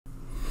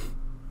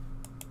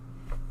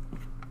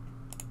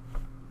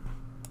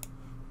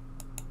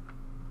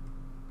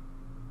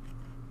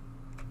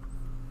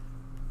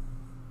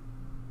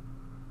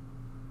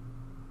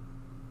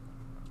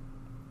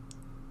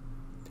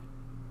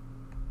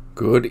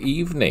Good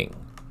evening.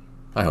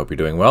 I hope you're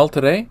doing well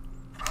today.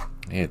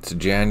 It's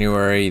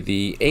January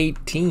the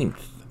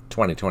 18th,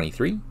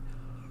 2023.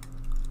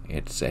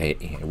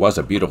 It was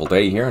a beautiful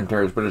day here in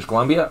Terrace, British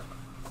Columbia.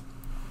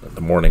 The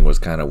morning was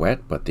kind of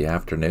wet, but the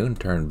afternoon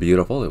turned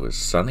beautiful. It was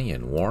sunny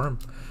and warm.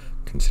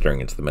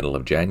 Considering it's the middle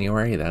of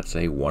January, that's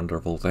a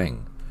wonderful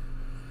thing.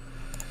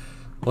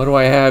 What do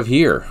I have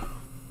here?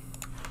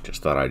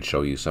 Just thought I'd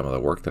show you some of the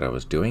work that I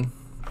was doing.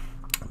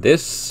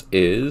 This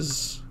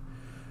is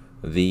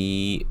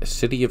the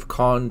city of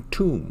Kon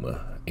Tum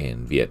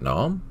in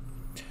Vietnam,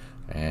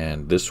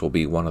 and this will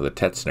be one of the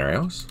TET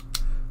scenarios.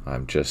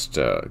 I'm just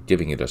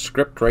giving it a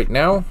script right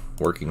now,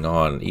 working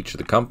on each of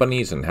the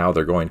companies and how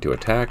they're going to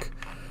attack.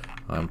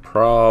 I'm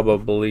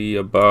probably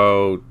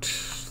about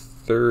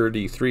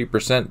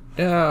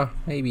 33%,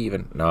 maybe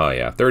even, no,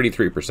 yeah,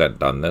 33%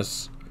 done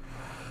this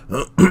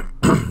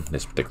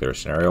particular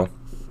scenario.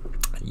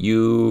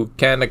 You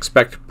can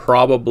expect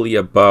probably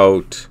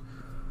about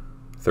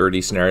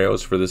 30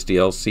 scenarios for this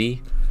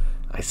DLC.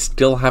 I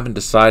still haven't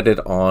decided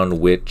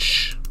on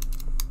which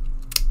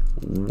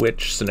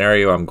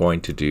scenario I'm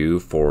going to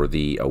do for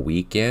the a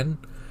weekend.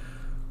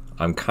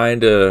 I'm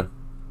kind of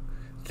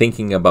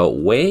thinking about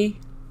Way,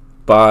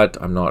 but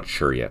I'm not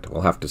sure yet.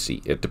 We'll have to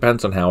see. It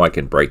depends on how I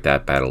can break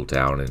that battle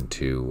down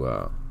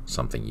into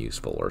something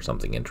useful or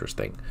something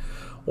interesting.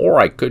 Or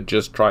I could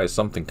just try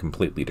something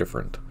completely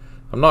different.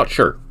 I'm not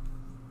sure.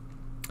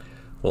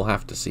 We'll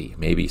have to see.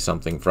 Maybe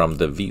something from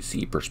the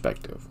VC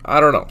perspective. I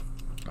don't know.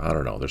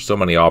 There's so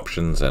many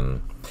options,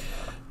 and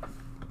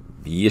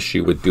the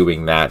issue with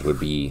doing that would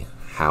be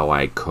how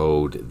I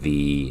code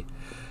the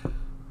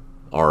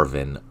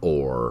ARVN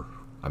or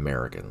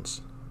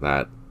Americans.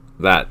 That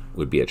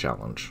would be a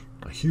challenge.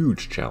 A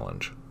huge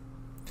challenge.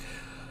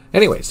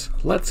 Anyways,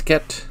 let's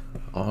get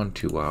on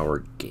to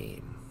our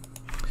game.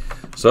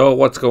 So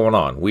what's going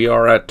on? We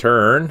are at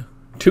turn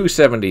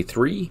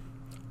 273.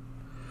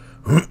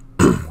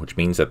 Which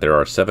means that there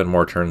are 7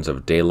 more turns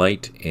of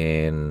daylight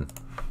in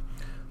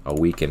a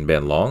week in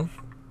Binh Long.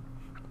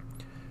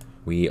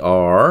 We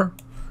are...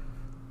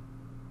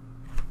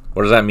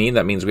 What does that mean?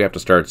 That means we have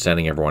to start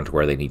sending everyone to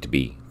where they need to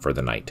be for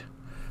the night.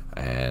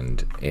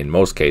 And in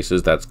most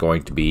cases, that's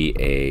going to be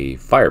a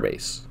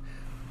firebase.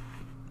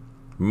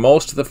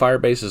 Most of the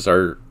firebases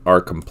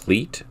are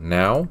complete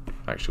now.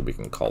 Actually, we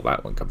can call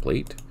that one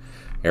complete.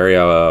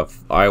 Area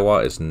of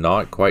Iowa is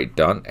not quite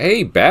done.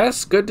 Hey,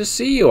 Bess, good to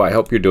see you. I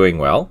hope you're doing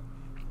well.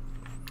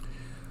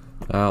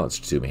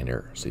 Let's zoom in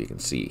here so you can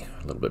see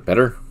a little bit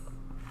better.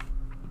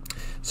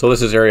 So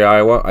this is Area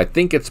Iowa. I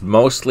think it's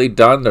mostly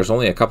done. There's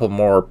only a couple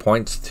more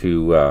points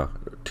to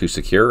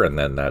secure, and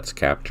then that's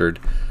captured.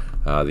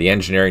 The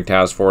engineering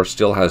task force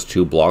still has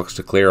 2 blocks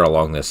to clear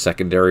along this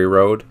secondary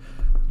road.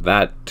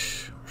 That,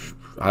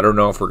 I don't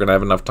know if we're going to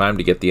have enough time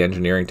to get the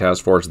engineering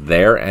task force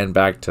there and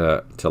back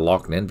to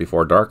Loch Ninh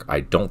before dark. I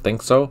don't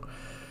think so.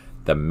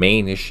 The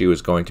main issue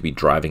is going to be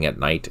driving at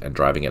night, and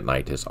driving at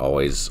night is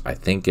always, I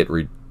think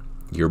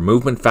your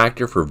movement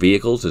factor for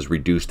vehicles is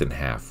reduced in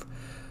half.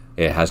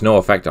 It has no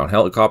effect on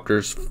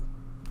helicopters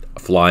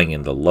flying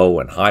in the low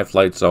and high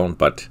flight zone,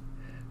 but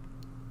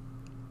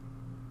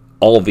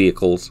all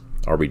vehicles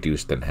are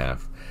reduced in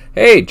half.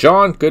 Hey,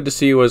 John, good to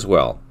see you as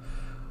well.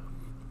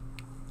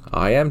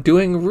 I am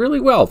doing really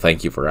well,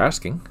 thank you for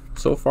asking.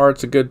 So far,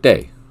 it's a good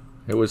day.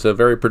 It was a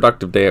very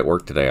productive day at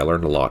work today. I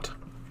learned a lot.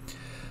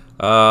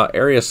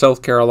 Area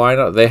South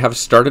Carolina, they have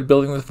started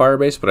building the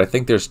firebase, but I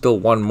think there's still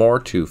one more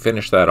to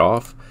finish that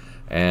off.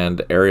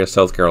 And Area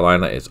South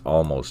Carolina is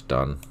almost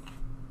done.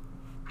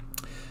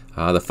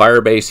 The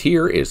firebase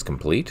here is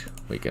complete.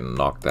 We can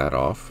knock that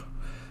off.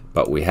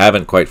 But we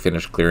haven't quite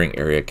finished clearing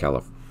Area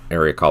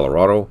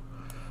Colorado.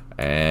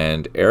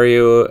 And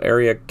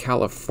Area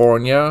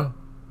California...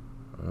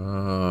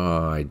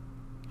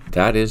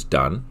 that is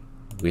done.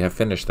 We have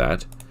finished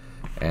that,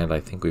 and I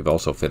think we've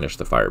also finished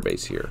the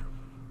firebase here.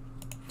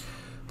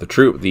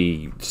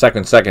 The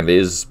second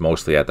is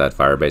mostly at that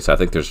firebase. I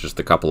think there's just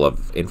a couple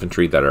of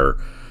infantry that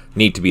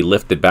need to be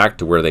lifted back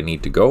to where they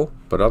need to go,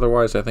 but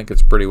otherwise I think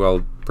it's pretty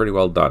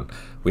well done.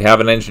 We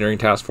have an engineering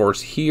task force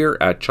here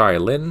at Chai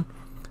Lin,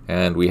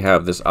 and we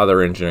have this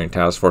other engineering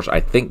task force. I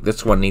think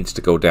this one needs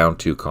to go down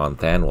to Con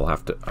Than. We'll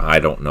have to... I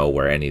don't know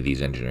where any of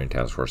these engineering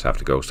task forces have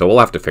to go, so we'll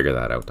have to figure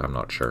that out. I'm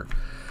not sure.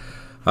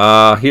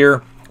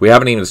 Here, we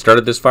haven't even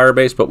started this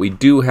firebase, but we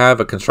do have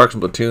a construction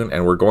platoon,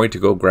 and we're going to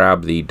go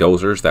grab the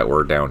dozers that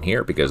were down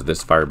here because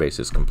this firebase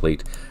is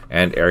complete,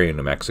 and Area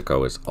New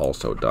Mexico is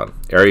also done.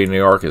 Area New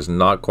York is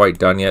not quite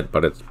done yet,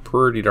 but it's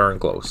pretty darn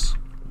close.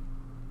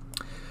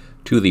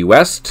 To the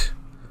west...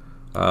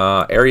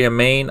 Area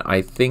Maine,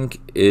 I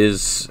think,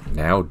 is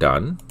now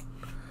done,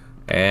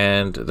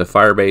 and the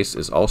firebase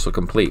is also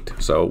complete.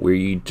 So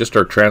we just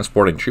are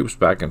transporting troops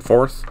back and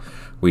forth.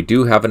 We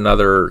do have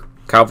another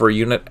cavalry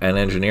unit and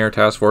engineer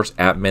task force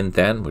at Minh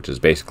Than, which is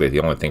basically the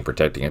only thing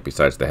protecting it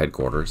besides the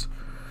headquarters.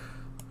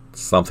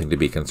 Something to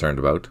be concerned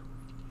about.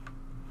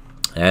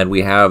 And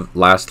we have,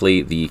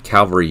 lastly, the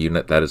cavalry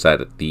unit that is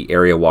at the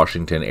Area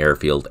Washington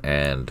Airfield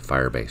and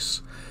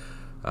Firebase.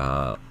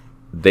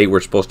 they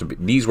were supposed to be,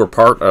 these were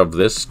part of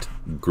this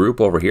group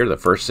over here, the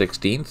 1st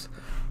 16th,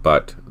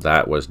 but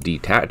that was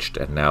detached,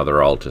 and now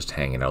they're all just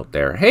hanging out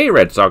there. Hey,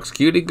 Red Sox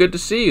cutie, good to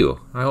see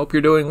you. I hope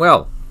you're doing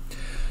well.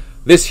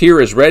 This here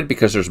is red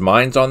because there's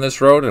mines on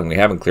this road, and we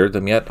haven't cleared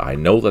them yet. I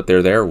know that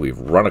they're there. We've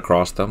run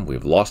across them.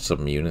 We've lost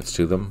some units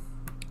to them,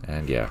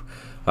 and yeah.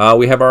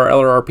 We have our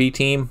LRP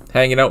team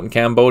hanging out in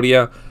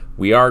Cambodia.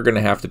 We are going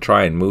to have to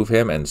try and move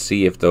him and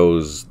see if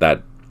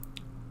that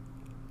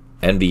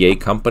NVA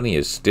company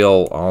is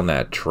still on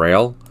that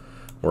trail.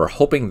 We're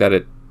hoping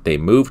that they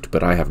moved,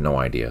 but I have no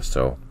idea,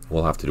 so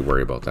we'll have to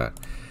worry about that.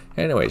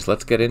 Anyways,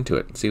 let's get into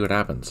it and see what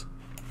happens.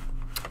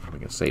 We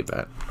can save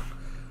that.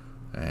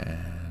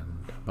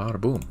 And bada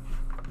boom.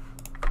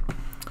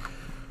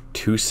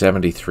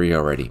 273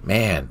 already.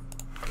 Man,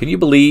 can you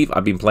believe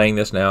I've been playing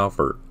this now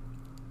for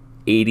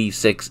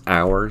 86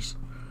 hours?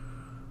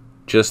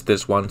 Just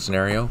this one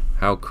scenario?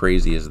 How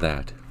crazy is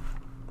that?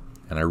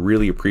 And I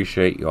really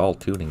appreciate you all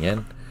tuning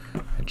in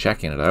and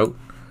checking it out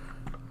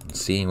and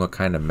seeing what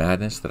kind of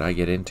madness that I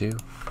get into.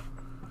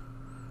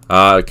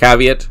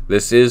 Caveat,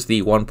 this is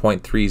the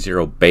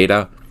 1.30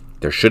 beta.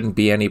 There shouldn't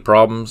be any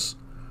problems,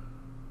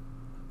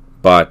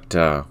 but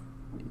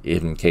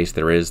in case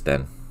there is,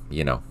 then,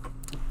 you know,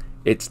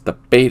 it's the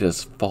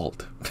beta's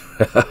fault.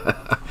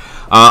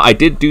 I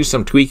did do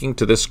some tweaking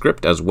to this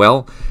script as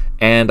well,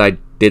 and I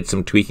did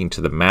some tweaking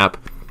to the map.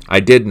 I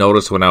did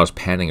notice when I was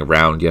panning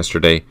around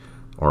yesterday,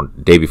 or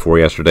day before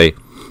yesterday,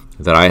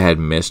 that I had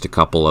missed a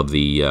couple of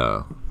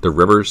the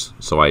rivers,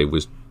 so I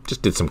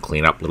just did some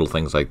cleanup, little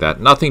things like that.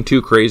 Nothing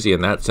too crazy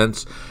in that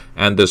sense.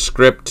 And the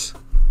script,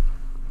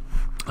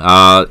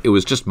 it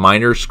was just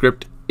minor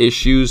script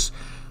issues.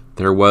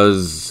 There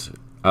was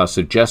a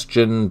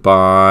suggestion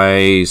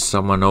by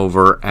someone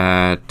over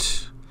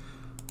at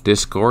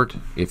Discord.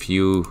 If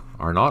you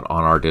are not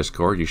on our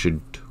Discord, you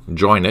should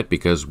join it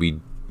because we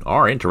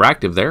are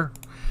interactive there,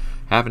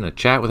 having a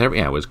chat with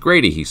everyone. Yeah, it was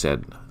Grady, he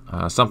said.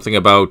 Something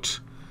about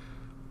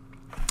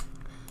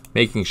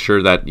making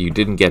sure that you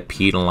didn't get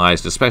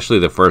penalized, especially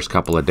the first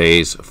couple of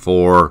days,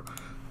 for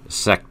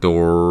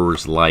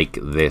sectors like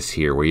this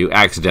here, where you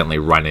accidentally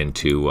run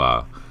into,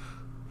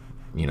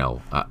 you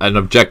know, an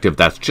objective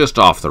that's just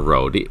off the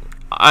road.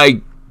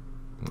 I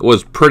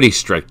was pretty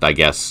strict, I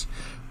guess,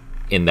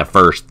 in the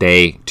first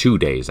day, 2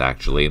 days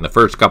actually. In the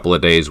first couple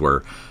of days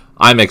where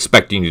I'm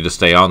expecting you to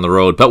stay on the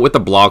road, but with the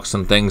blocks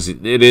and things,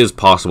 it is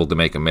possible to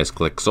make a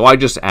misclick. So I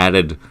just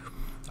added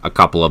a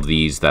couple of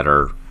these that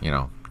are, you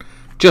know,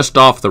 just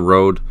off the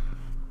road,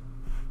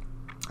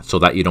 so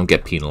that you don't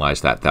get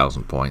penalized that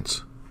 1,000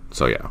 points.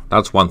 So yeah,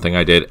 that's one thing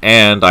I did.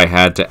 And I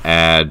had to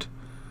add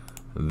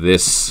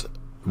this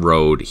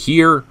road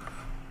here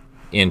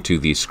into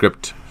the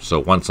script. So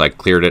once I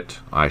cleared it,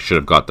 I should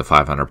have got the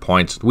 500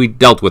 points. We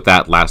dealt with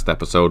that last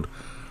episode,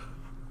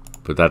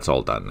 but that's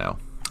all done now.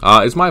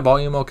 Is my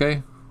volume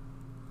okay?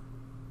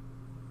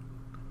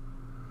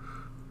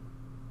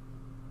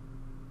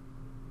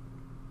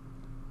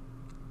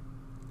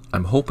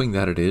 I'm hoping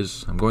that it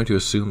is. I'm going to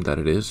assume that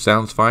it is.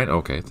 Sounds fine?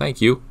 Okay,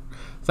 thank you.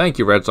 Thank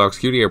you, Red Sox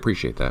Cutie. I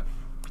appreciate that.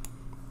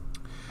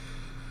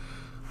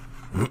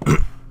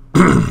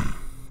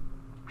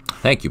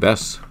 Thank you,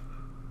 Bess.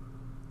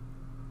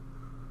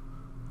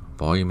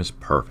 Volume is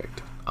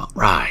perfect. All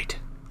right.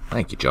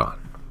 Thank you, John.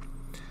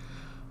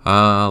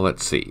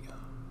 Let's see.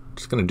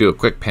 Just going to do a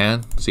quick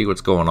pan, see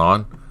what's going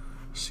on,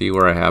 see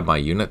where I have my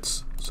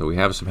units. So we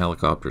have some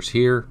helicopters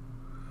here.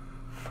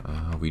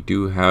 We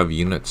do have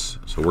units,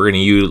 so we're going to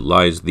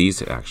utilize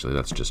these. Actually,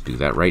 let's just do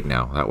that right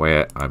now. That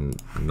way I'm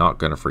not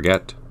going to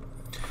forget.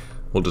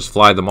 We'll just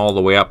fly them all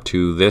the way up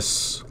to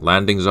this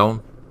landing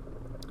zone.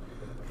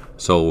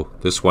 So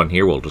this one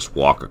here, we'll just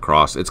walk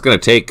across. It's going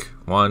to take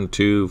 1,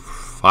 2,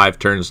 5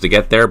 turns to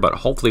get there, but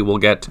hopefully we'll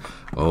get...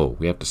 Oh,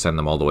 we have to send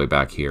them all the way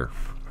back here.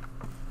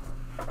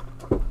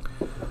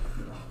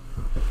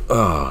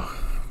 Oh,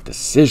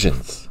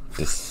 decisions.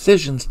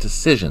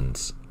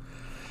 Decisions.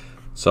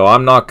 So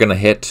I'm not going to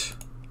hit...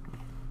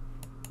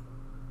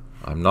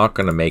 I'm not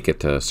going to make it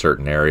to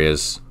certain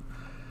areas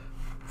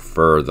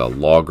for the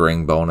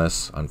logring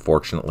bonus,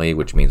 unfortunately,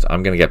 which means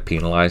I'm going to get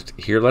penalized.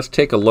 Here, let's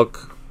take a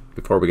look,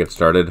 before we get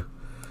started,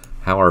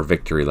 how our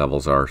victory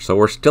levels are. So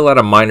we're still at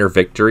a minor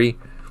victory,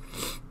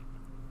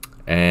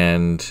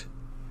 and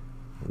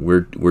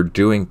we're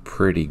doing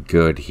pretty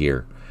good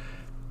here.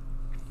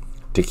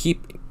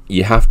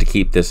 You have to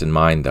keep this in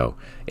mind, though.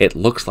 It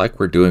looks like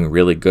we're doing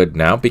really good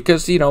now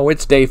because, you know,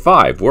 it's day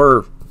 5.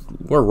 We're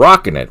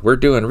rocking it. We're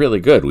doing really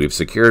good. We've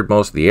secured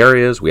most of the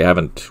areas. We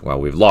haven't, well,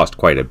 we've lost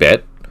quite a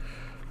bit.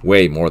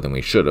 Way more than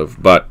we should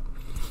have. But,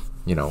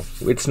 you know,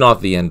 it's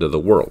not the end of the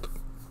world.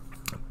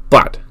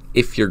 But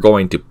if you're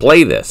going to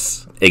play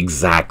this,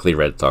 exactly,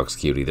 Red Sox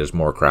Cutie, there's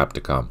more crap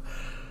to come.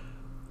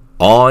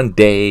 On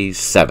day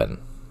 7,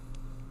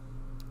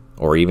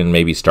 or even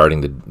maybe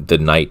starting the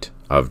night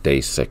of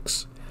day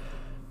 6,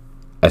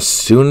 as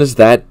soon as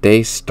that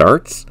day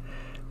starts,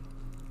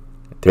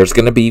 there's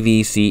going to be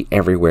VC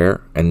everywhere,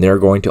 and they're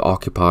going to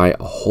occupy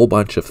a whole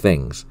bunch of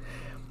things.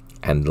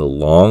 And the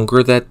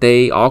longer that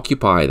they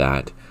occupy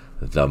that,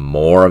 the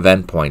more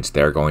event points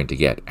they're going to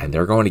get. And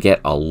they're going to get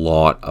a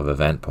lot of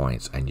event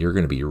points. And you're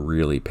going to be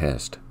really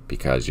pissed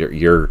because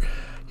your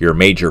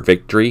major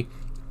victory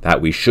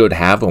that we should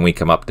have when we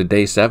come up to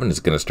day 7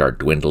 is going to start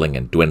dwindling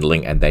and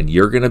dwindling. And then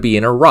you're going to be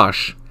in a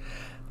rush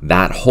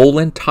that whole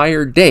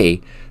entire day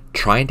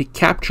trying to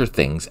capture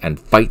things and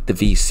fight the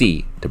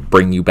VC to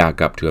bring you back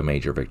up to a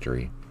major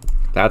victory.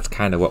 That's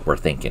kind of what we're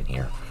thinking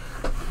here.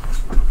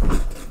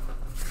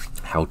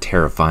 How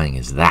terrifying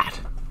is that?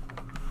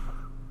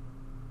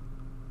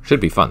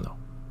 Should be fun, though.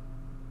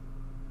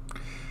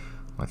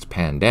 Let's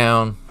pan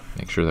down.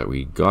 Make sure that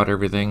we got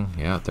everything.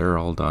 Yeah, they're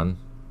all done.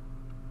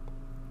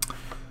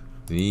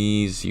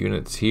 These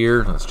units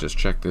here, let's just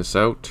check this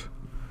out.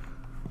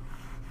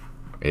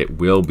 It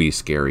will be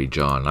scary,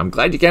 John. I'm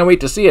glad you can't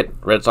wait to see it,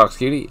 Red Sox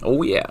Cutie.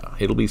 Oh, yeah.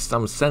 It'll be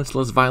some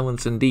senseless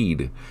violence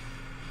indeed.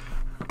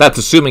 That's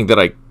assuming that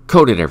I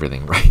coded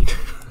everything right.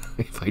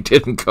 If I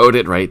didn't code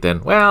it right,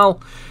 then,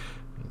 well,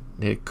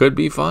 it could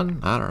be fun.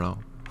 I don't know.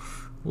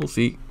 We'll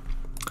see.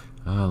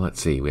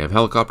 Let's see. We have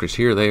helicopters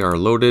here. They are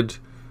loaded.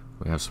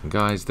 We have some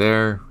guys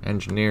there.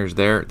 Engineers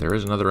there. There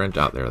is another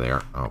engine. Oh, there they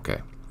are.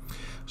 Okay.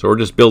 So we're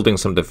just building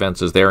some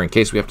defenses there in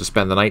case we have to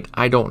spend the night.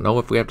 I don't know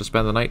if we have to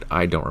spend the night.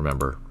 I don't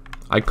remember.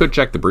 I could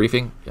check the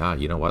briefing.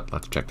 You know what?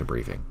 Let's check the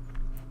briefing.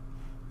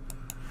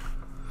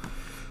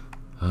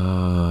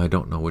 I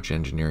don't know which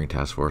engineering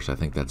task force. I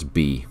think that's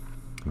B.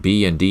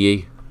 B and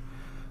D.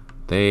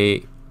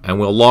 And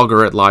we'll log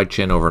her at Lai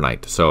Chin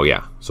overnight. So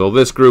yeah. So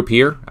this group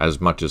here, as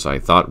much as I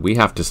thought, we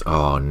have to...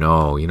 Oh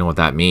no, you know what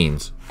that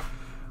means?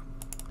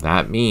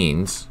 That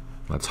means,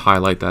 let's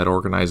highlight that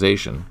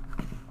organization.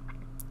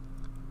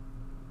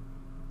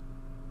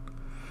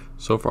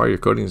 So far your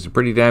coding is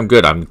pretty damn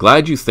good. I'm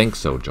glad you think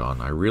so, John.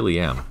 I really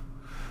am.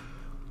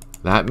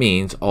 That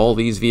means all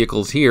these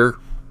vehicles here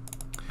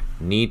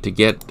need to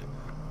get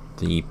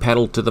the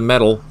pedal to the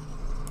metal.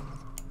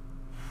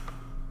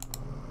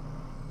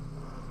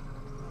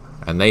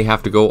 And they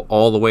have to go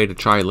all the way to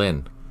Chai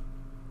Lin.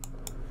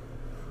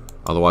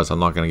 Otherwise, I'm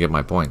not going to get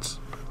my points.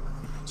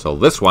 So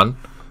this one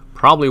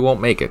probably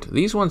won't make it.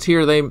 These ones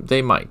here,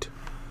 they might.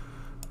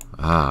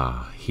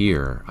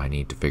 Here I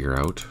need to figure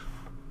out.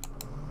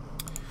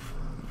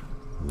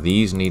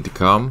 These need to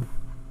come.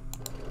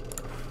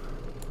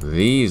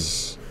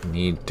 These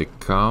need to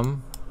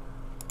come.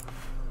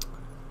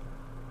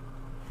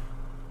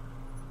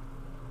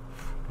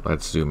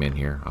 Let's zoom in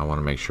here. I want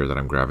to make sure that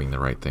I'm grabbing the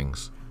right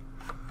things.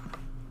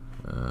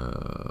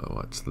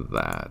 What's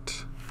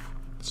that?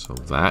 So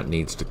that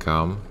needs to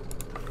come.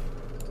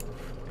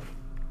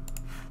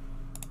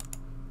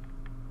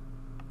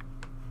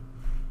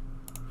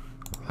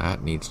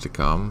 That needs to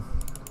come.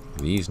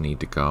 These need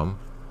to come.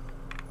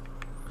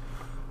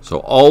 So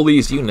all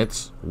these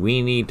units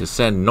we need to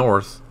send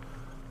north,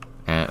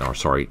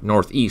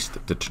 northeast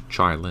to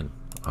Chai Lin.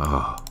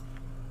 So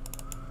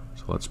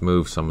let's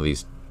move some of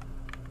these.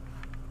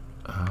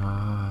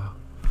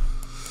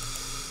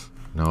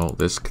 No,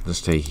 this can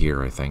stay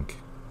here, I think.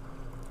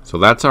 So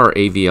that's our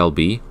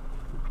AVLB.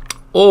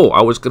 Oh,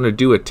 I was going to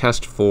do a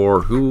test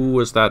for... Who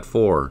was that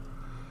for?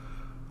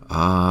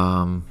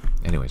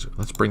 Anyways,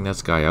 let's bring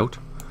this guy out.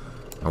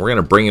 And we're going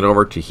to bring it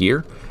over to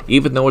here.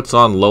 Even though it's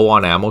on low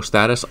on ammo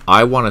status,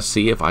 I want to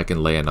see if I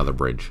can lay another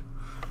bridge.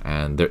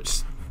 And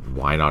there's...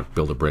 Why not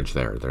build a bridge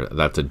there?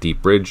 That's a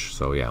deep bridge,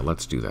 so yeah,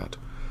 let's do that.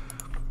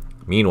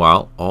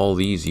 Meanwhile, all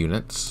these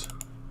units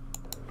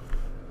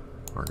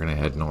are going to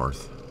head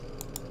north.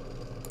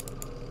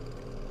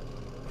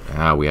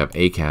 We have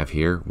ACAV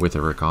here with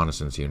a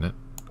reconnaissance unit.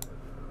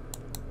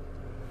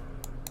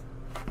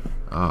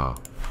 We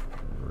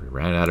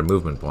ran out of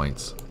movement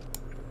points.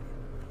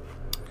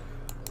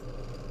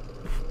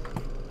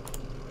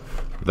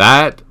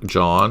 That,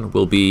 John,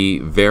 will be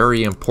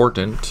very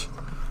important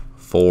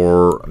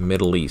for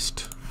Middle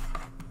East.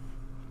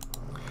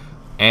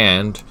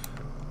 And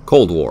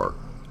Cold War.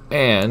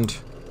 And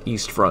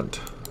East Front.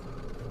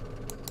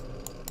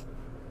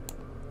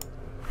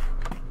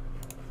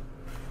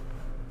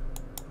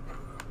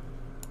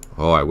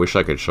 Oh, I wish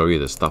I could show you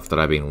the stuff that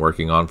I've been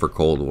working on for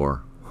Cold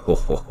War.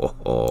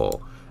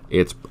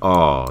 It's...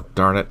 Oh,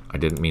 darn it. I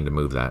didn't mean to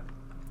move that.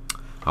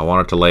 I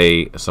wanted to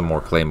lay some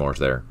more claymores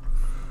there.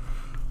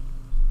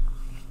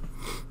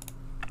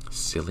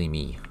 Silly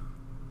me.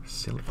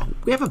 Silly... Oh,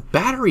 we have a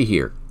battery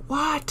here.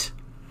 What?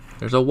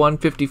 There's a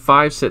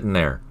 155 sitting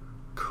there.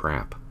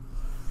 Crap.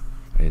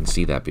 I didn't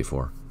see that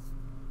before.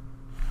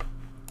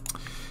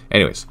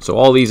 Anyways, so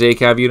all these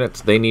ACAV units,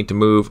 they need to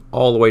move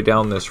all the way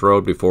down this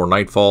road before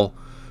nightfall.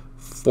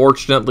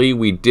 Fortunately,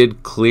 we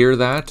did clear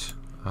that.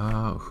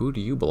 Who do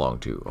you belong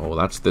to? Oh,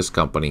 that's this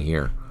company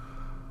here.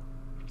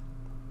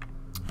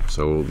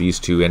 So these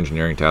two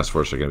engineering task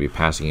forces are going to be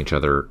passing each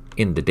other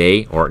in the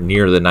day or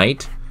near the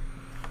night.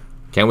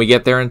 Can we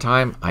get there in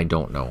time? I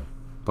don't know.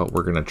 But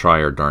we're going to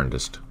try our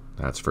darndest.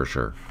 That's for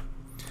sure.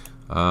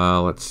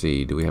 Let's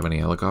see. Do we have any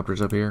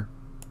helicopters up here?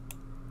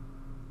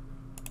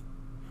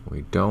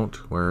 We don't.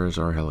 Where is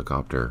our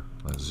helicopter?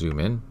 Let's zoom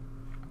in.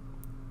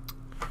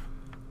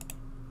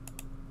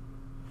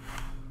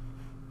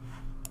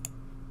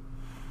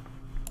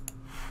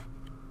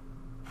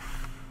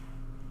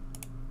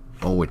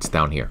 Oh, it's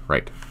down here,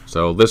 right.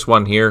 So this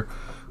one here,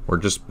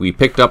 we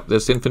picked up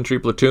this infantry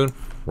platoon.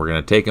 We're going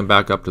to take him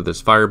back up to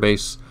this fire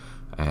base,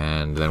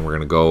 and then we're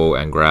going to go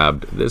and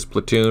grab this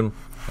platoon,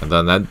 and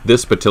then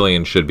this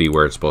battalion should be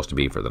where it's supposed to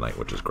be for the night,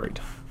 which is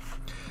great.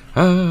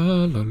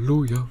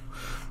 Hallelujah.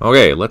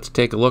 Okay, let's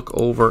take a look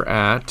over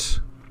at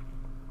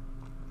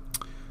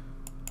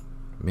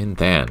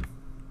Minthan.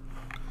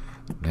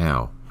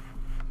 Now,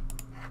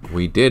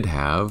 we did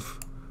have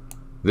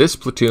this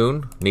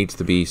platoon needs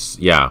to be,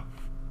 yeah,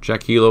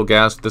 check helo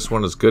gas. This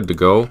one is good to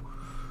go.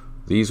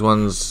 These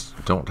ones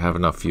don't have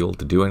enough fuel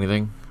to do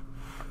anything.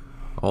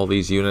 All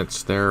these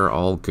units, they're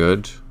all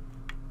good.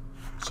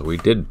 So we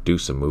did do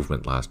some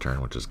movement last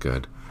turn, which is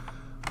good.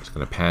 Just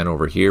going to pan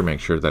over here, make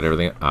sure that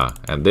everything...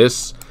 and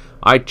this,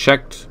 I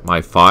checked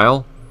my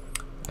file,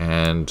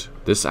 and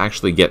this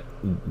actually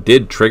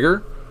did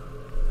trigger.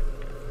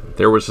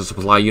 There was a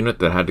supply unit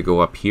that had to go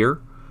up here,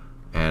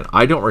 and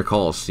I don't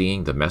recall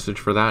seeing the message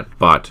for that,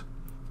 but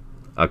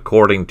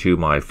according to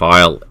my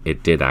file,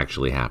 it did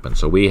actually happen.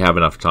 So we have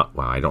enough time.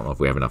 Well, I don't know if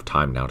we have enough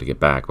time now to get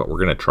back, but we're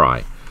going to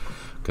try.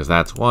 Because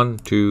that's 1,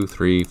 2,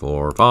 3,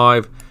 4,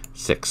 5,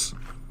 6.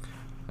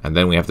 And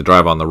then we have to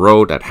drive on the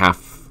road at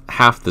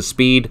half the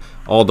speed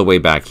all the way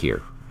back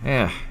here.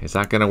 Is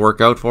that going to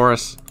work out for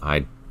us?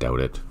 I doubt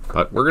it.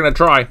 But we're going to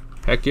try.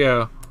 Heck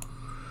yeah.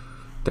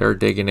 They're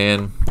digging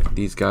in.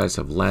 These guys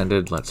have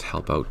landed. Let's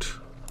help out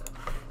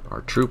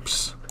our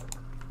troops.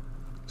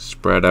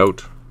 Spread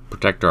out.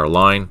 Protect our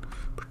line.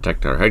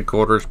 Protect our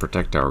headquarters.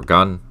 Protect our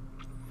gun.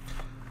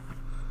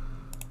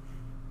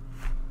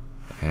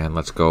 And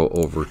let's go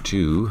over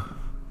to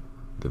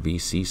the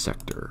VC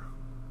sector.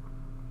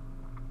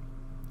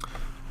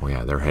 Oh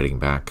yeah, they're heading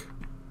back.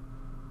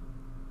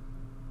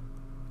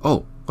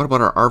 Oh, what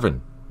about our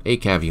ARVN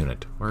ACAV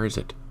unit? Where is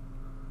it?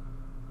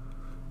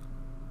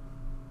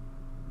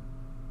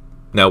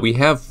 Now we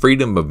have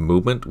freedom of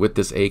movement with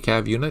this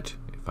ACAV unit.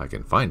 If I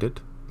can find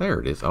it. There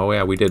it is. Oh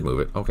yeah, we did move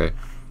it. Okay.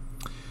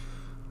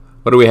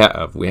 What do we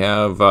have? We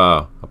have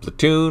a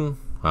platoon.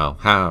 Well,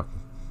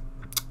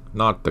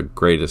 not the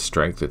greatest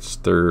strength.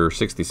 They're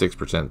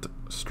 66%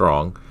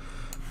 strong.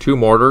 2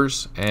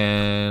 mortars,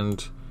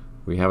 and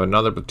we have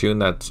another platoon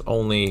that's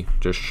only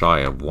just shy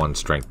of 1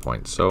 strength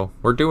point. So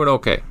we're doing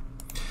okay.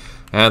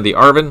 And the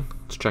ARVN,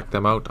 let's check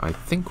them out. I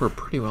think we're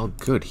pretty well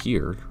good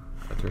here.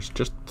 There's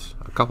just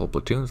a couple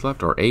platoons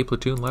left, or a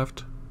platoon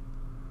left.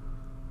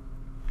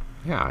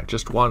 Yeah,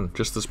 just one,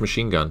 just this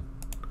machine gun.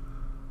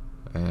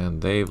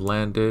 And they've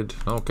landed.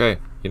 Okay,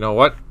 you know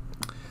what?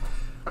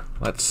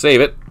 Let's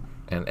save it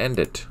and end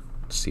it.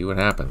 See what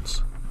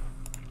happens.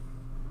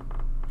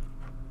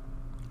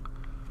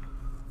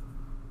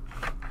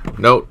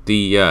 Note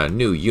the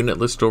new unit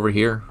list over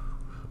here.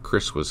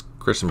 Chris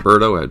and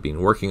Berto had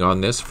been working on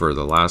this for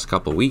the last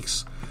couple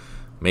weeks,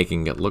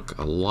 making it look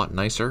a lot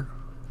nicer,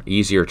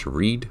 easier to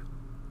read.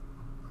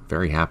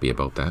 Very happy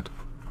about that.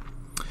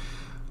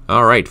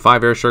 Alright,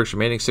 5 air sharks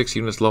remaining, 6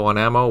 units low on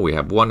ammo. We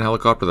have 1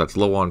 helicopter that's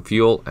low on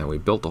fuel, and we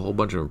built a whole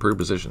bunch of improved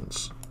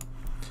positions.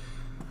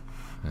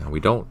 Now, we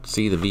don't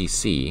see the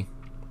VC.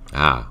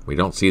 We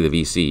don't see the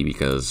VC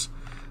because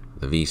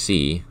the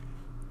VC,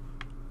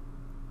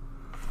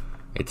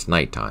 it's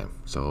nighttime.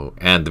 So,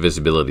 and the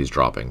visibility is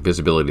dropping.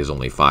 Visibility is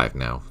only 5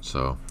 now,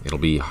 so it'll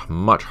be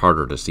much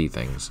harder to see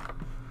things.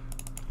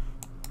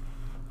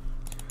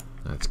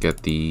 Let's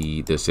get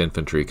this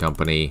infantry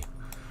company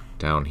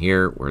down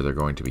here where they're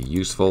going to be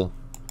useful.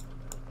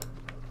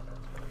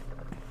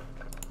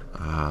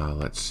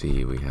 Let's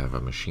see, we have a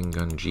machine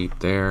gun jeep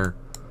there.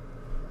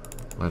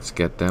 Let's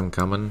get them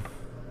coming.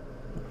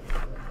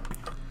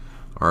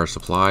 Our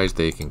supplies,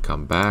 they can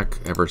come back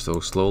ever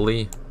so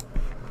slowly.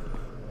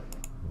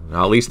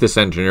 Now, at least this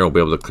engineer will be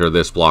able to clear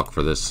this block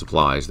for this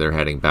supplies. They're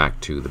heading back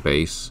to the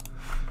base.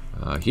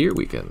 Here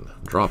we can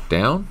drop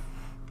down,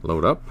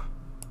 load up,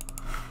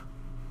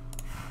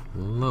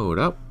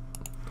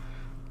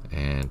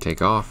 and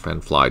take off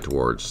and fly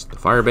towards the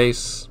fire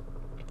base.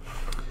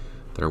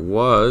 There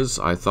was,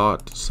 I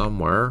thought,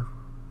 somewhere,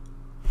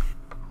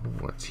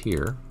 what's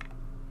here?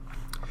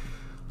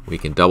 We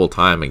can double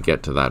time and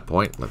get to that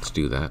point. Let's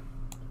do that.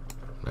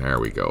 There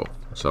we go.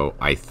 So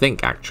I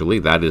think actually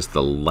that is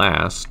the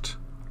last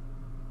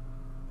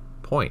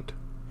point.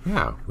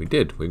 Yeah, we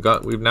did.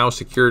 We've now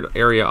secured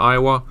area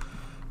Iowa.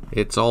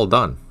 It's all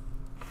done.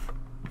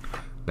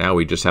 Now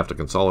we just have to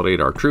consolidate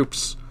our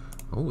troops.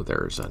 Oh,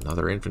 there's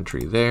another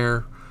infantry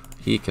there.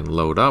 He can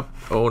load up.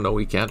 Oh, no,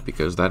 he can't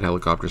because that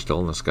helicopter's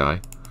still in the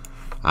sky.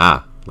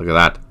 Look at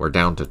that. We're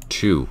down to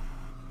 2.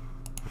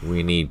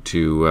 We need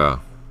to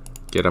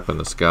get up in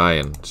the sky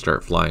and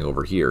start flying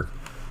over here.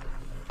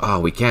 Oh,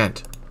 we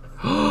can't.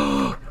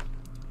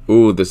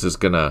 Ooh, this is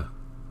gonna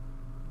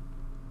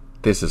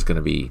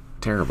be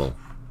terrible.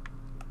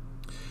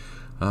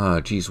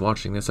 Geez,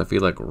 watching this, I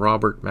feel like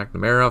Robert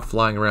McNamara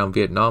flying around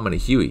Vietnam in a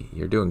Huey.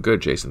 You're doing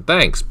good, Jason.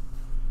 Thanks.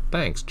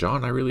 Thanks,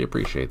 John. I really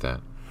appreciate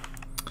that.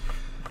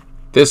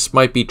 This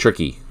might be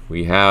tricky.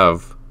 We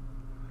have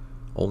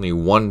only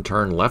 1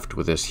 turn left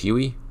with this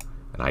Huey,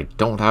 and I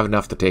don't have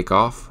enough to take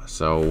off,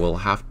 so we'll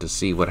have to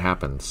see what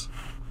happens.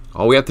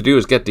 All we have to do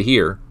is get to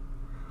here.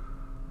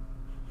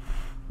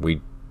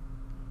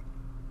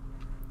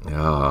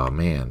 Oh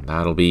man,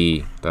 that'll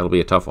be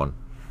a tough one.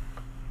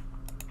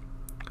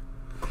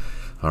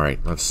 All right,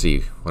 let's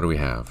see. What do we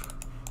have?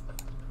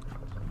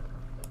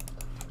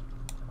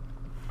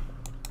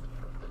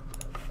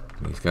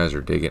 These guys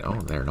are digging.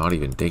 Oh, they're not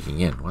even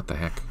digging in. What the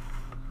heck?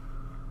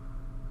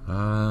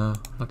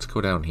 Let's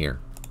go down here.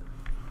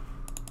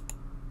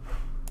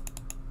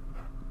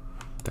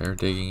 They're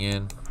digging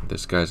in.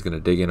 This guy's gonna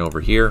dig in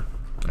over here.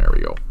 There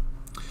we go.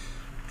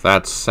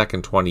 That's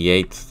 2nd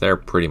 28th. They're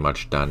pretty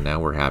much done now.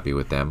 We're happy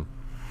with them.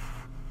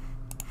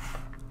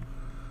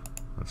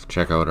 Let's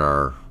check out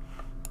our...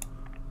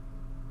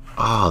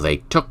 Oh, they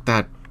took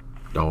that...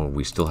 Oh,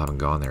 we still haven't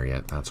gone there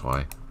yet. That's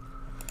why.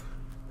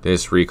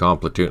 This recon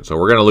platoon. So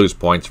we're going to lose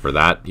points for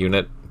that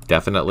unit.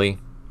 Definitely.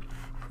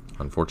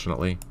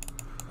 Unfortunately.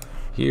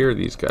 Here,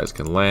 these guys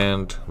can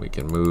land. We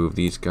can move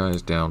these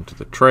guys down to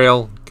the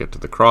trail. Get to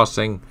the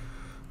crossing.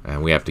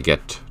 And we have to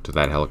get to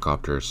that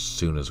helicopter as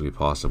soon as we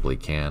possibly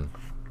can.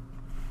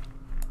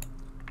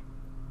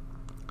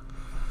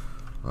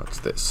 What's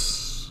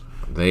this?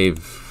 They've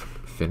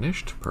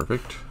finished.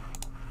 Perfect.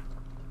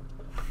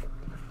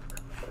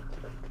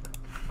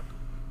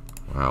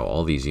 Wow,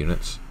 all these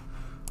units.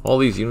 All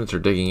these units are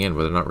digging in,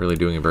 but they're not really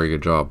doing a very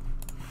good job.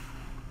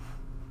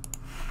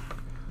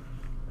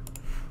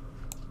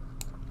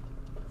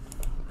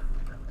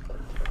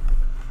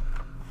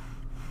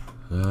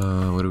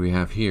 What do we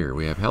have here?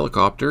 We have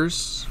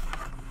helicopters.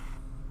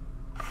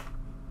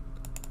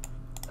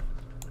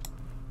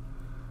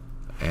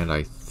 And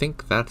I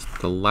think that's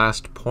the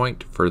last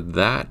point for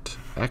that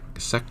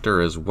sector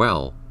as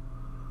well.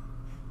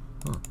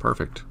 Oh,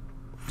 perfect.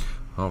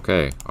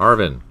 Okay,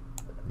 ARVN.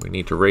 We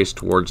need to race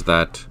towards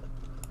that.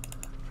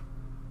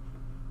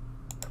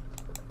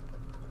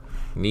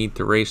 Need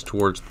to race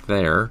towards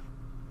there.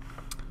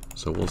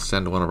 So we'll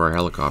send one of our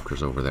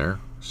helicopters over there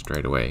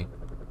straight away.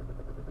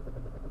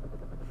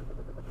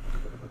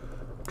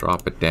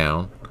 Drop it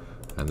down.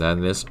 And then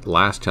this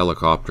last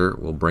helicopter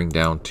will bring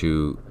down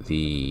to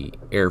the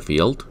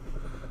airfield.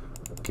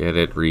 Get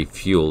it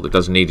refueled. It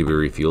doesn't need to be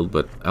refueled,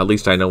 but at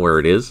least I know where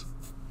it is.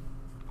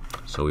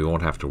 So we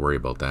won't have to worry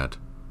about that.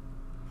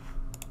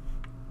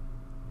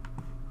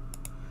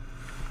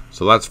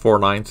 So that's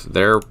 4/9.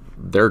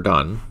 They're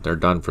done. They're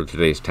done for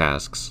today's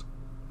tasks.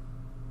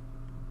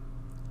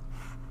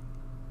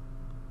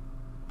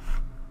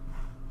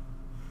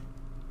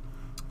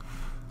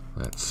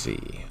 Let's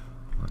see.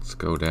 Let's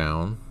go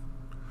down.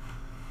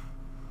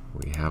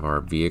 We have our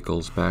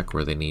vehicles back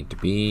where they need to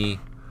be.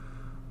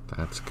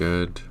 That's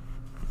good.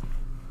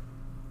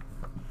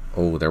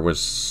 Oh, there was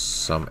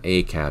some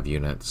ACAV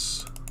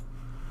units.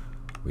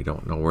 We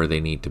don't know where they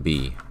need to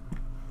be.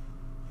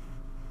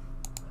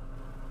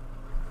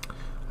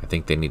 I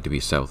think they need to be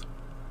south.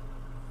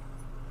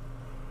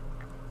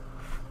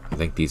 I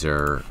think these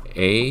are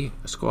A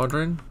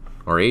squadron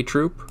or A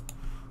troop.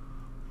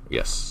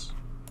 Yes.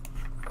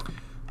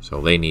 So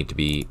they need to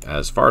be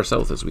as far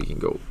south as we can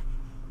go.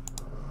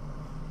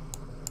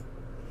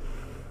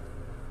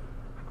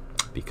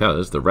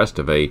 Because the rest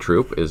of A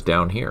troop is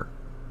down here.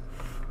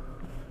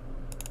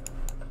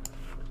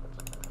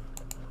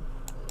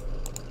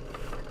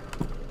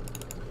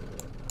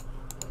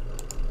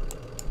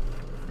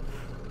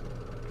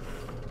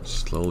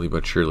 Slowly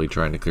but surely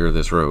trying to clear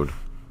this road.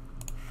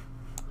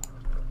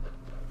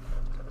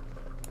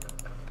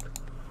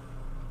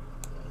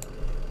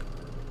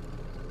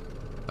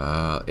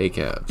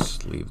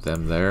 ACAVs, leave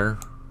them there.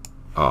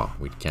 Oh,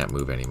 we can't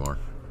move anymore.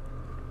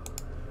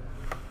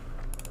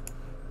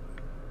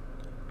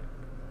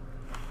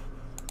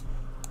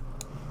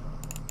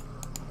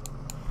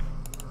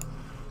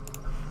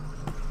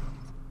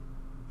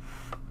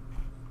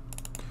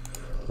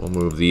 We'll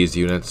move these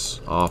units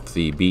off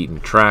the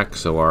beaten track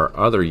so our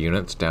other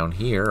units down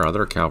here,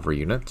 other cavalry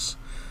units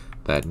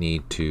that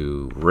need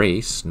to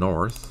race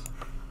north,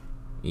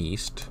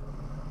 east,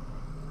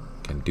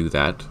 can do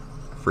that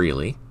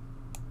freely.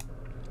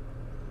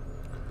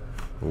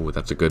 Oh,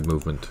 that's a good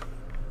movement.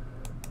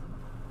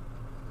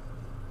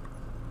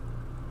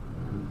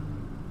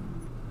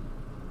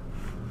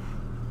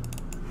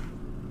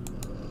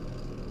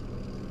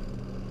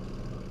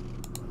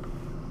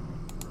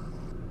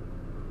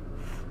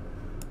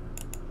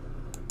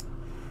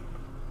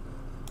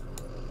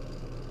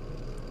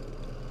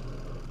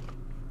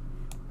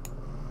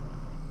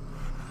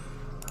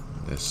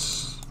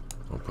 This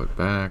we'll put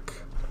back.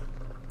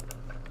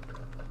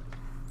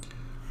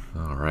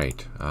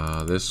 Alright,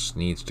 this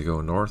needs to go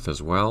north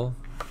as well.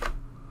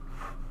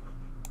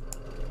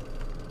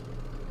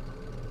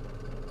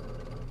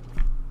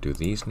 Do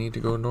these need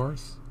to go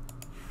north?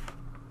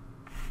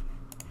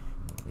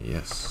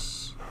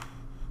 Yes.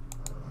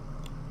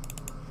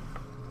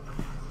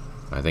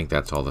 I think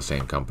that's all the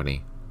same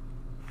company.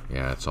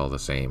 Yeah, it's all the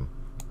same.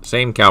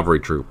 Same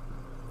cavalry troop.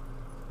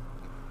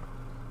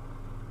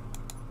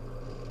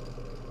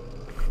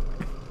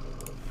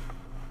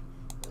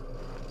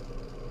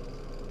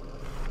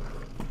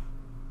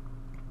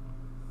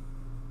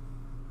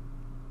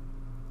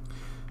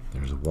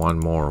 one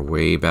more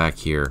way back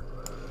here.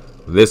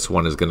 This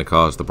one is going to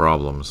cause the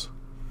problems.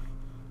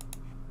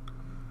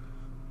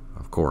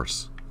 Of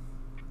course.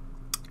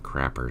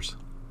 Crappers.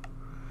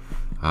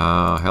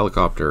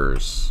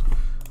 Helicopters.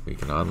 We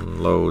can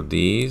unload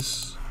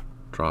these.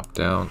 Drop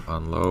down,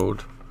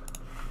 unload.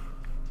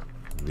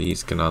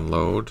 These can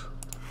unload.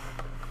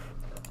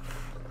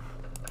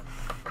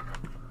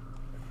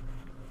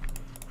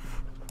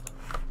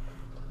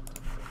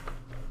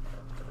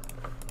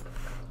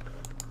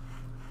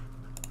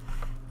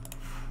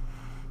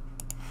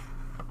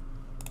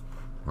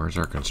 Where's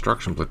our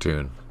construction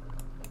platoon?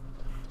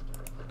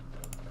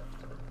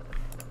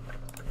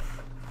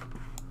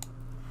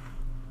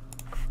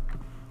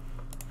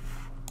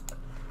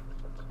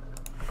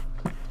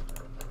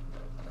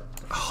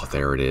 Oh,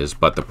 there it is.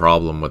 But the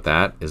problem with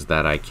that is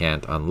that I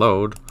can't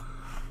unload.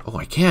 Oh,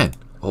 I can.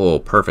 Oh,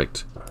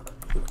 perfect.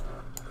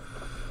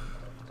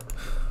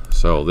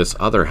 So this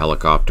other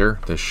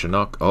helicopter, this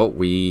Chinook, oh,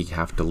 we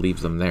have to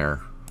leave them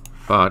there.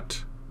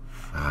 But,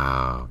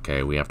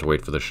 okay, we have to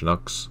wait for the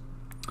Chinooks.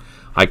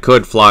 I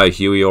could fly a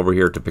Huey over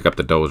here to pick up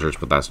the dozers,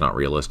 but that's not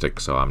realistic,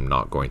 so I'm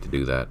not going to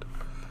do that.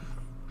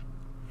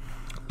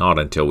 Not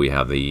until we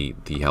have the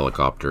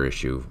helicopter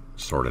issue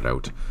sorted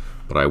out.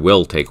 But I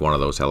will take one of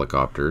those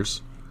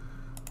helicopters,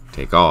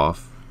 take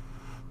off,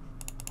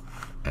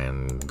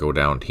 and go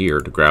down here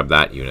to grab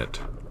that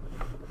unit.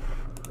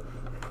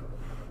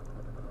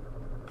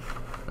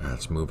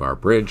 Let's move our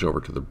bridge over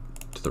to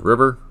the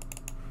river.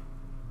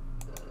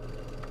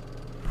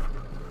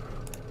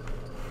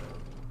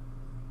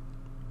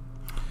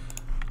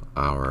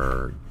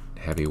 Our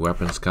heavy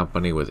weapons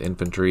company with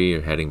infantry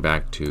are heading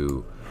back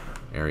to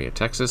area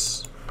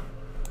Texas.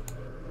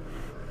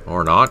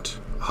 Or not.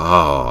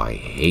 Oh, I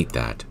hate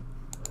that.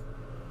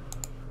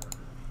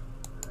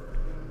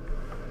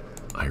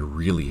 I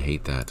really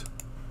hate that.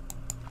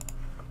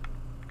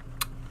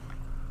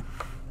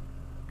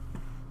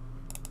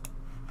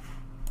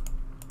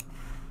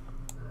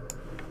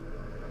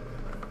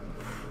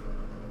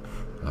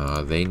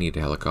 They need a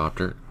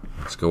helicopter.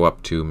 Let's go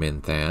up to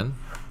Minthan.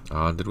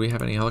 Did we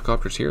have any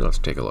helicopters here? Let's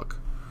take a look.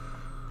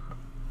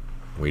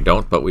 We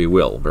don't, but we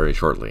will very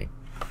shortly.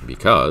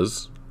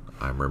 Because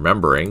I'm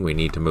remembering we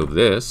need to move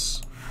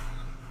this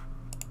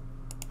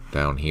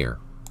down here.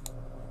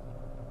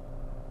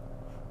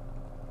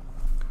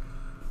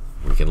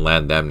 We can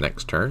land them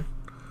next turn.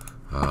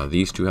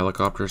 These two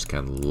helicopters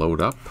can load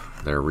up.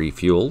 They're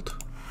refueled.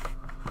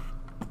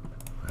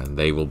 And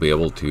they will be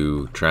able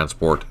to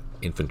transport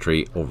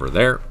infantry over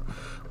there.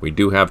 We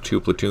do have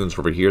two platoons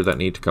over here that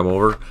need to come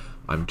over.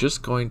 I'm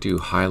just going to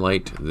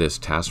highlight this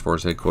task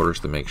force headquarters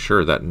to make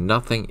sure that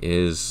nothing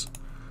is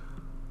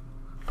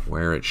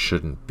where it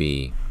shouldn't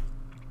be.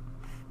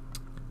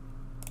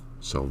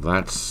 So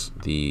that's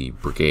the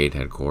brigade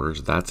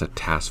headquarters. That's a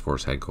task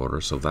force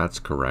headquarters, so that's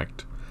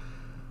correct.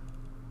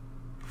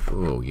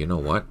 Oh, you know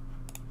what?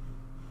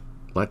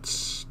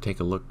 Let's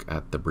take a look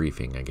at the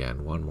briefing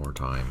again one more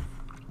time.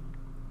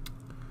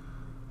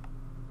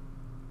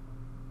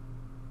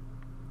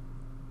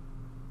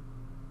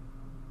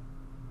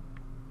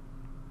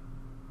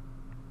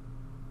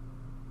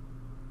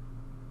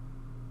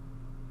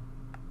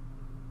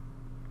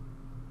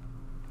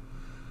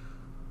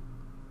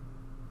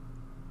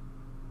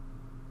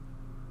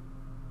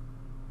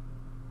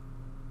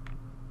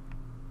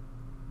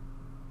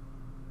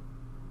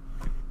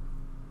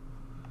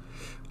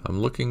 I'm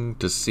looking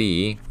to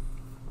see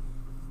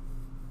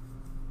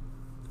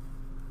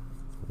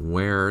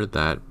where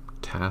that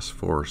task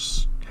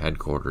force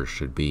headquarters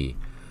should be,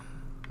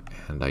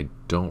 and I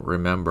don't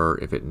remember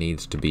if it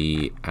needs to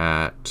be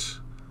at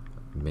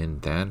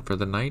Minthan for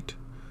the night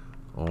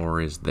or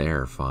is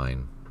there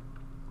fine.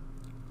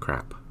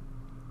 Crap.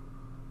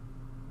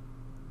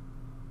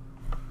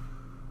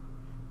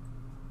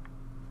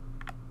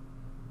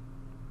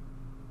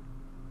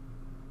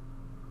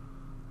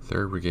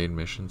 Third Brigade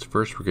missions,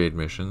 First Brigade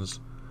missions.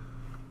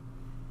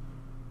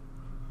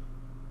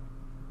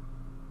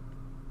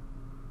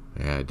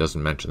 Yeah, it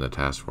doesn't mention the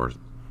task force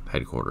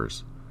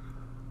headquarters.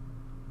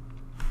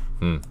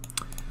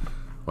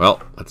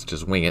 Well, let's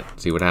just wing it,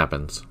 see what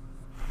happens.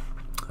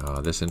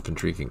 This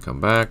infantry can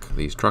come back.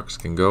 These trucks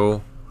can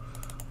go.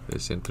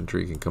 This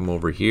infantry can come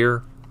over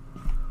here.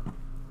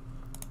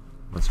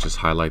 Let's just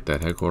highlight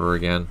that headquarter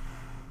again.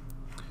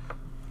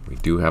 We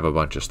do have a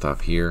bunch of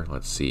stuff here.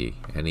 Let's see.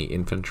 Any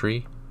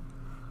infantry?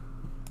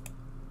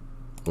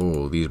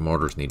 Oh, these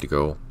mortars need to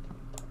go.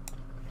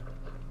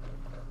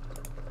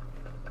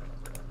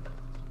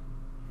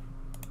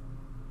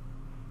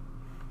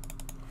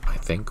 I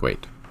think,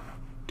 wait.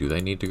 Do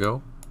they need to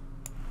go?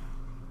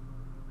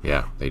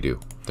 Yeah, they do.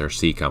 They're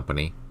C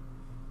Company.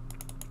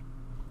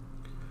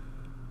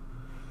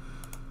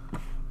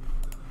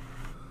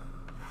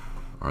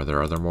 Are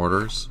there other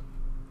mortars?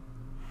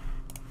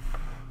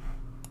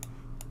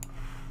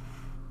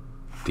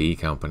 D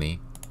Company.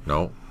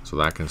 No, so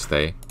that can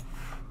stay.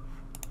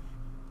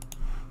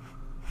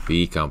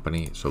 B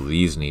Company, so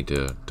these need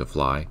to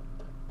fly.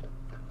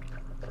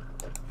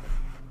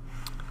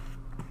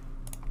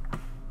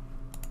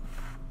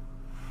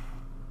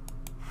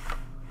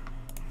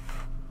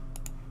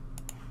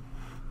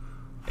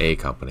 A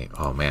company.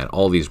 Oh man,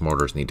 all these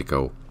mortars need to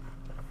go.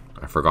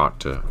 I forgot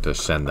to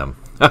send them.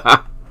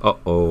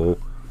 Uh-oh.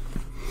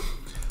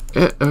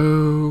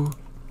 Uh-oh.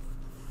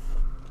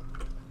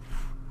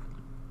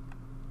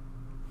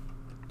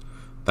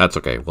 That's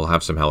okay. We'll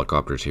have some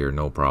helicopters here,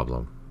 no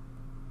problem.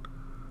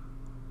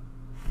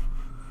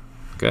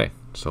 Okay,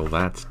 so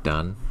that's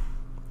done.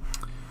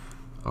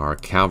 Our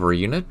cavalry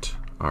unit,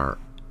 our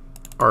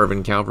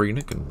ARVN cavalry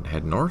unit, can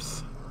head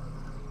north.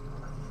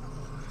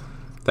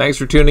 Thanks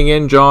for tuning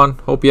in, John.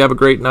 Hope you have a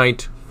great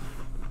night.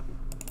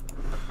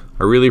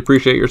 I really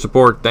appreciate your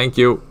support. Thank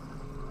you.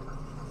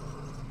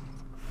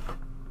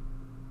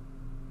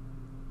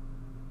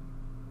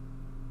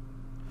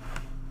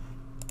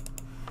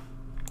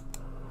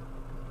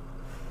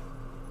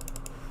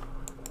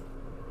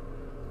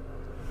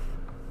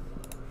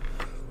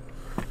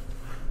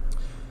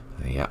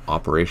 Yeah,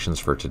 operations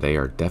for today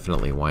are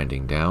definitely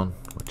winding down,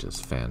 which is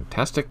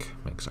fantastic.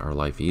 Makes our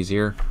life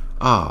easier.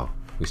 Oh,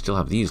 we still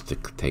have these to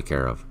take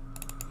care of.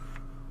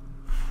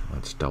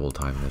 Let's double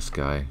time this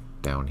guy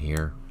down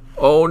here.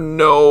 Oh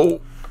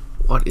no!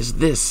 What is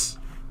this?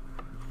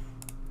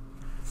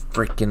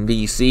 Frickin'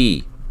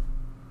 VC.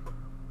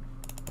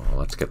 Well,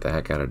 let's get the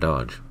heck out of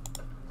Dodge.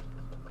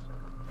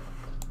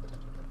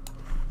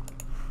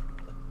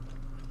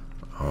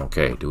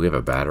 Okay, do we have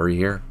a battery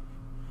here?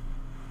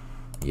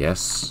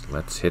 Yes,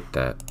 let's hit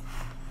that.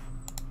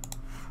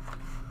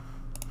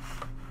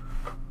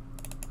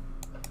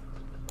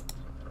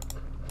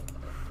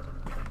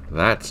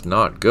 That's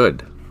not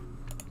good.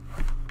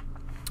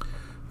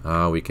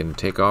 We can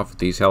take off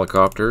these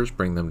helicopters,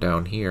 bring them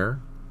down here.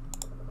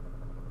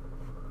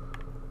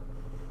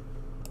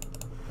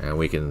 And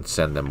we can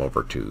send them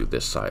over to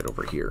this side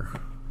over here.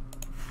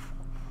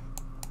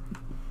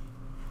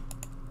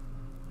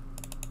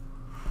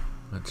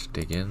 Let's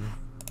dig in.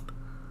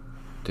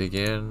 Dig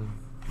in.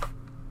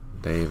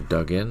 They've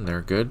dug in.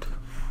 They're good.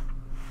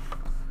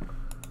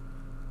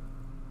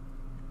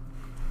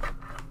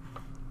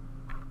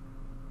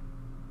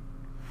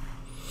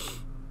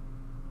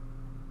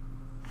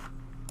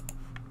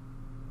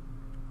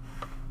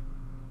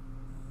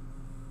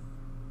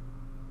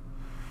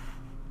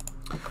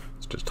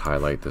 Let's just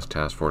highlight this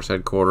task force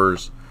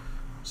headquarters.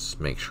 Just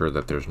make sure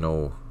that there's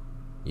no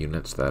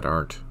units that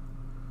aren't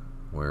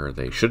where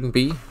they shouldn't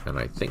be, and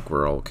I think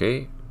we're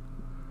okay.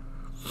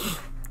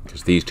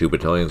 Because these two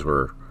battalions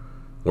were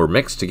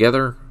mixed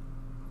together,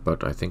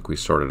 but I think we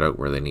sorted out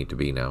where they need to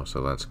be now,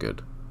 so that's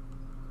good.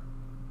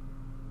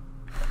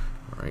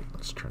 Alright,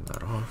 let's turn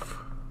that off.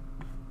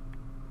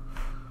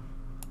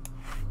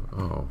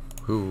 Oh,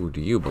 who do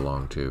you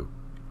belong to?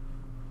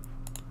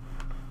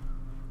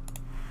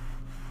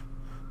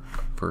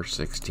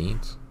 1st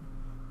 16th?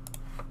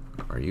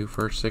 Are you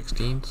 1st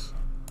 16th?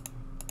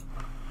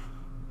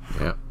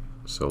 Yeah,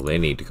 so they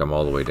need to come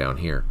all the way down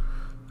here.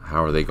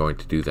 How are they going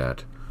to do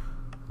that?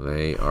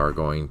 They are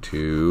going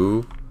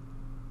to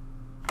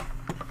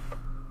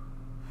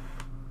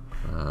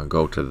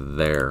go to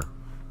there.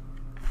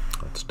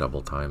 Let's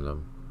double time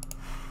them.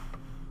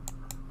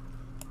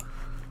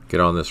 Get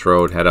on this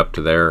road, head up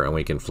to there, and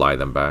we can fly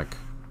them back.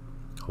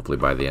 Hopefully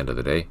by the end of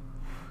the day.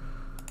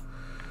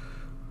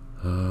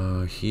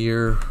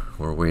 Here,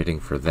 we're waiting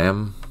for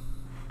them.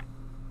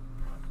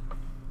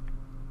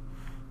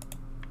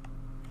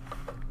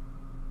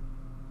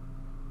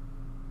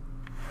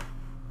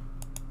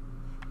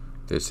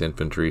 This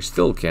infantry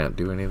still can't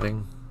do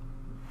anything.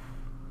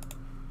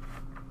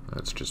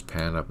 Let's just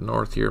pan up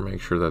north here, make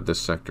sure that this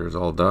sector is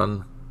all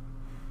done.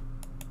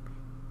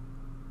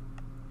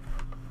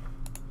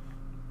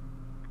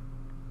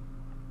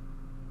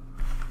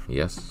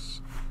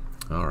 Yes.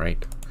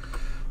 Alright.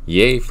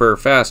 Yay for a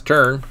fast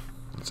turn.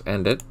 Let's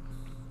end it.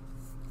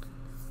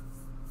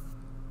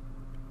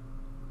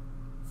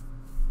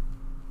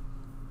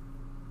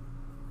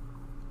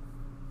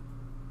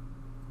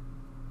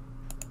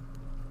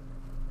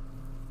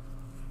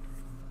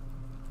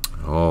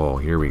 Oh,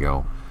 here we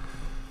go.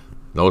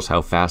 Notice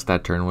how fast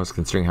that turn was,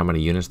 considering how many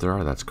units there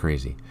are. That's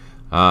crazy.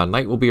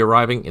 Night will be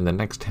arriving in the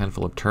next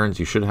handful of turns.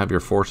 You should have your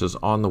forces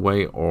on the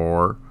way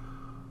or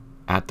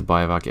at the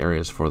bivouac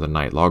areas for the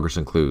night. Loggers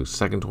include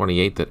 2nd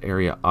 28th at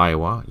area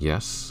Iowa.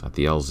 Yes, at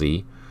the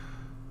LZ.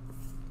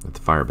 At the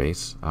fire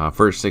base.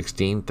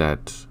 1st 16th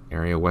at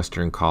area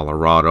Western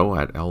Colorado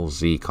at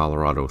LZ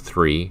Colorado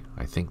 3.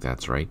 I think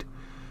that's right.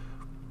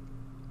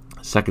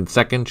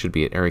 2nd should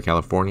be at area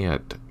California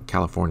at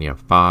California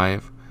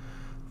 5.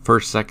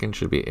 1st 2nd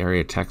should be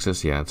area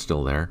Texas. Yeah, it's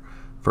still there.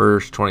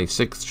 1st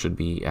 26th should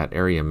be at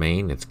area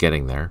Maine. It's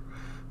getting there.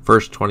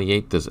 1st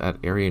 28th is at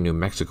area New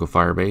Mexico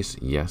Firebase.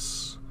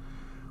 Yes.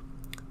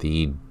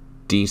 The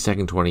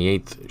D2nd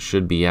 28th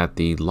should be at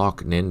the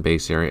Loch Ninh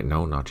base area.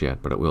 No, not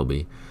yet, but it will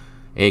be.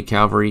 A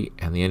Cavalry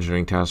and the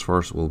Engineering Task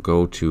Force will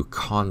go to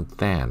Con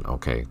Than.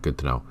 Okay, good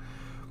to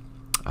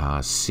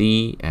know.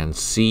 C and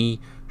C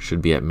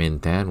should be at Min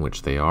Than,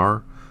 which they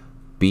are.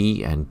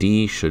 B and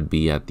D should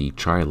be at the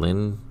Chai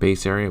Lin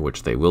base area,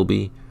 which they will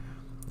be.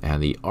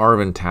 And the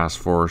ARVN Task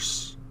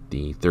Force,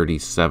 the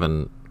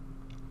 37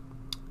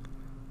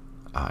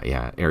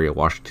 Yeah, Area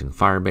Washington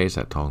Fire Base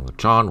at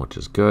Tonglachon, which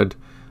is good.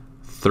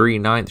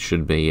 3/9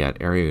 should be at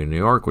Area New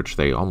York, which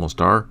they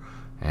almost are.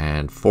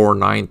 And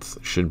 4/9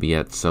 should be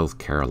at South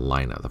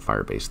Carolina, the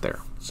fire base there.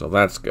 So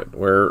that's good.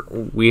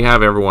 We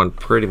have everyone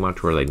pretty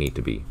much where they need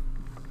to be.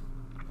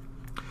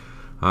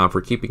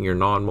 For keeping your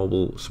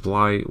non-mobile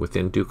supply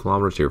within 2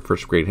 kilometers of your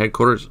 1st Brigade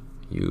headquarters,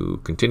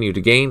 you continue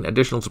to gain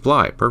additional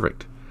supply.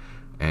 Perfect.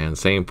 And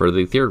same for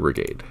the 3rd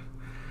Brigade.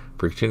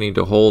 For continuing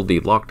to hold the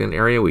locked-in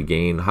area, we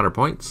gain 100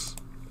 points.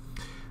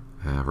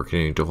 For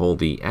continuing to hold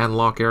the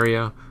Anlock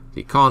area,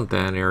 the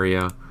Contan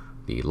area,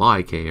 the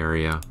Laike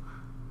area,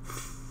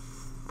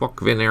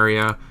 Fokvin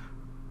area,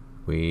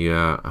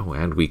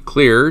 and we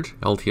cleared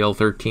LTL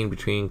 13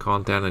 between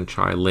Contan and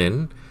Chai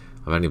Lin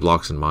of any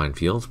blocks and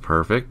minefields.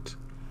 Perfect.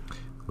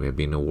 We have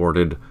been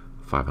awarded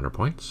 500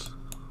 points.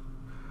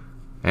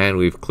 And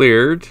we've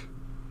cleared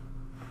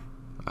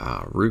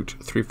Route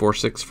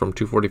 346 from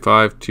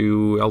 245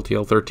 to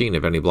LTL 13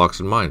 of any blocks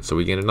and mines. So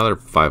we gain another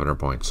 500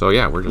 points. So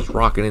yeah, we're just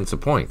rocking in some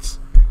points.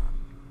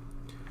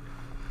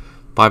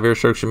 5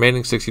 airstrikes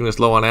remaining, 6 units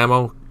low on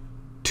ammo.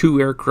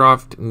 2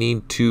 aircraft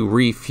need to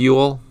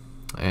refuel.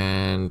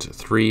 And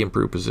 3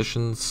 improved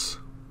positions.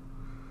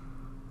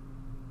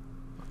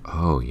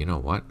 Oh, you know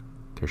what?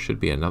 There should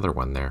be another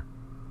one there.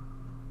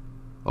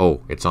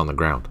 Oh, it's on the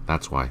ground.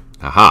 That's why.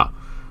 Aha!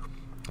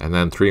 And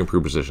then 3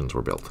 improved positions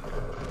were built.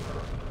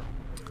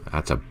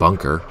 That's a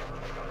bunker.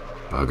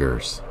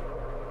 Buggers.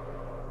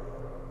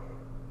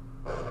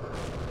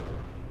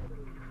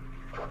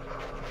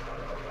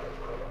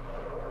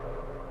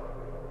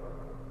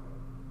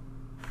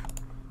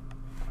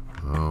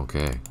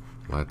 Okay.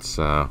 Let's,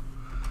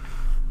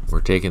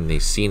 we're taking the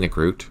scenic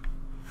route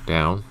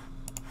down.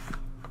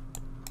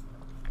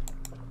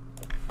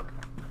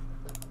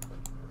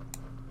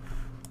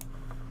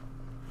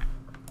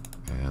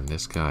 And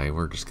this guy,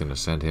 we're just going to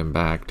send him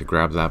back to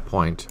grab that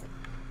point.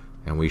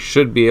 And we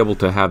should be able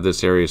to have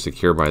this area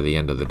secure by the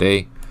end of the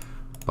day.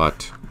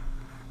 But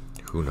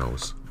who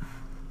knows?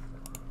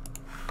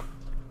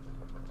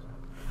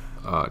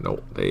 No,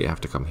 they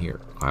have to come here.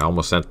 I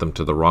almost sent them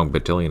to the wrong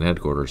battalion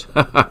headquarters.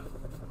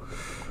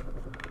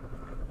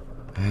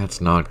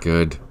 That's not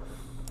good.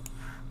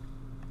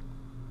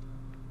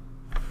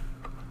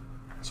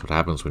 That's what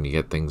happens when you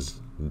get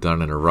things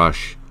done in a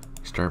rush.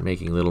 You start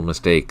making little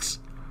mistakes.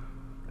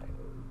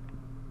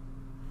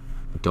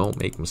 Don't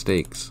make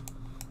mistakes.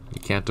 You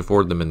can't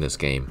afford them in this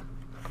game.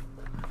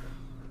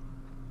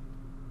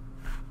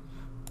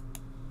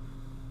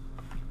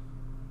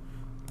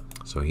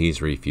 So he's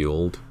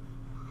refueled.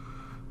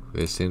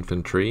 This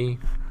infantry,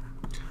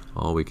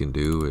 all we can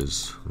do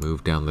is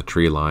move down the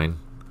tree line.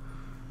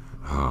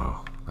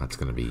 Oh, that's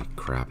going to be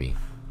crappy.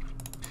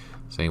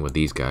 Same with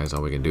these guys.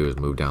 All we can do is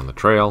move down the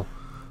trail.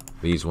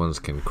 These ones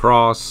can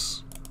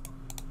cross.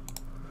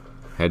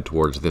 Head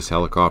towards this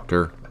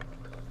helicopter.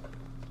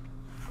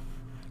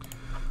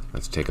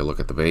 Let's take a look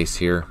at the base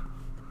here.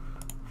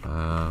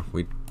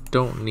 We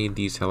don't need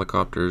these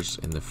helicopters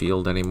in the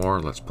field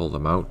anymore. Let's pull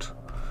them out.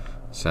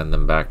 Send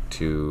them back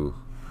to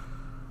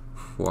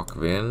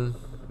Fokvin,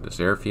 this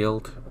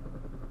airfield.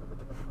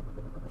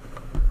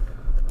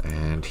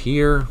 And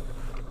here,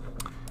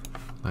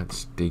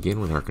 let's dig in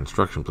with our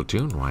construction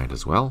platoon. Might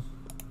as well.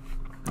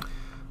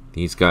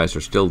 These guys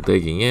are still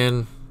digging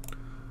in.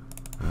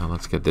 Well,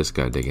 let's get this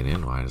guy digging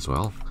in. Might as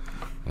well.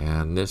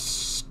 And this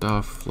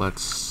stuff,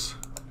 let's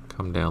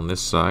come down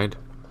this side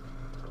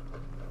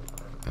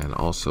and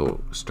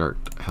also start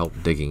help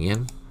digging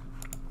in.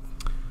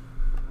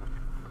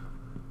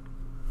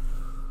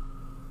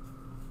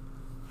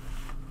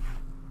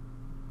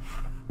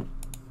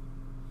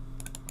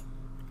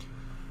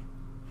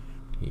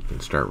 You can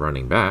start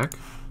running back.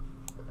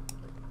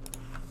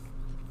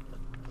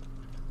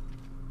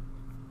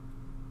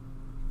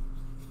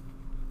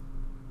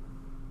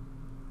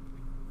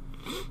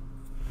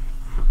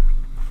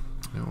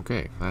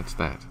 Okay, that's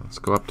that. Let's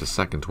go up to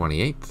 2nd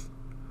 28th.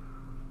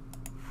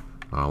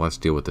 Let's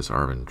deal with this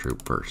ARVN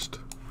troop first.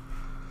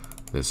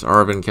 This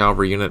ARVN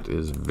cavalry unit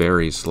is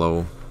very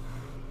slow.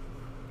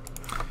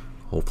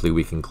 Hopefully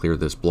we can clear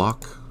this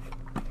block.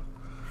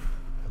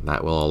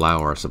 That will allow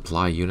our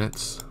supply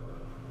units.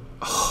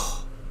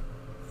 Oh,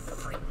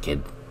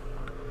 freaking.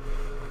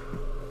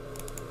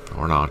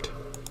 Or not.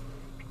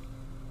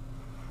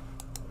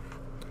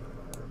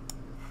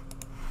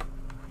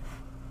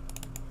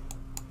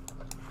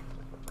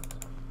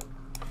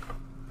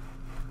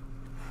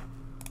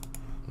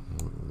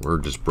 We're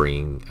just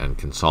bringing and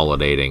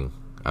consolidating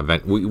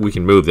event. We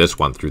can move this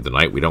one through the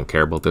night. We don't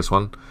care about this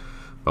one,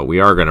 but we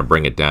are going to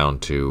bring it down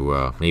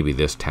to maybe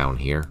this town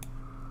here,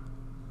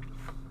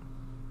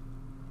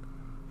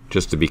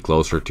 just to be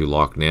closer to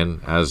locking in.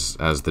 As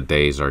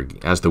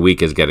the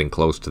week is getting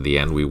close to the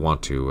end, we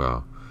want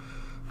to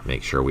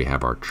make sure we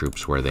have our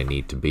troops where they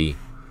need to be.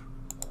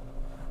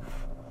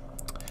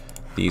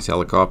 These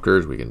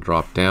helicopters we can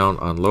drop down,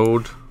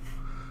 unload,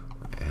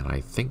 and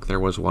I think there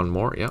was one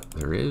more. Yep,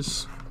 there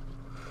is.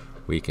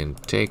 We can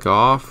take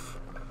off.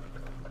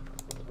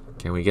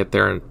 Can we get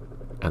there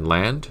and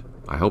land?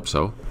 I hope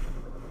so.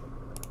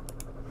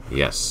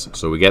 Yes,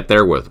 so we get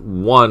there with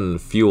 1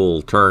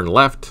 fuel turn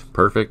left.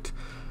 Perfect.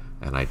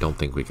 And I don't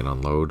think we can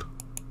unload.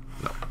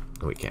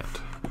 No, we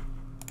can't.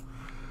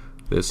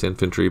 This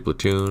infantry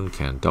platoon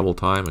can double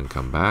time and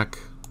come back.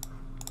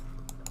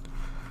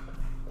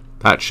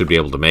 That should be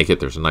able to make it.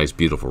 There's a nice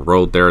beautiful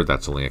road there.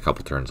 That's only a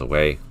couple turns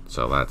away,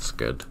 so that's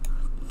good.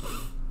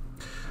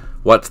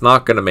 What's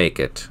not going to make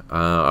it?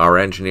 Our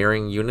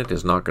engineering unit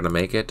is not going to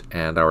make it,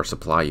 and our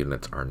supply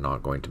units are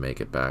not going to make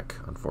it back,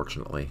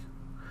 unfortunately.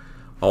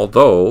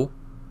 Although,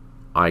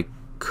 I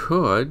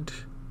could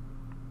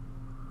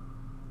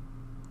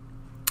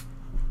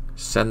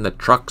send the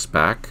trucks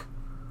back,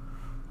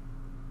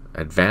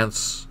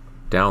 advance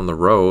down the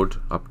road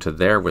up to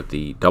there with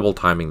the double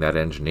timing that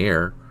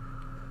engineer,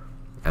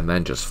 and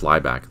then just fly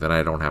back. Then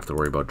I don't have to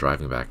worry about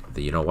driving back.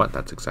 You know what?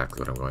 That's exactly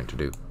what I'm going to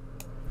do.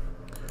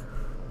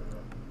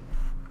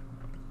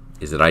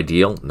 Is it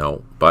ideal?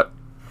 No, but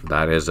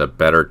that is a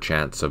better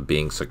chance of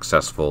being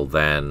successful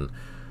than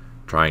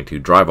trying to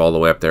drive all the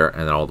way up there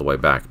and then all the way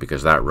back,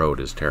 because that road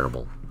is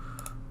terrible.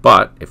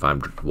 But if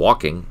I'm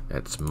walking,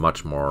 it's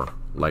much more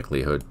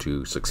likelihood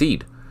to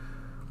succeed.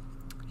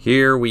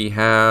 Here we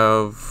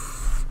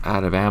have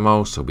out of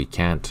ammo, so we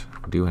can't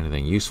do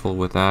anything useful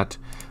with that.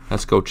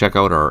 Let's go check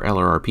out our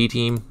LRRP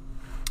team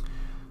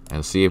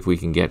and see if we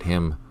can get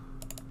him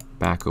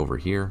back over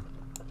here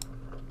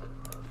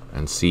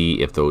and see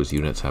if those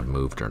units have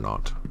moved or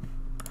not.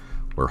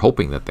 We're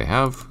hoping that they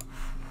have.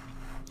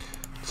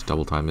 Let's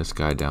double time this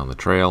guy down the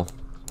trail.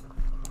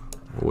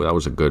 Oh, that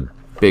was a good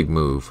big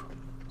move.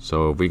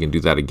 So if we can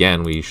do that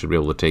again, we should be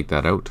able to take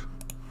that out.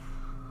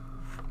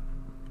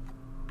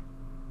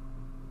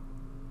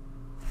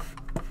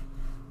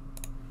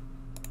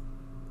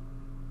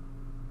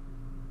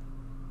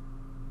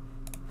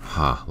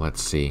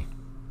 Let's see.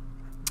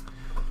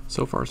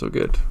 So far so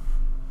good.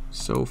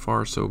 So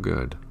far so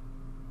good.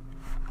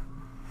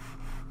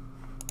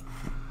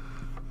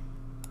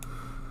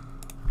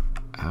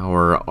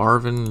 Our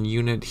ARVN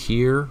unit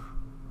here,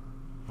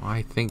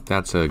 I think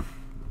that's a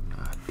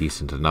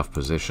decent enough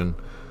position.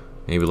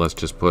 Maybe let's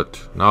just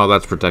put, no,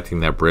 that's protecting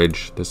that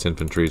bridge. This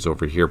infantry is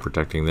over here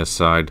protecting this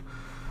side.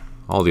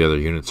 All the other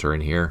units are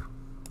in here.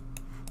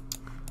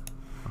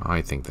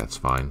 I think that's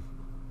fine.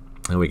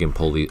 And we can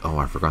pull the, oh,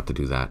 I forgot to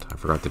do that. I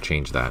forgot to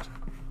change that.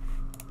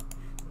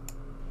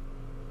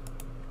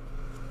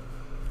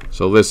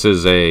 So this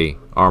is a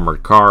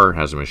armored car,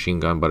 has a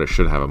machine gun, but it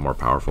should have a more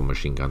powerful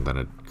machine gun than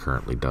it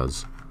currently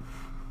does.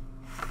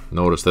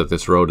 Notice that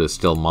this road is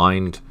still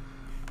mined.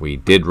 We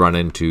did run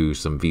into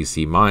some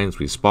VC mines.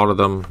 We spotted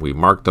them, we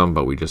marked them,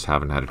 but we just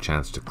haven't had a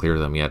chance to clear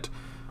them yet.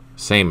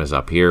 Same as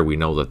up here, we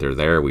know that they're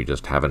there, we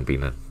just haven't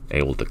been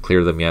able to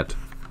clear them yet,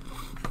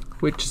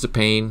 which is a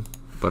pain,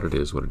 but it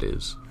is what it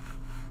is.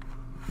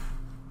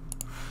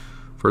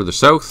 Further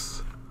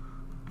south,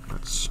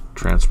 let's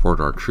transport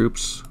our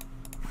troops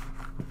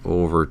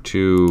over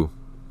to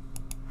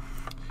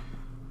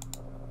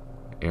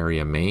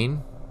area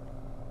main.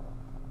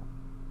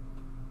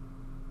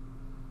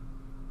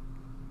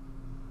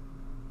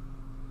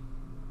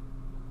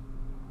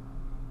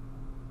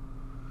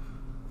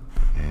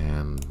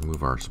 And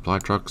move our supply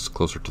trucks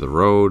closer to the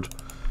road.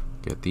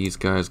 Get these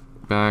guys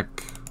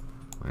back.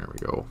 There we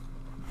go.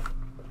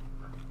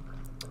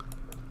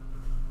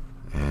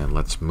 And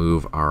let's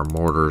move our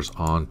mortars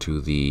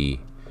onto the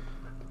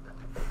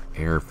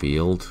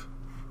airfield.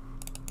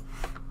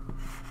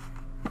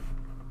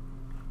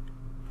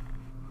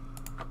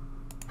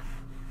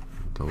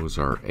 Those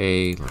are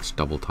A. Let's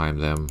double time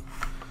them.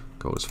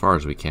 Go as far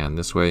as we can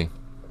this way.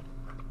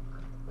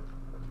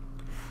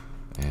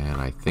 And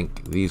I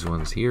think these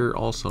ones here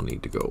also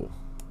need to go.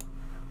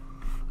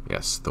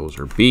 Yes, those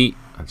are B.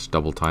 Let's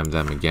double time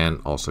them again.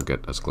 Also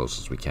get as close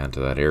as we can to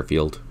that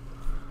airfield.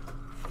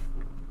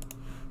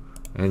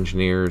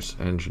 Engineers,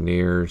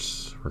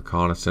 engineers,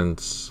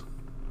 reconnaissance.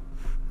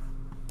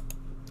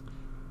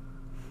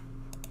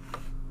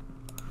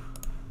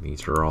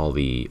 These are all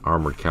the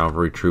armored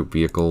cavalry troop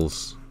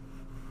vehicles.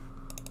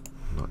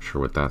 I'm not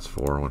sure what that's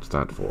for. What's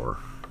that for?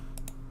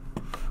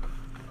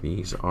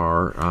 These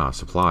are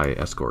supply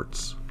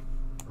escorts.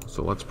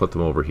 So let's put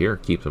them over here,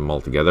 keep them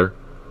all together.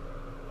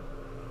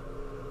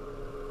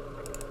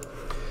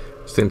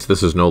 Since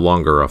this is no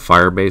longer a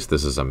fire base,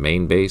 this is a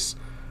main base,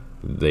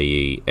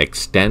 the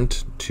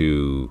extent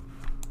to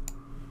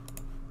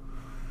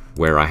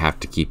where I have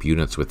to keep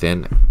units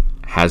within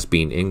has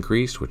been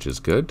increased, which is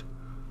good.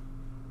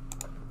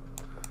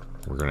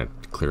 We're going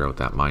to clear out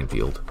that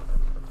minefield.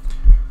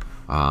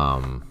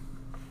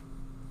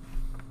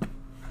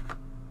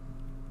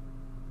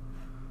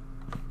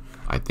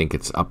 I think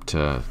it's up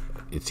to,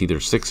 it's either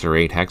 6 or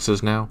 8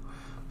 hexes now.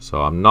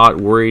 So I'm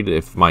not worried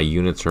if my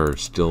units are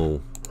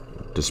still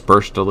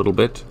dispersed a little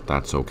bit.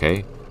 That's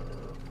okay.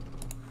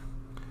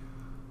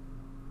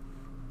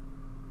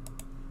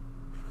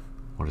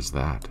 What is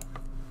that?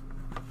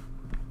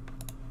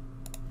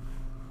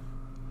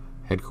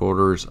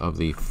 Headquarters of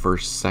the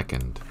 1st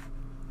 2nd.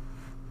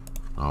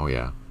 Oh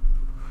yeah.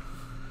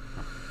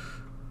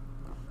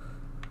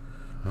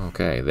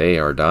 Okay, they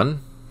are done.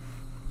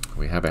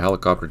 We have a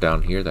helicopter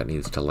down here that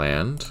needs to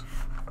land.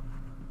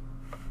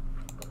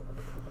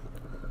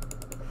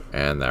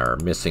 And our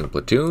missing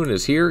platoon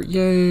is here.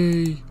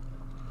 Yay!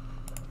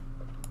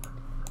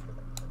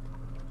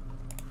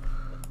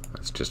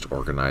 Let's just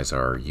organize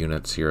our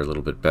units here a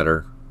little bit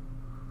better.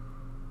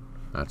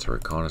 That's a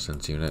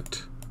reconnaissance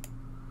unit.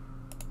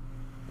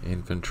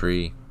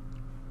 Infantry.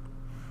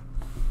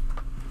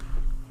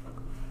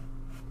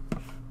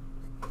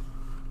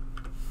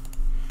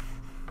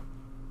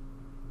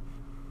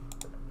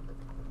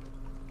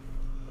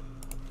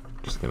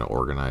 Just going to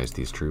organize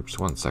these troops.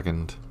 1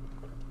 second.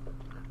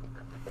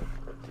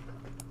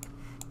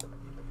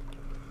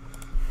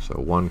 So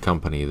 1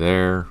 company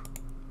there.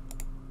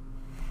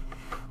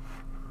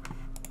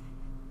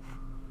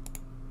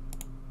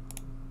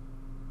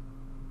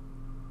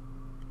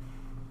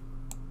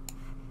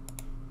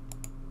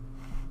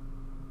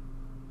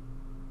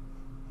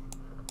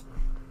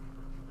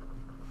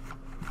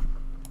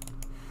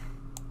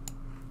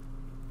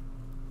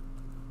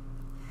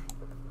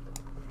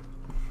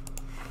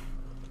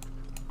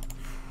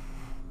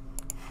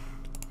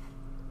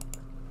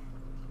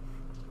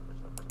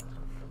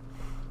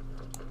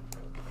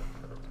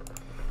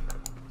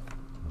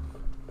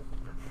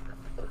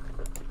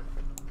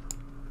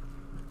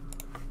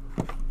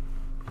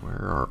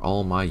 Where are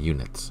all my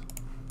units?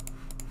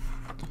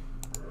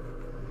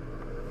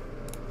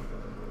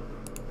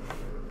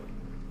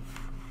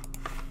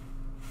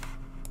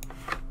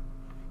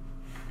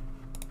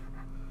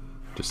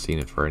 Just seeing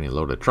it for any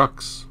loaded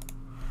trucks.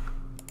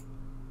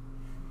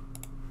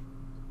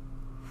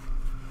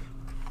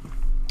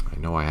 I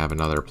know I have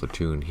another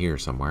platoon here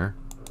somewhere.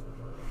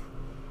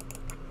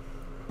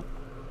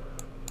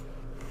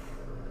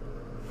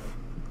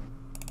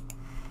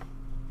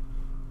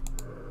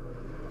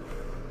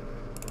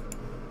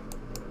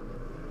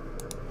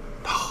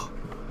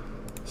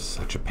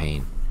 Such a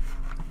pain.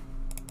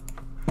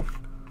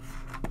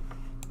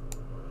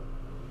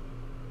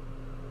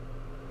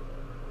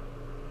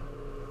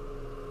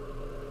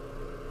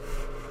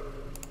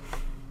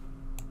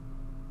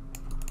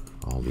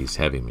 All these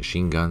heavy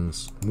machine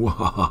guns.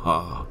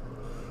 Whoa.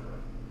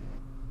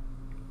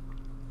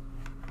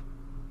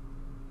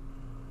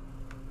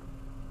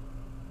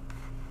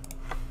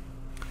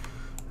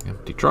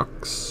 Empty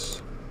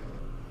trucks.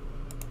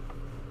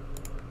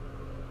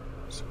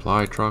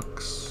 Supply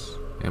trucks.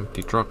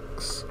 Empty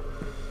trucks.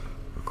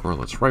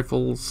 Coreless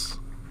rifles.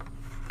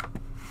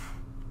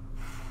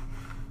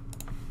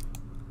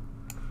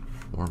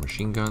 More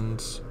machine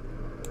guns.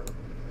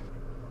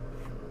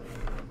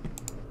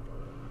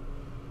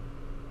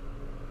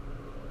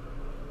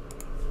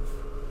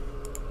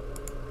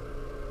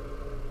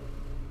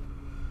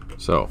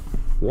 So,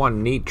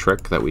 one neat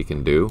trick that we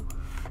can do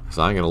is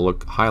I'm going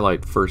to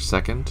highlight first,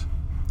 second,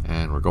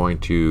 and we're going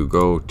to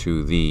go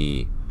to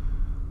the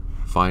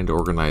find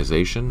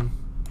organization.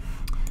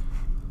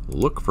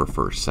 Look for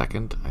first,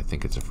 second. I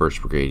think it's a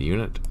 1st Brigade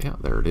unit. Yeah,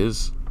 there it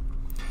is.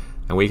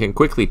 And we can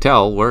quickly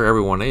tell where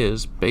everyone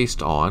is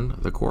based on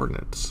the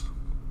coordinates.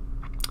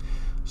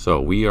 So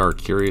we are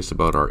curious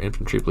about our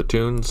infantry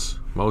platoons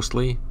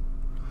mostly.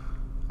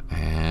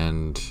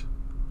 And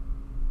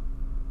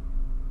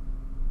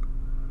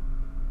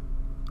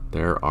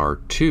there are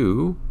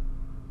 2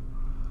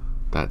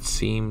 that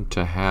seem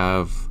to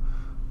have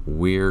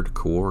weird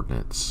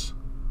coordinates.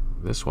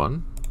 This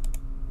one.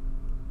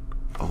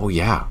 Oh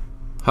yeah.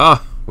 Huh,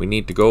 we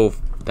need to go.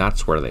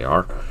 That's where they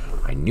are.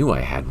 I knew I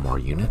had more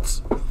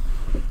units.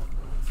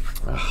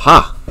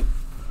 Aha!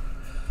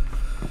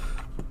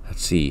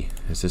 Let's see.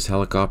 Is this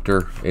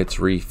helicopter? It's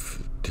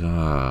reef.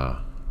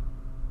 Nah,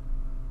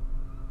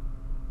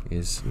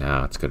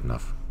 it's good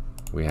enough.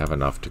 We have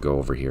enough to go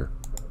over here.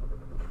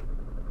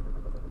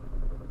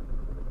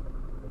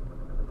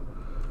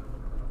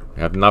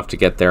 We have enough to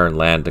get there and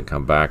land and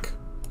come back.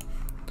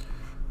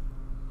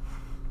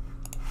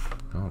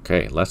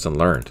 Okay, lesson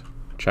learned.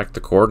 Check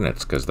the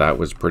coordinates, because that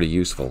was pretty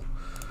useful.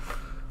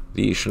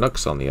 The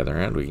Chinooks, on the other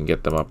hand, we can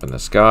get them up in the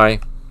sky.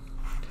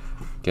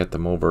 Get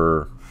them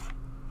over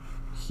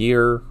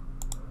here.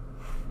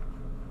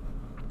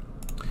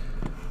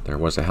 There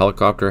was a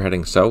helicopter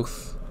heading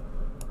south.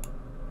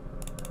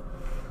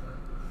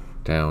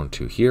 Down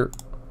to here.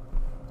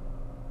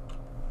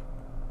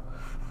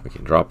 We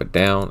can drop it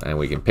down, and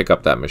we can pick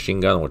up that machine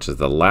gun, which is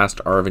the last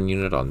ARVN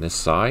unit on this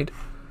side.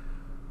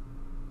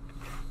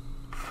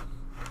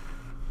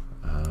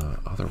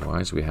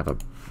 Otherwise, we have a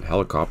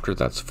helicopter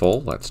that's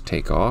full. Let's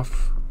take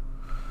off.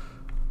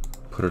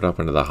 Put it up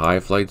into the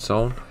high flight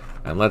zone.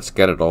 And let's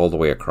get it all the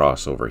way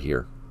across over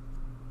here.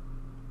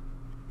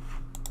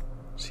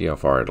 See how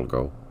far it'll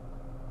go.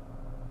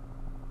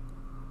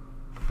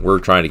 We're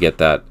trying to get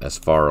that as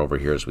far over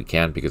here as we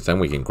can, because then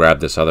we can grab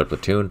this other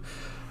platoon.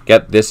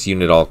 Get this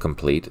unit all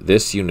complete.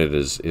 This unit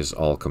is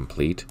all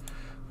complete.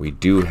 We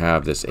do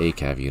have this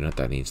ACAV unit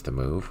that needs to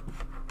move.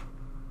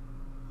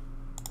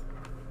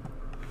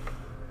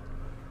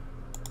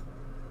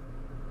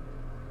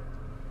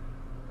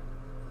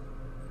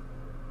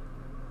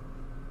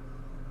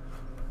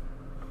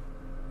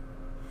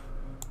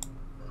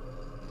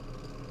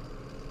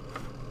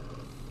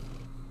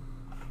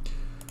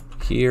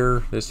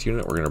 here. This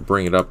unit, we're going to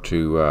bring it up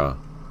to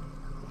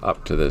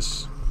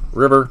this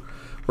river.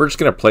 We're just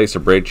going to place a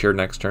bridge here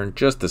next turn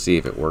just to see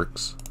if it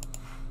works.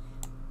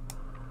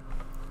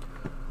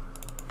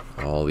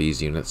 All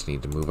these units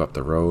need to move up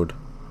the road.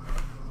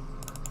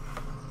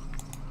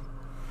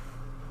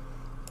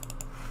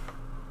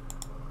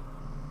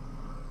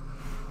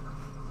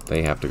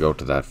 They have to go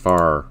to that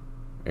far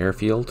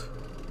airfield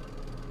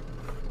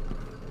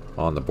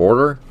on the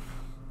border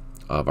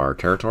of our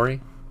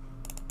territory.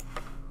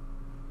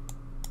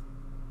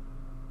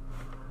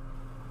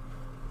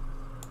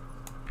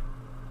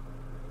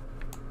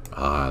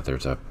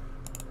 There's a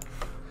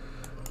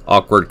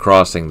awkward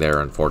crossing there,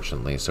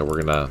 unfortunately, so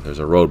we're gonna, there's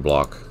a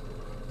roadblock.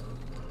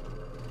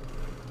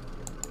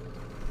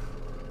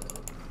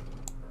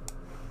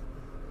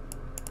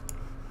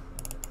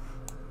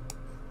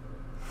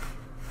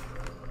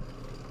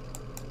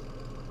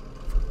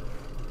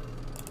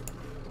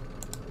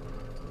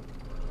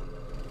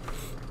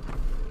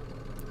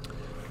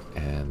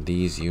 And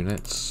these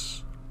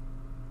units,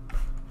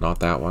 not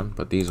that one,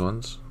 but these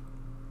ones.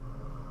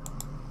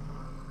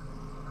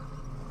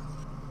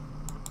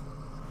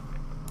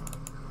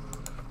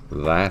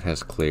 That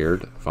has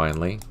cleared,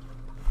 finally.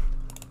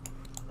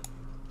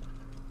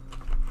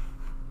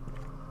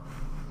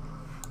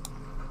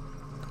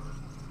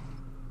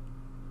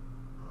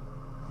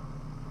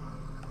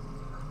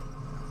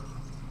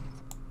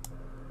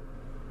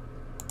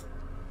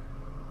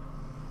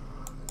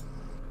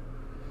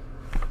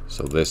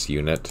 So this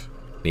unit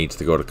needs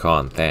to go to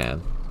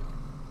Con-Than.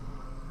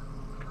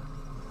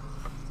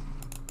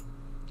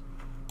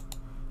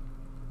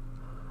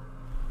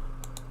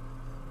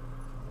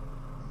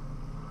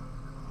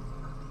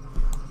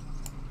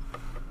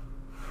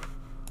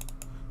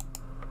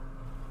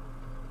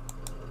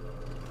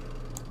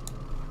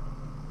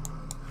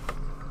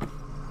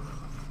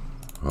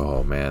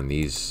 Oh man,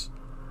 this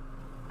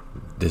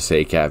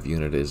ACAV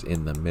unit is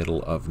in the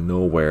middle of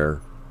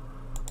nowhere.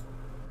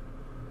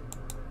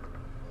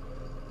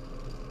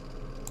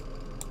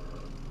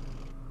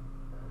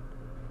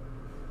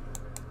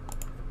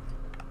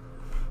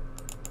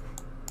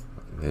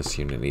 This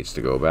unit needs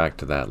to go back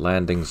to that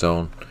landing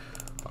zone.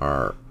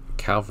 Our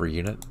cavalry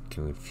unit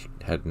can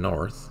head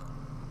north.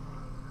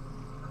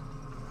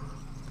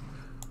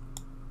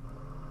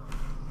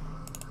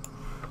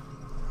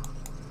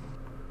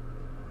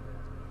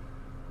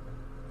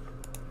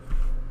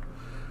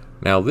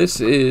 Now this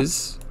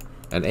is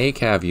an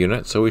ACAV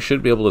unit, so we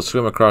should be able to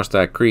swim across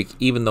that creek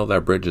even though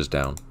that bridge is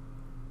down.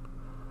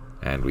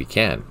 And we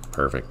can.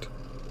 Perfect.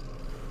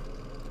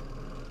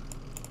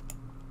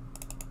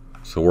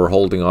 So we're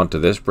holding on to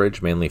this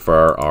bridge mainly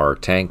for our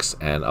tanks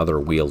and other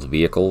wheeled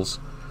vehicles.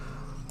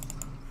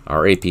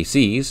 Our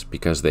APCs,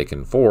 because they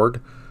can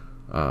ford,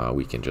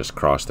 we can just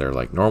cross there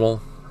like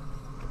normal.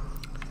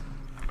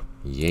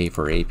 Yay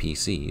for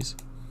APCs.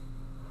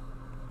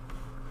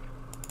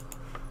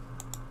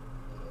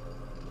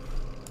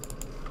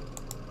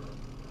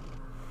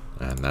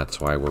 And that's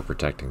why we're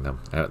protecting them.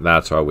 And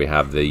that's why we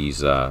have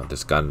these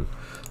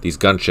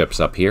gunships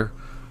up here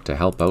to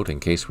help out in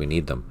case we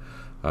need them.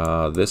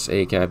 This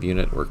ACAV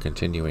unit, we're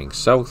continuing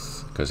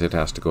south because it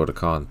has to go to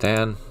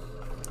Con-Than.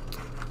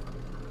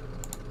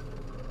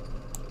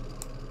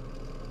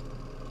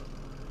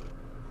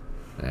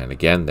 And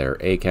again, they're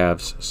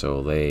ACAVs,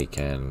 so they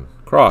can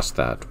cross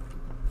that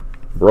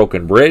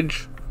broken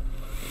bridge.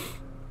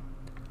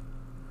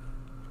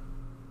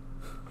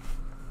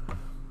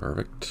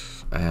 Perfect.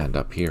 And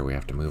up here we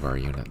have to move our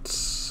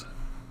units.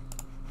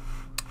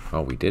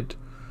 Oh, we did?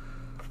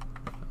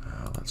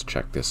 Let's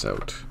check this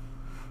out.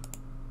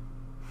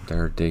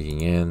 They're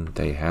digging in.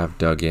 They have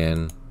dug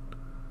in.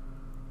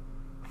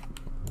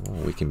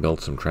 Oh, we can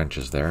build some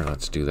trenches there.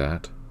 Let's do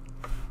that.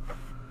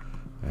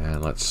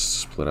 And let's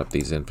split up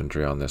these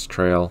infantry on this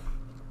trail.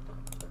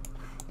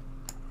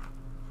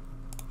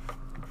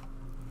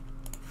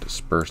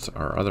 Disperse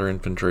our other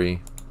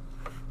infantry.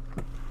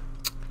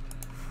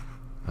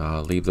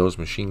 Leave those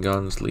machine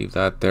guns, leave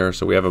that there.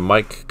 So we have a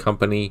Mike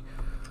company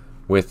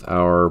with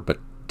our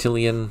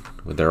battalion.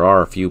 There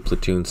are a few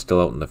platoons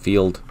still out in the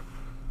field,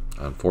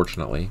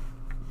 unfortunately.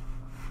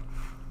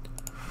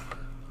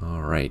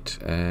 Alright,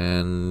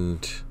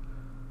 and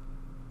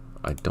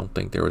I don't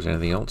think there was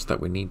anything else that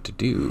we need to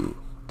do.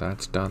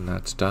 That's done,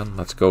 that's done.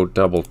 Let's go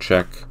double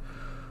check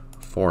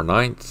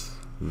 4/9.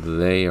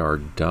 They are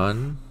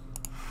done.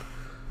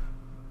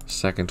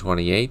 2nd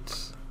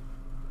 28th.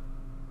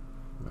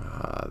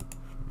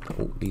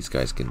 Oh, these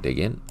guys can dig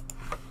in.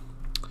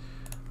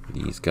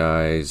 These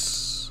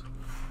guys,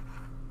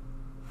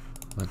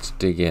 let's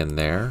dig in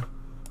there.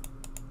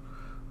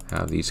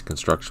 Have these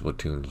construction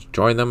platoons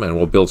join them, and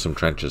we'll build some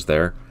trenches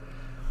there.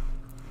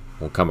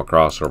 We'll come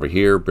across over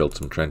here, build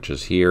some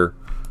trenches here.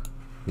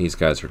 These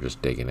guys are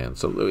just digging in.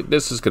 So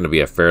this is going to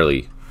be a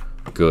fairly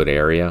good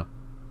area.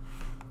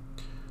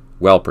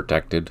 Well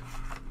protected.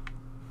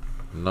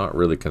 Not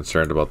really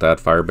concerned about that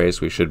fire base.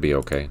 We should be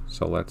okay.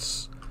 So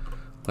let's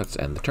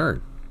end the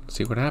turn.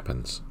 See what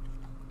happens.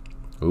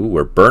 Ooh,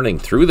 we're burning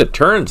through the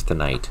turns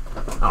tonight.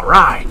 All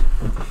right.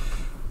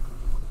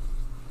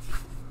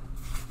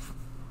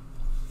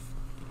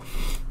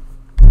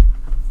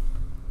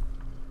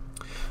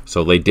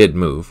 So they did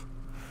move.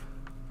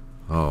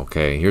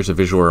 Okay, here's a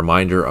visual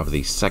reminder of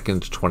the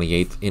 2nd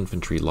 28th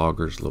Infantry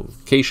Loggers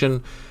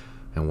location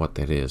and what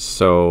that is.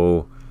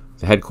 So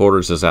the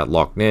headquarters is at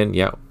Loch Ninh.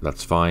 Yeah,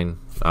 that's fine.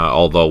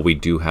 Although we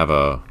do have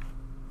a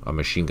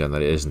machine gun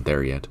that isn't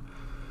there yet.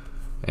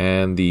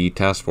 And the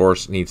task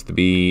force needs to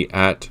be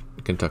at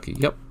Kentucky.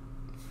 Yep.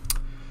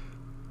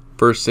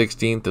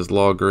 1st 16th is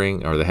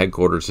loggering, or the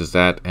headquarters is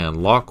at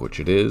Loch, which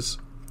it is.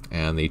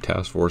 And the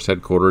task force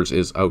headquarters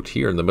is out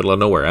here in the middle of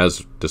nowhere.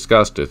 As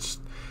discussed, it's...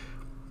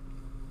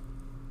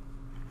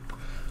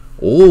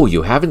 Oh,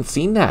 you haven't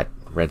seen that,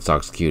 Red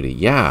Sox cutie.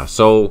 Yeah,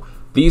 so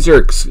these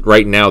are,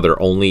 right now,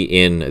 they're only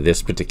in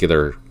this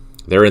particular...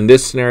 They're in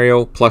this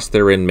scenario, plus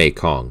they're in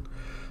Mekong.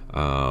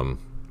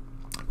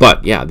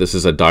 But, yeah, this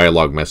is a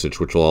dialogue message,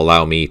 which will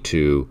allow me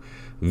to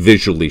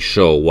visually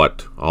show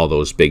what all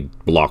those big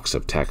blocks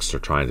of text are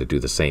trying to do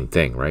the same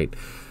thing, right?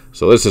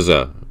 So this is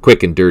a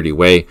quick and dirty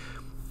way.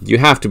 You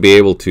have to be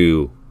able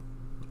to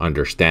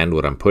understand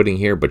what I'm putting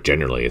here, but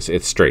generally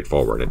it's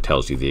straightforward. It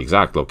tells you the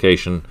exact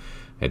location.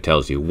 It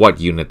tells you what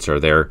units are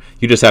there.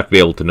 You just have to be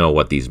able to know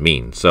what these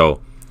mean.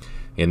 So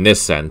in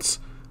this sense,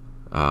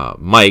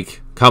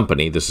 Mike,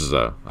 company, this is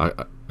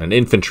an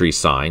infantry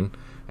sign,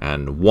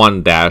 and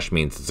 1 dash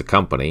means it's a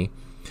company.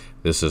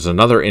 This is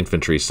another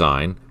infantry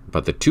sign,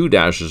 but the 2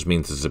 dashes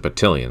means it's a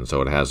battalion,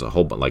 so it has a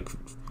whole bunch, like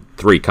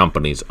 3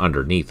 companies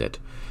underneath it.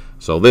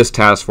 So this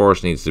task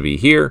force needs to be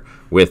here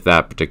with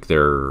that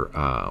particular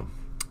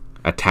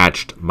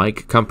attached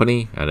Mike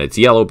company, and it's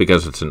yellow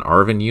because it's an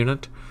ARVN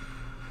unit.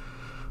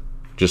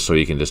 Just so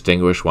you can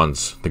distinguish,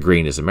 once the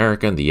green is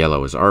American, the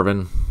yellow is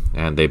ARVN,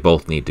 and they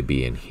both need to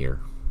be in here.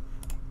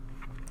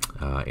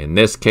 In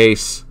this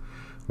case,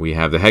 we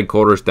have the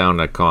headquarters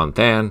down at Con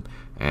Than,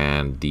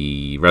 and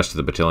the rest of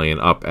the battalion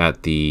up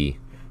at the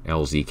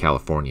LZ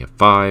California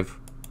 5.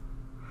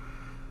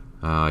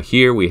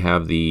 Here we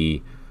have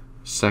the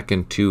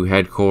 2nd 2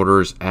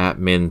 headquarters at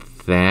Minh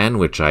Than,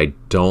 which I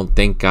don't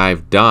think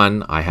I've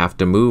done. I have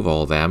to move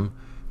all them.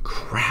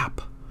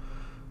 Crap.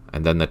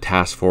 And then the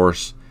task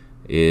force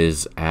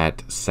is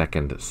at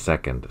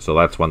 2nd. So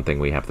that's one thing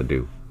we have to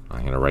do.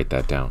 I'm going to write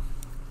that down.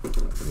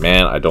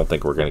 Man, I don't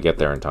think we're going to get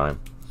there in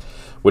time.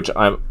 Which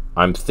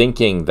I'm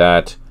thinking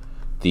that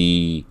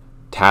the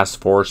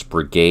task force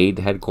brigade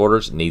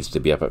headquarters needs to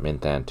be up at Minh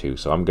Than too.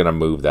 So I'm going to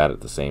move that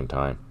at the same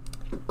time.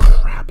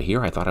 Crap,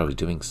 here I thought I was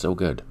doing so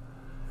good.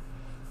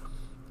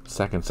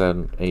 2nd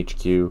 7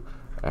 HQ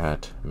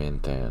at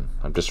Minh Than.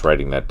 I'm just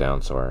writing that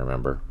down so I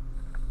remember.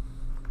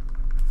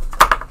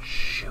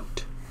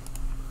 Shoot.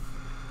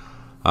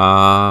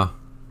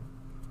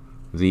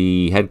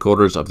 The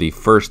headquarters of the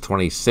 1st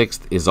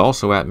 26th is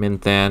also at Minh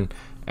Than,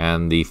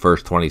 and the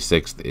 1st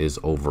 26th is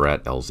over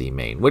at LZ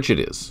Main, which it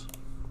is.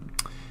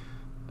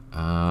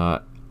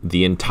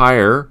 The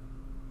entire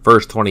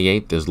 1st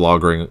 28th is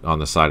loggering on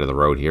the side of the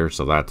road here,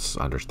 so that's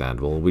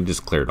understandable. We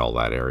just cleared all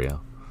that area.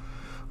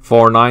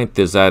 4/9th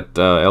is at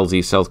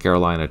LZ South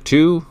Carolina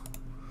 2.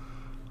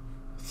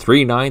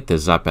 3/9th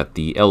is up at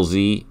the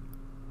LZ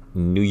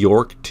New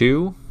York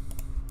 2.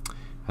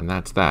 And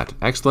that's that.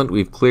 Excellent.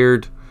 We've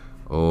cleared.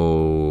 Oh,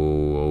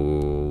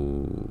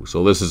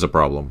 so this is a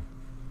problem.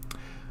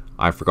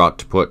 I forgot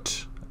to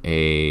put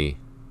a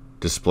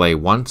display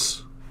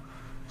once,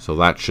 so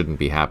that shouldn't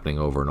be happening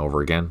over and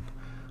over again.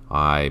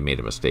 I made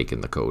a mistake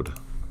in the code.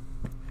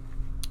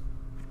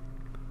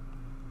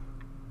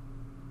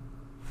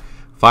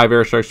 5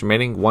 airstrikes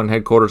remaining, 1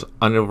 headquarters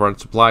unoverrun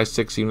supply,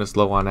 6 units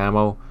low on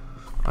ammo.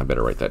 I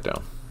better write that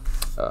down.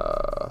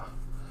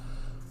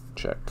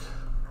 Check.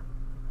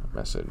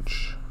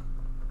 Message.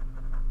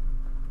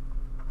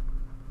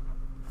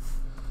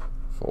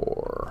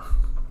 For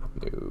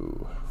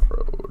new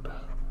road.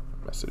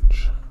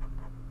 Message.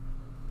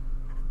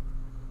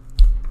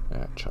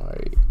 At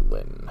Chai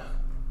Lin.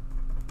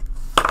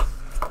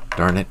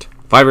 Darn it.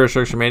 5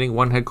 airstrikes remaining,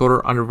 1 headquarter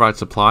unoverrun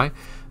supply.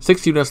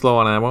 6 units low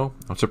on ammo.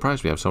 I'm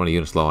surprised we have so many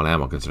units low on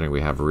ammo, considering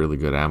we have really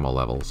good ammo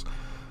levels.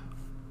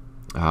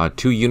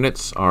 2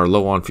 units are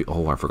low on fuel.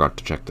 Oh, I forgot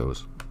to check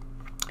those.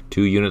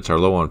 2 units are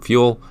low on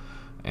fuel,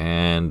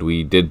 and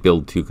we did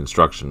build 2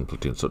 construction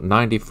platoons. So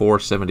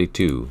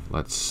 9472.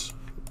 Let's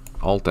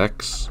Alt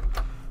X.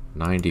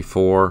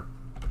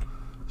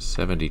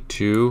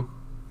 9472.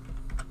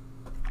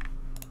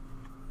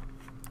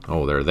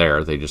 Oh, they're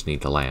there. They just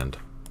need to land.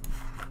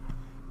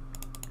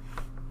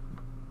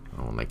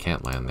 Oh, and they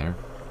can't land there.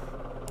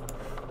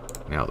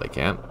 Now they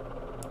can.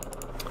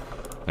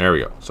 There we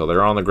go. So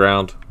they're on the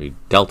ground. We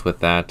dealt with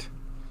that.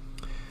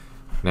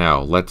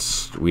 Now,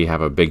 we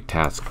have a big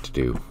task to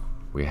do.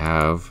 We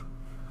have,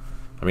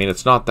 I mean,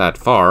 it's not that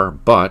far,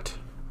 but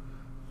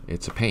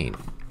it's a pain.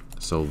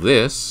 So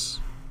this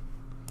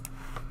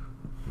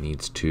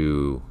needs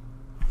to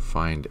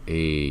find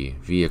a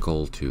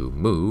vehicle to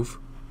move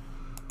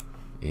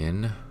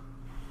in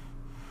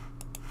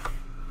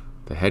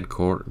the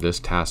headquarters, this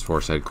task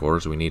force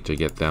headquarters. We need to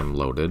get them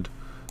loaded.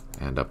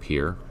 And up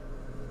here.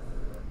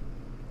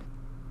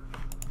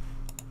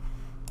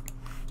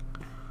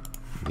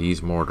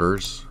 These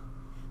mortars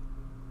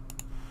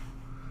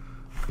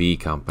B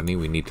company,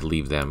 we need to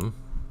leave them.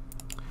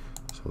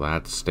 So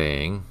that's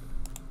staying.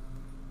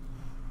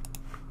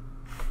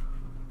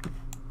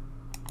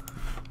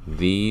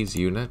 These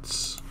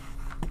units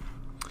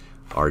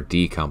are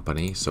D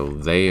company, so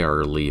they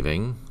are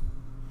leaving.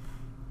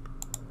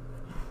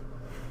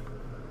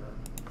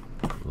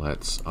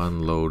 Let's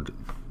unload.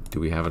 Do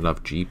we have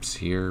enough jeeps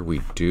here?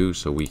 We do,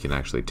 so we can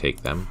actually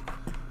take them.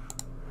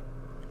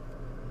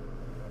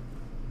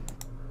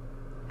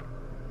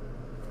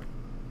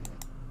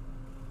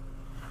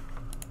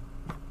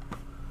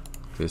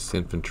 This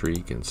infantry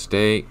can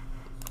stay.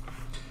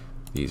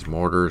 These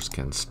mortars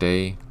can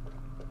stay.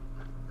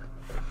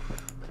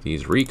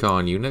 These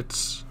recon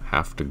units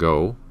have to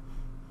go.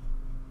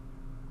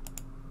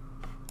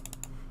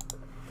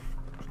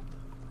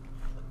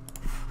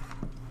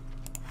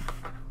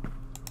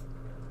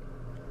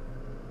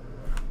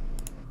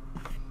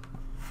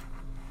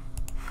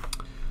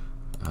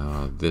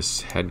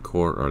 This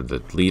headquarters, or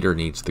the leader,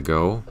 needs to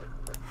go.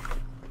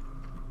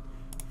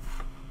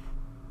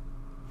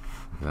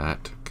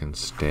 That can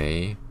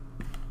stay.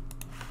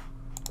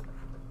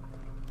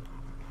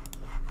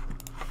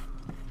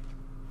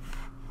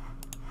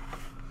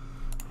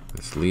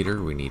 This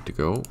leader, we need to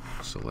go.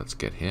 So let's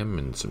get him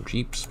and some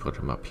jeeps, put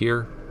him up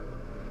here.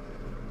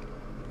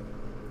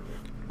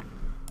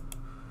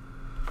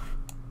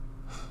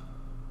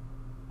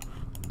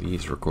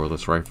 These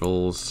recordless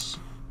rifles.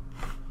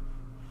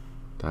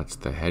 That's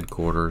the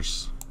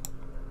headquarters.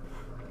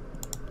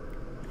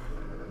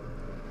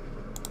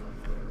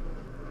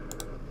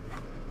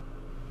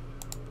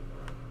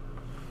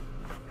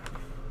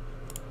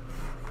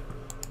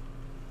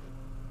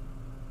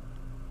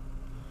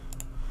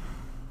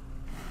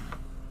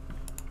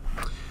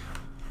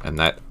 And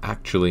that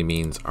actually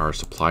means our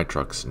supply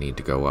trucks need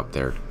to go up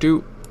there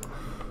too.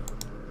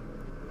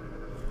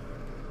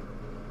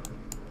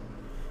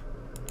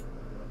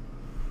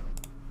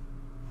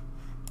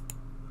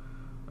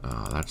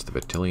 That's the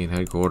battalion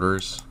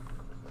headquarters.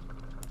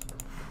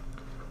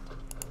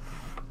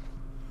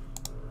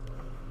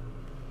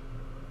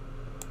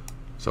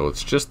 So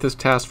it's just this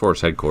task force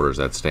headquarters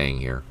that's staying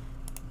here.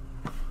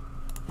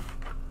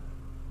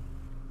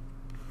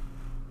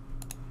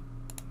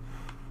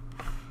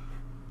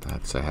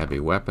 That's the heavy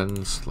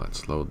weapons.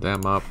 Let's load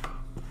them up.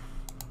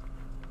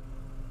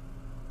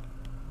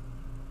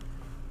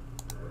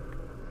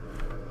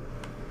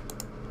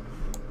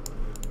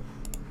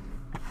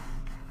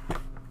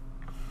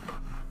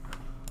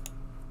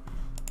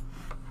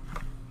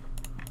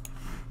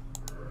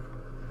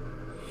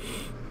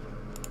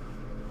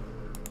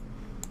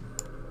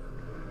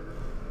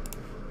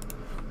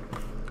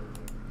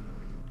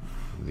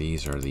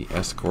 These are the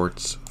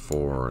escorts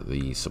for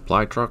the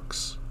supply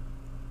trucks.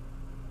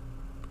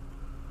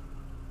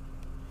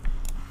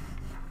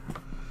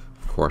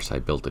 Of course, I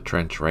built a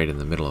trench right in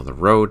the middle of the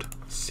road.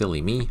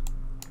 Silly me.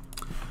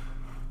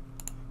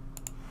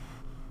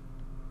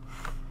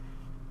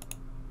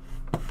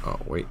 Oh,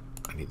 wait.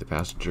 I need the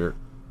passenger.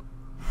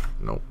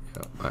 Nope.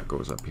 Yeah, that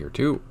goes up here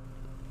too.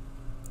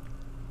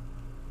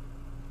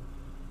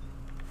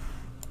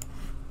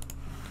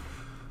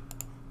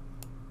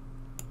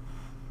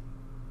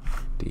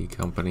 D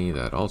company,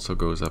 that also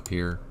goes up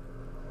here.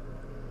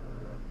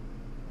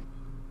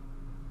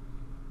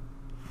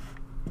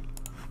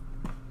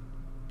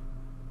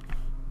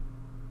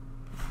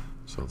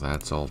 So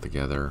that's all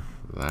together.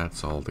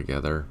 That's all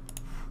together.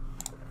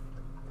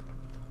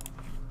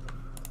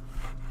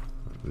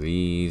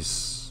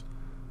 These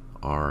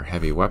are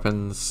heavy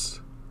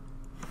weapons.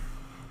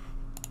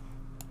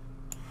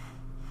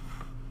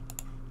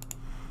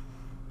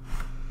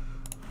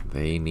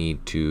 They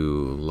need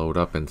to load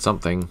up in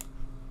something.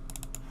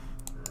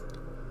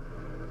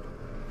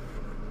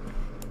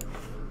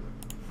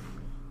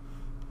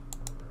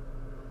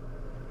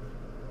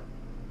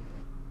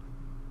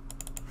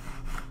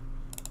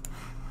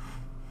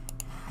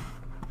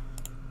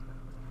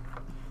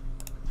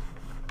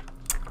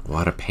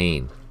 What a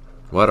pain.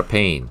 What a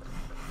pain.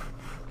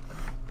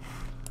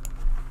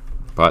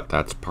 But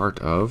that's part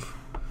of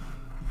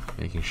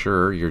making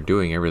sure you're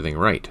doing everything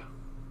right.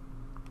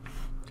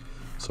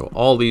 So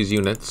all these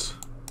units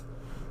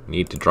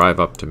need to drive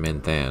up to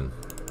Minthan.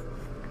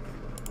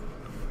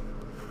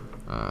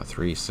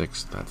 3,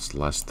 6, that's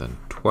less than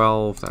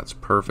 12. That's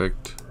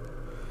perfect.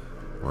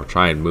 We'll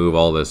try and move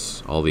all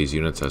these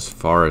units as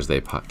far as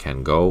they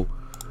can go,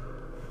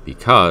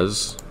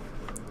 because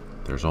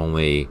there's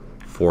only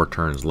 4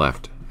 turns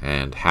left,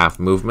 and half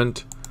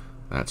movement,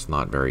 that's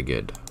not very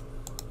good.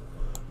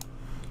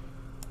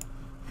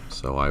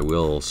 So I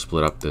will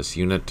split up this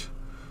unit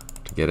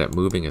to get it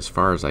moving as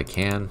far as I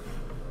can.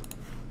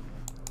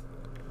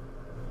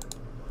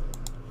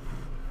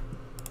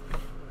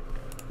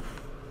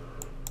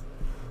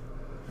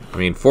 I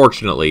mean,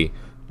 fortunately,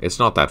 it's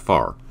not that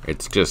far.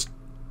 It's just,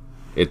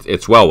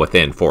 it's well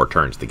within 4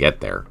 turns to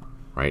get there,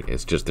 right?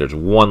 It's just there's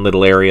one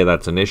little area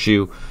that's an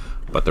issue,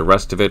 but the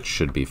rest of it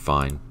should be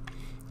fine.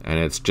 And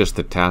it's just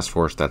the task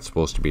force that's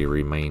supposed to be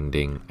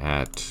remaining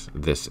at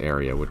this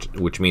area,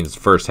 which means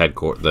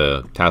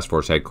the task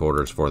force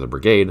headquarters for the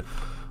brigade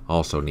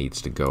also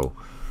needs to go,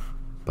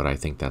 but I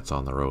think that's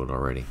on the road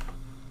already.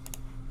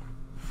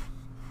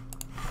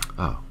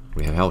 Oh,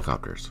 we have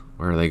helicopters.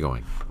 Where are they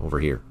going? Over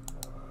here.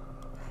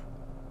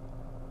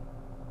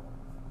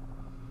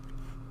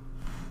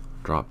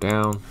 Drop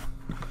down.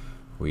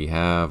 We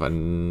have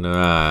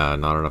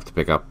not enough to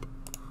pick up.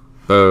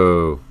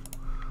 Oh,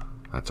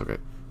 that's okay.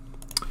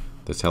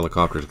 This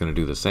helicopter is going to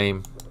do the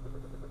same.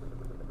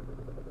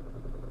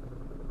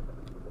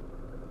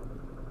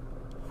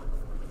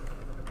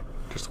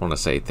 Just want to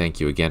say thank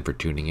you again for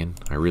tuning in.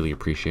 I really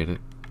appreciate it.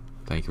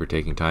 Thank you for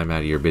taking time out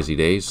of your busy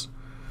days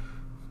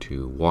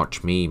to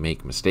watch me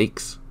make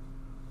mistakes.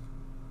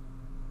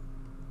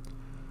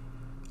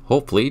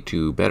 Hopefully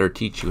to better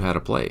teach you how to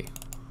play.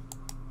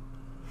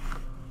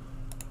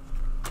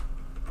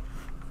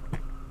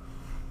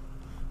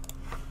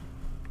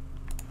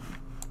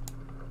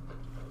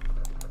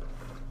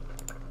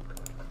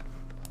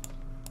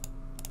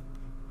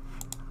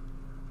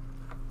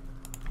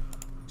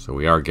 So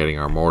we are getting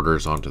our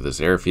mortars onto this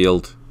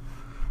airfield.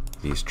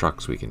 These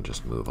trucks we can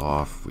just move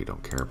off. We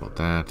don't care about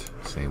that.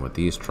 Same with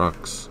these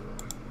trucks.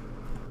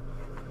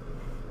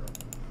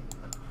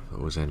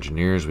 Those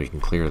engineers, we can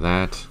clear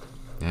that.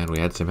 And we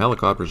had some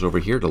helicopters over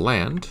here to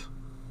land.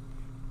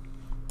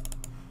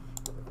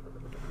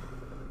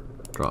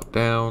 Drop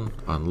down,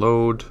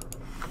 unload,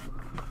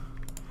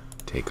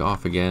 take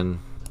off again.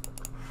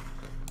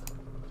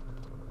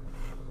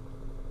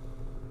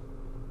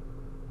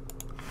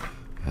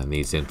 And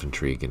these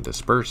infantry can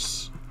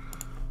disperse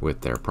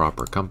with their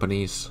proper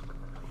companies.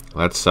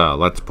 Let's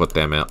put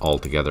them all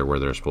together where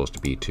they're supposed to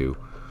be too.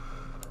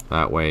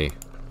 That way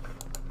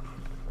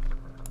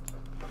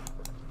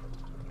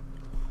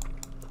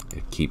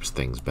it keeps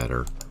things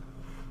better.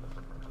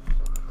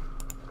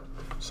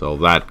 So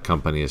that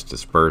company is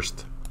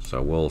dispersed.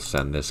 So we'll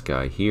send this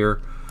guy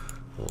here.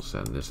 We'll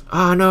send this.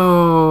 Oh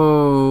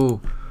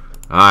no!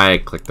 I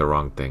clicked the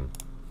wrong thing.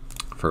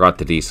 Forgot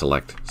to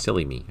deselect.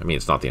 Silly me. I mean,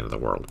 it's not the end of the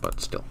world,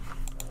 but still.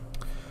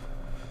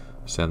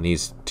 Send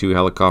these 2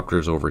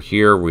 helicopters over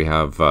here. We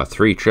have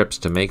 3 trips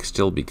to make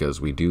still because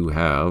we do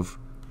have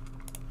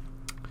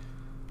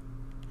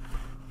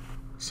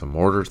some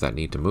mortars that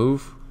need to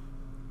move.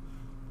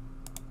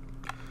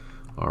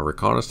 Our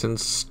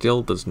reconnaissance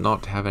still does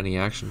not have any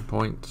action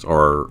points.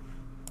 Or,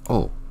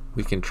 oh,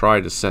 we can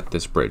try to set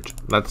this bridge.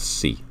 Let's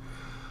see.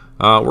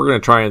 We're going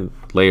to try and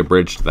lay a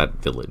bridge to that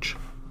village.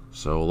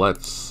 So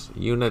let's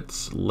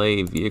units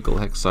lay vehicle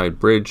hexside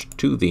bridge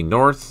to the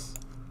north.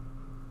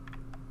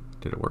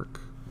 Did it work?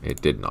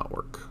 It did not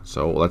work.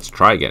 So let's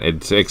try again.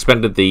 It's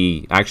expended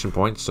the action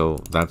points, so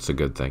that's a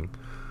good thing.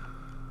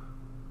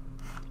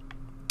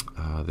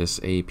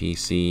 This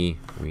APC,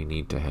 we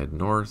need to head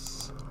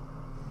north.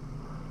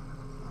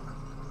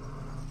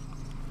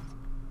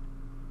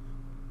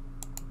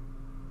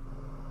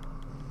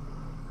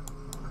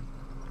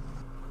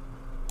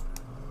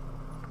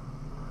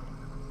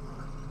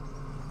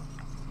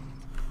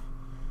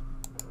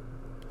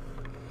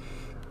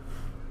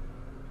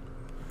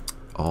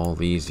 All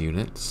these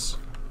units.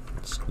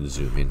 Let's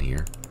zoom in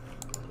here.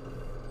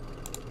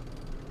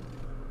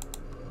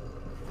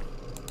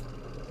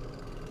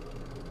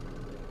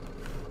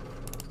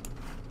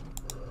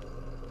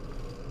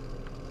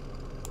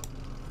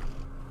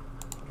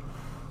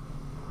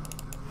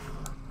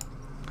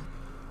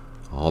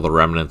 All the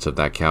remnants of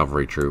that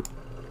cavalry troop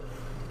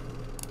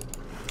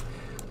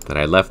that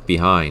I left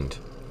behind.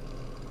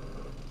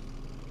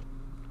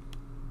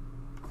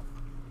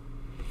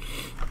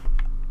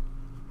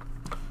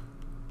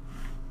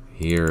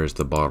 Here's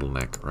the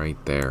bottleneck right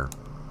there.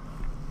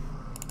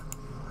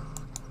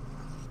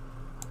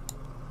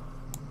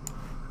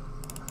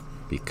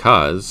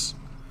 Because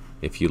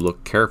if you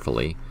look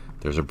carefully,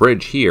 there's a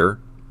bridge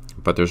here,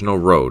 but there's no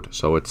road.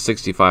 So it's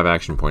 65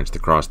 action points to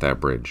cross that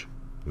bridge,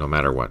 no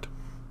matter what.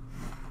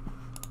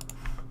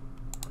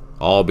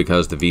 All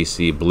because the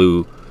VC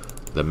blew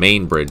the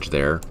main bridge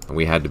there, and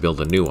we had to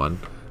build a new one.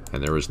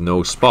 And there was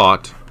no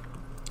spot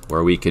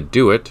where we could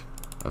do it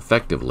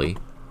effectively.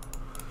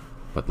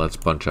 But let's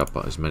bunch up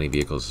as many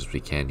vehicles as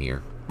we can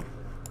here.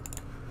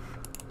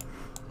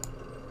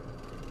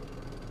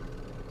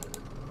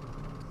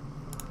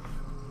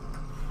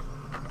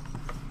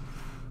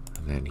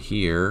 And then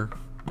here.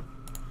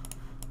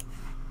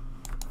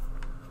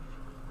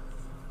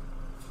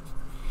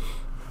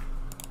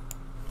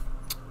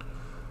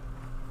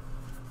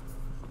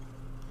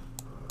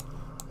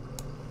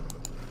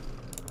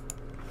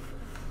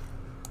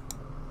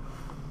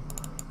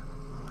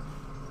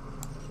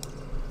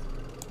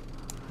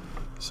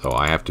 So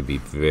I have to be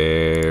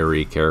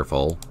very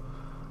careful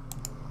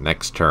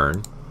next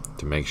turn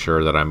to make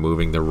sure that I'm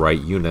moving the right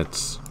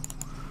units.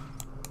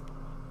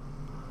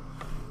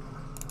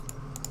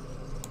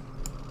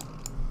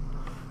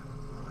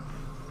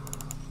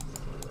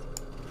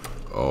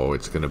 Oh,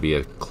 it's going to be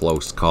a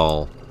close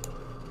call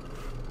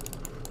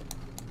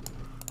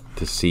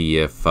to see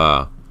if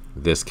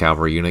this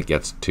cavalry unit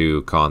gets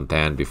to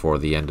Contan before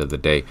the end of the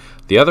day.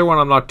 The other one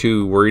I'm not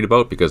too worried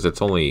about because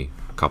it's only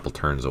a couple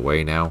turns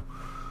away now.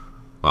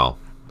 Well,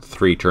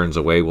 3 turns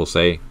away, we'll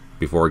say.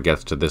 before it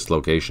gets to this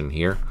location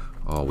here.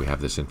 Oh, we have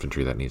this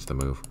infantry that needs to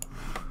move.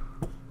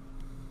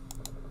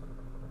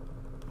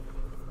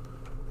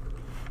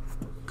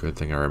 Good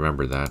thing I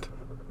remembered that.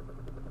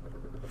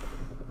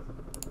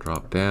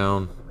 Drop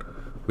down.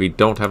 We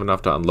don't have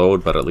enough to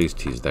unload, but at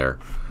least he's there.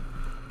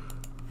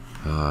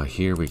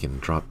 Here we can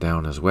drop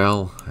down as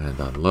well and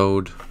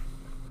unload.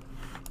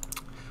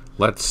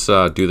 Let's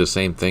do the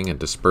same thing and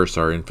disperse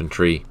our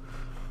infantry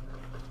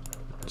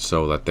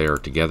so that they are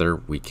together.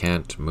 We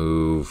can't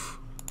move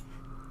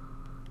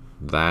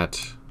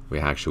that. We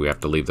have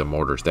to leave the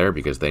mortars there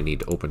because they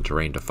need open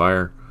terrain to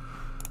fire.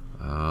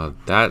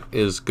 That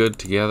is good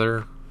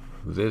together.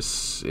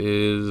 This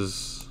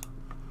is...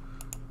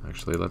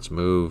 Actually, let's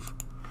move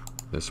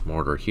this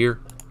mortar here.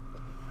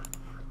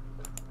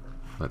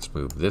 Let's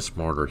move this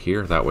mortar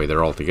here. That way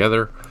they're all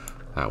together.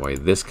 That way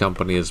this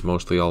company is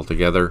mostly all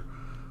together.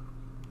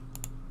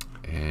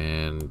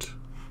 And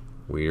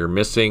we are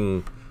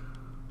missing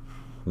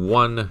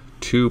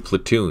 2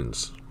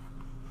 platoons.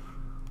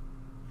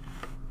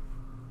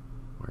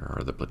 Where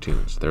are the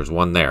platoons? There's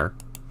one there.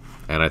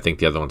 And I think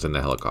the other one's in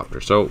the helicopter.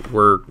 So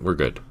we're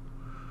good.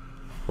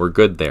 We're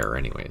good there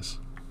anyways.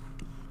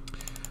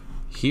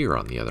 Here,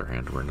 on the other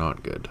hand, we're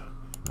not good.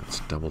 Let's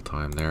double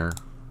time there.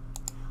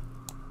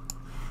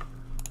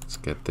 Let's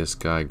get this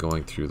guy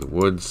going through the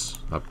woods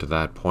up to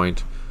that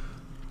point.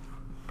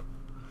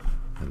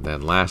 And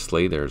then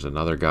lastly, there's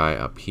another guy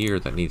up here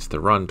that needs to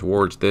run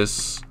towards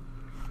this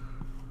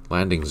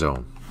landing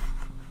zone.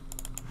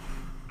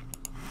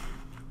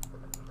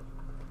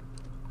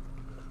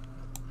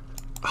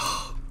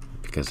 Oh,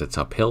 because it's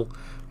uphill,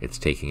 it's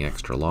taking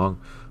extra long.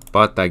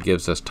 But that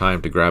gives us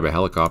time to grab a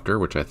helicopter,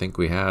 which I think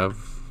we have.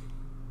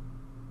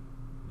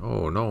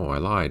 Oh no, I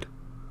lied.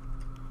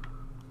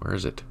 Where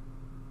is it?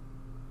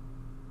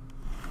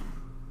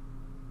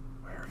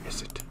 Where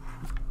is it?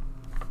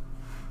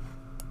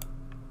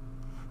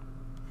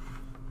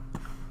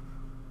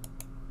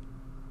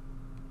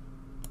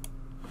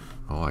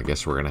 Oh, I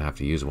guess we're going to have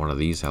to use one of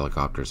these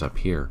helicopters up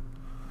here.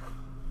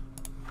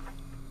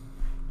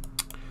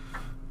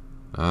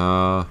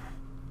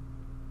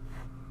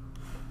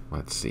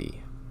 Let's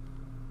see.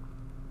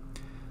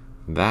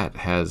 That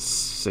has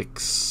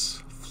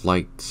 6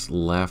 flights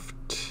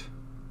left.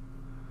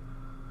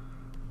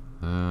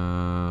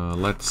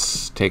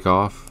 Let's take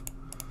off,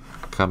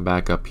 come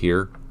back up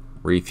here,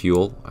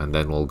 refuel, and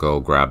then we'll go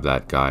grab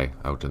that guy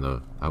out in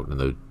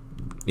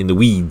the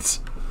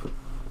weeds.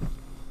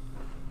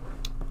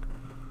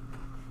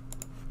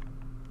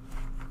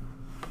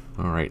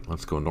 All right,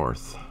 let's go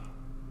north.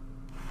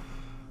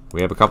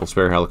 We have a couple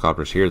spare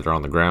helicopters here. They're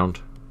on the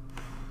ground.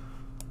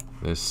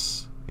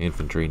 This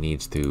infantry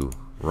needs to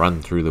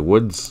run through the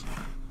woods.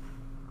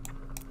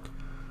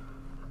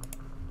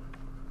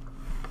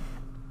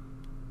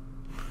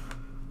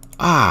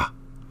 Ah!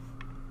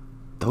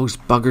 Those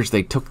buggers,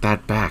 they took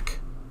that back.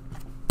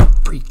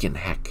 Freaking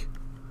heck.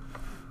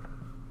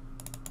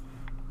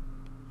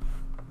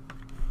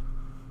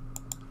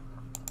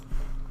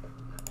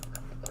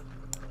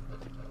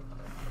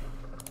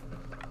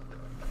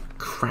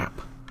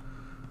 Crap.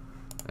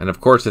 And of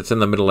course it's in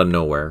the middle of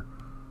nowhere.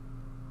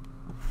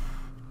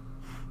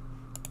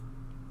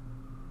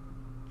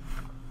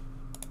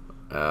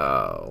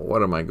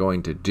 What am I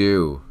going to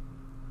do?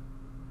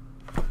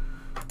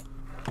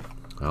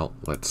 Well,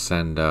 let's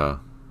send an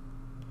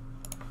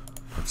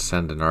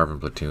ARVN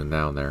platoon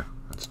down there.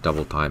 Let's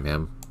double time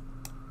him.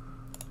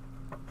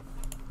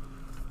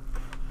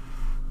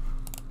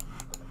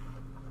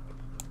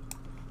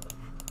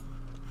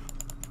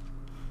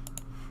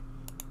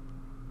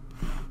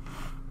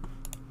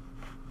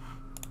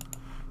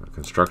 A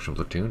construction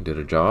platoon did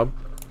a job.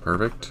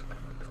 Perfect.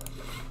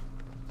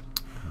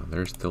 Oh,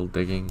 they're still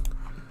digging.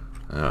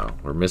 Oh,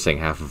 we're missing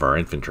half of our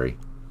infantry.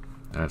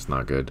 That's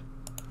not good.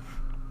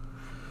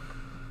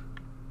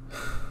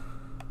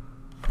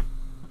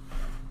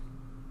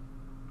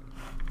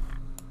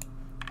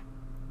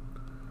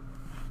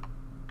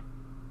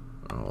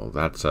 Oh,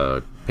 that's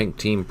a pink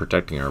team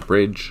protecting our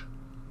bridge.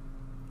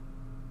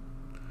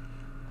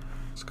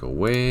 Let's go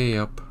way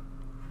up.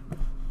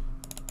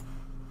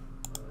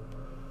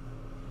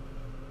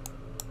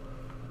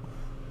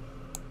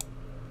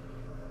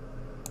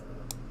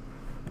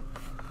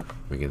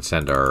 We can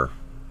send our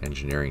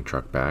engineering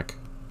truck back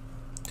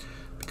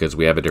because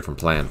we have a different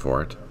plan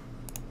for it.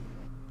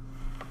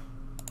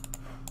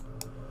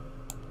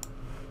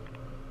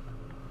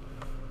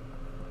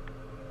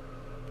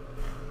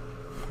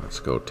 Let's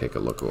go take a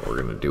look at what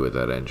we're going to do with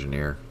that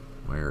engineer.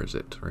 Where is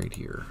it? Right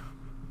here.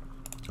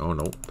 Oh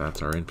no,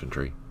 that's our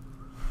infantry.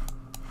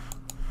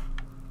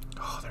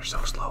 Oh, they're so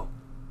slow.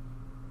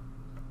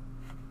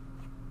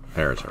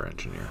 There's our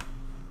engineer.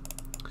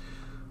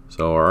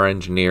 So our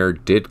engineer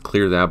did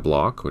clear that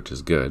block, which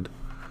is good.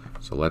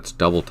 So let's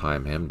double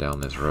time him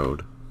down this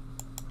road.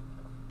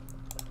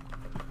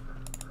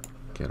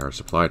 Get our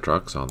supply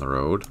trucks on the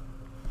road.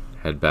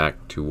 Head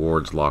back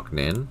towards Loch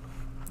Nin.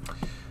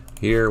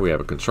 Here we have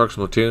a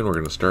construction platoon. We're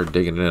going to start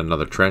digging in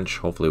another trench.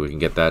 Hopefully we can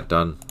get that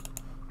done.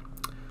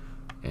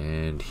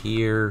 And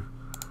here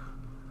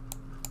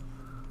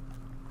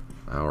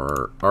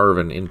our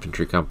ARVN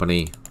infantry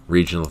company,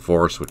 regional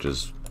force, which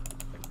is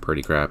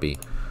pretty crappy.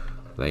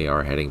 They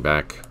are heading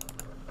back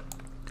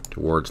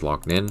towards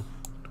Loch Ninh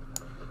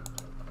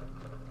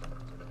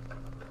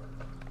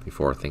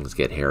before things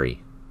get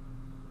hairy.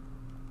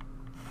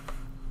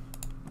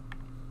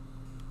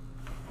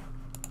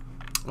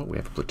 Oh, we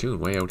have a platoon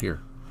way out here.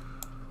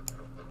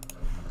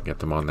 Get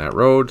them on that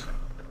road.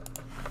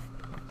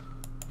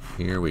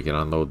 Here we can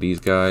unload these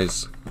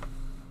guys.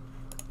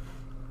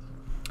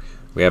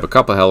 We have a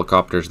couple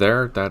helicopters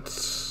there.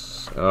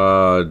 That's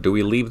do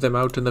we leave them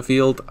out in the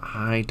field?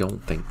 I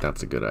don't think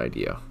that's a good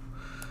idea.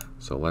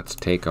 So let's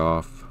take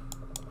off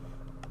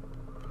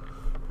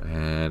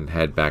and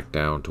head back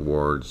down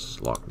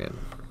towards Loch Ninh.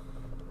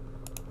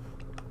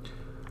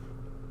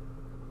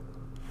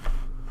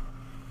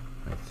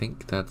 I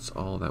think that's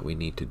all that we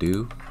need to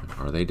do.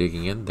 Are they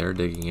digging in? They're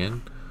digging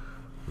in.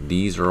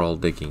 These are all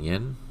digging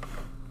in.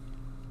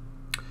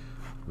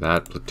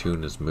 That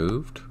platoon is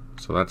moved.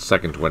 So that's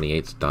 2nd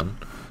 28's done.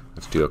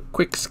 Let's do a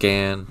quick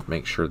scan,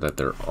 make sure that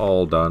they're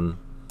all done.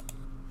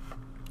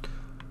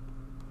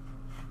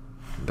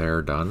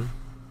 They're done.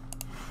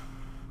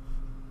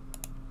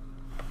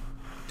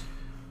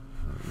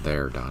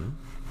 They're done.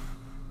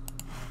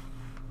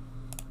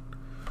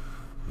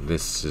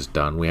 This is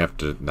done. We have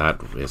to,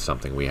 that is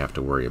something we have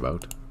to worry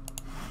about.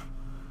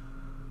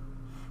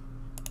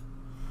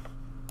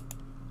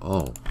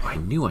 Oh, I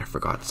knew I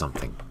forgot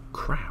something.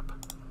 Crap.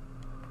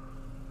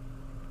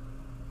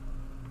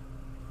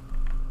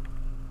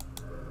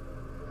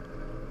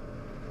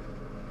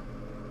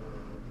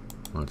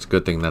 Well, it's a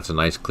good thing that's a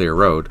nice clear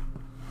road.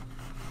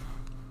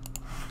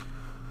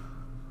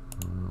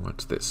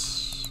 What's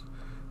this?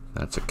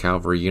 That's a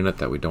cavalry unit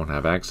that we don't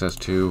have access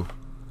to.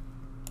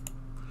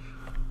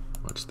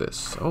 What's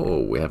this? Oh,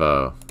 we have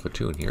a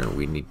platoon here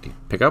we need to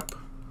pick up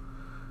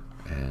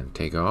and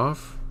take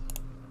off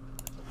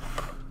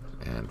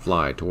and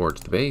fly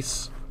towards the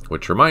base.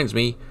 Which reminds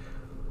me,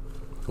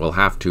 we'll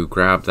have to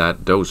grab that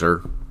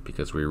dozer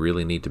because we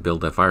really need to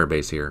build that fire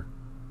base here.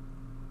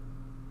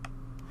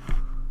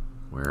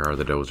 Where are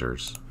the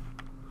dozers?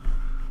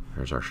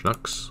 There's our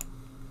Chinooks.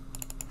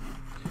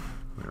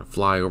 We're going to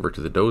fly over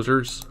to the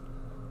dozers.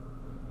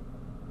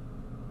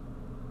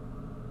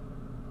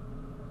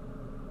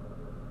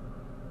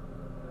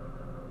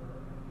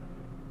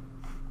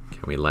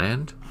 Can we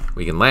land?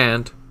 We can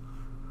land.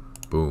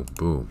 Boom,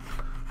 boom.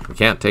 We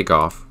can't take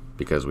off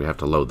because we have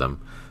to load them.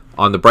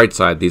 On the bright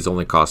side, these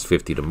only cost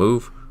 50 to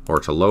move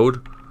or to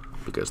load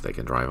because they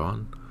can drive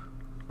on.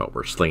 But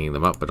we're slinging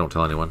them up, but don't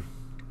tell anyone.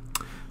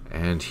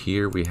 And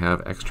here we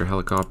have extra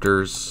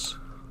helicopters.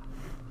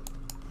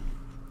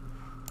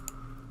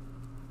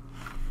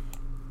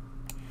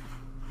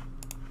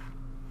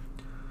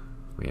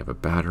 We have a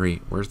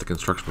battery. Where's the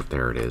construction?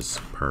 There it is.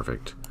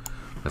 Perfect.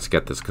 Let's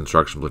get this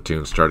construction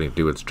platoon starting to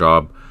do its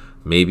job.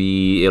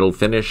 Maybe it'll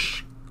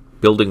finish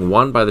building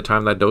one by the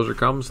time that dozer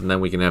comes, and then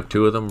we can have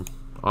two of them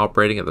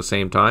operating at the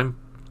same time.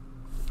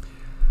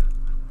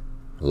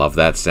 Love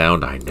that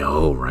sound. I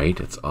know, right?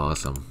 It's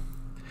awesome.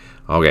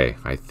 Okay,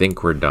 I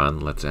think we're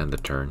done. Let's end the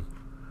turn.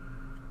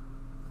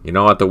 You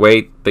know, at the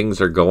way things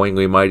are going,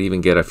 we might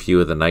even get a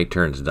few of the night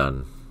turns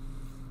done.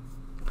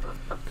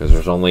 Because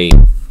there's only...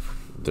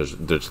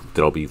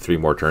 there'll be 3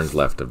 more turns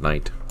left of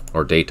night.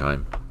 Or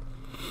daytime.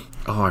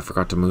 Oh, I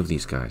forgot to move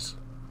these guys.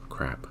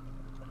 Crap.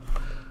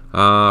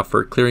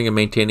 For clearing and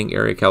maintaining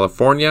Area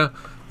California.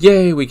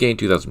 Yay, we gained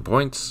 2,000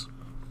 points.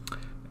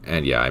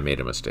 And yeah, I made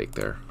a mistake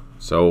there.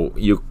 So,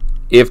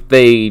 if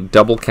they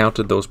double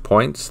counted those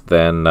points,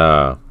 then...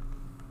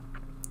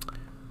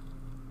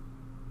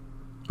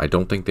 I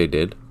don't think they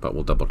did, but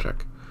we'll double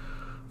check.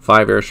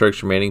 5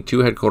 airstrikes remaining, 2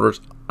 headquarters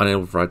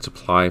unable to provide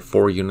supply,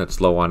 4 units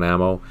low on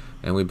ammo,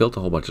 and we built a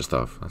whole bunch of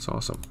stuff. That's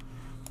awesome.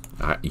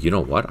 You know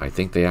what? I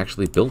think they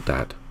actually built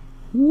that.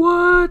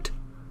 What?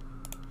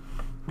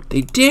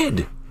 They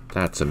did!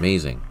 That's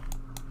amazing.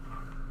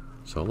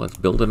 So let's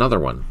build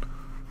another one.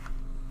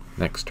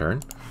 Next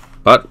turn.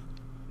 But,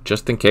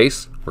 just in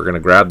case, we're going to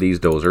grab these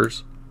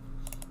dozers.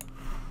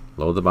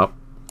 Load them up.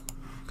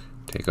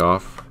 Take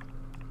off.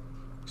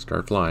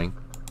 Start flying.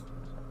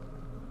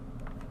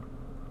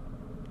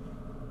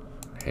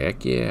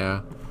 Heck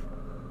yeah.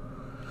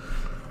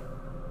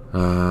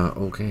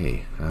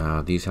 Okay.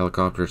 These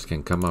helicopters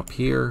can come up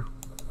here.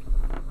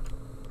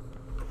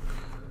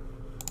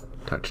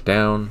 Touch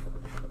down.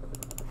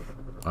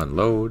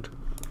 Unload.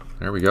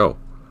 There we go.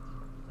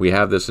 We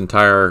have this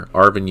entire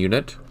ARVN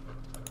unit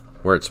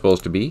where it's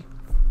supposed to be.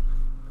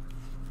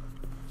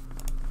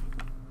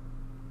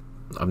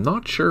 I'm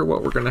not sure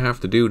what we're going to have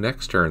to do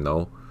next turn,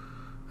 though,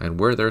 and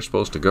where they're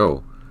supposed to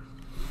go.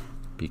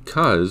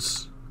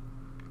 Because...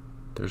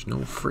 there's no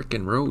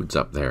frickin' roads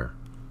up there.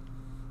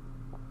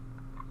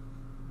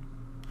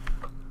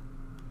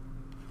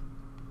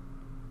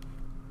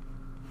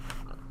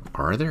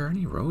 Are there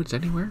any roads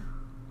anywhere?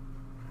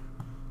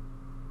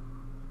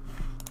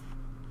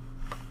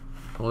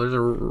 Well,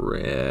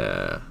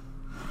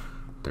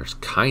 there's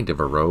kind of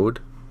a road.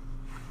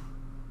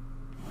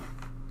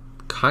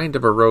 Kind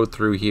of a road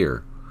through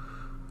here.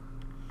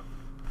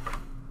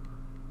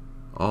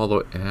 all the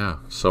way. Yeah,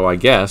 so I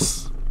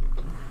guess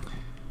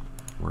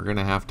we're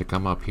gonna have to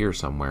come up here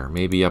somewhere,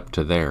 maybe up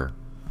to there.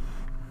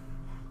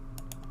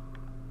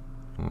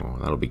 Oh,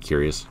 that'll be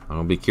curious.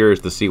 I'll be curious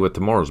to see what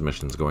tomorrow's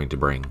mission's going to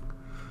bring,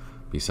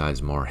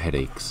 besides more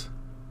headaches.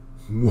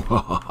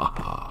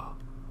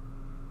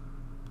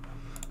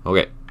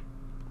 Okay,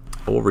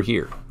 over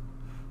here.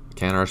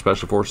 Can our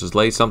special forces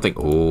lay something?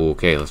 Oh,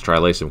 okay, let's try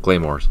lay some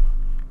claymores.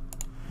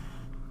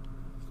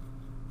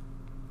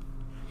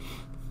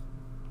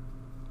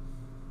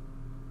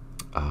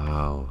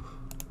 Oh,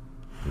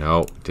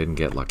 no, didn't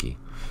get lucky.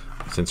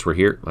 Since we're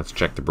here, let's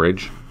check the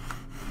bridge.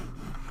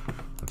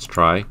 Let's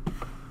try.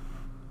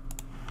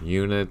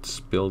 Units,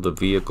 build a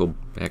vehicle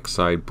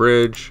X-side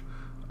bridge.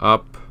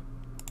 Up.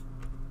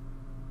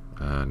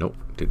 Nope,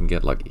 didn't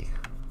get lucky.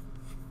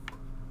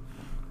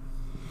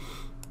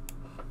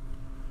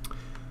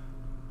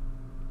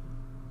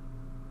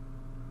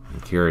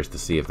 I'm curious to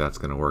see if that's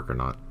going to work or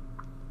not.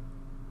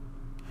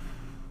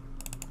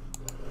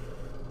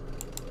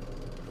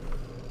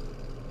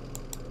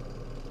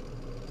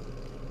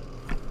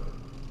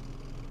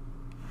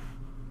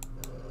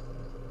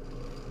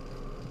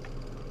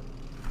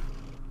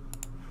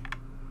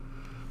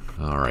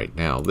 Alright,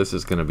 now this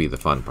is going to be the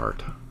fun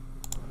part.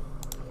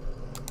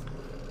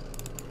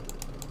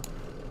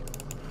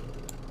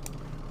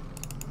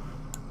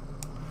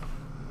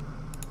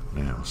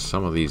 Now,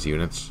 some of these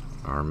units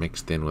are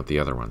mixed in with the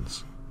other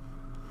ones.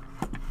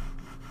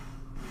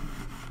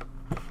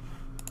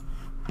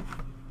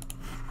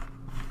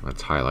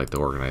 Let's highlight the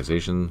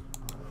organization.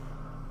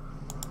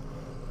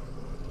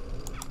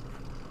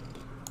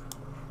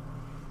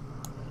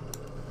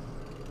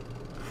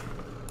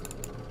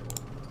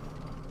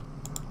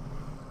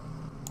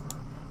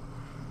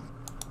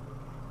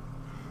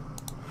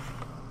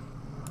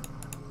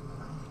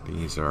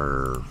 These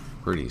are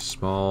pretty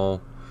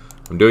small.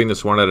 I'm doing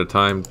this one at a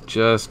time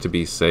just to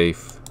be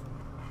safe.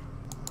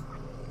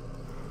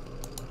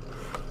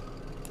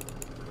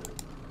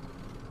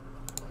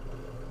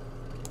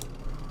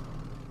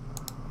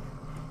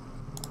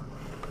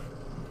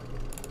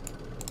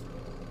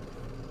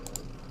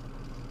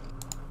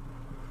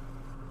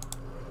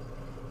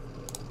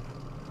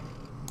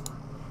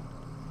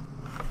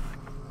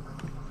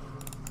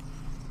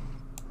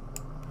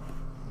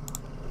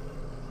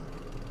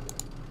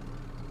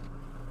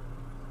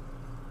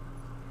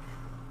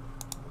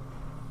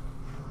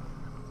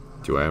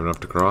 Do I have enough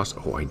to cross?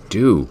 Oh, I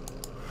do.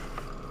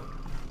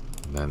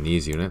 And then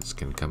these units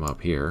can come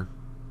up here.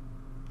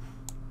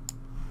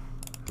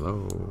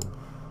 Hello.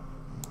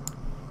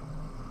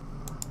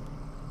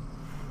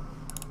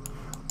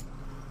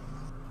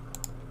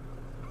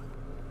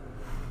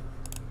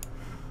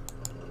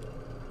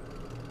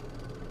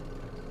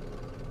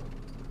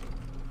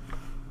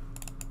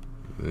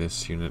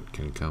 This unit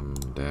can come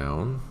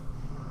down.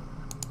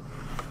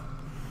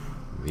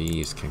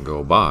 These can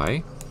go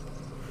by.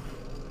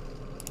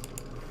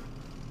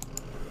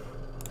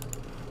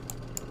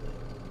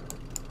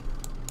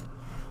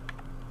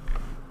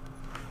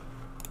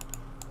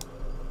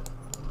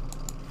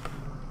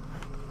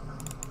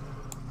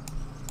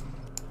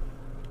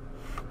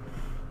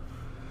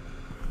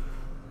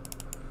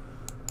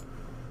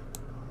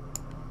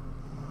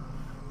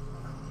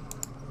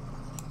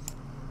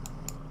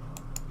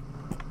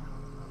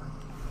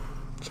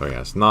 So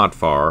yeah, it's not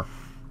far.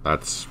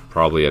 That's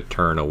probably a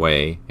turn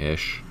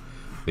away-ish.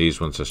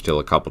 These ones are still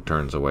a couple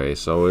turns away,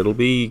 so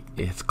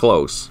it's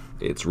close.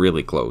 It's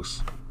really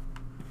close.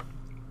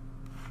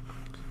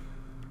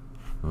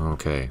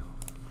 Okay,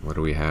 what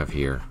do we have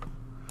here?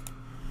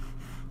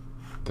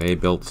 They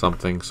built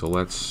something, so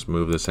let's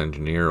move this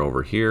engineer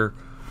over here.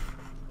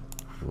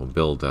 We'll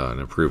build an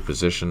improved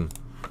position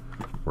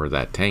where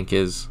that tank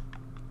is.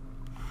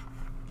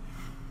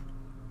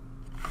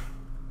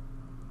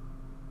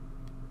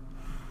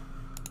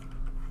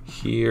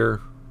 Here.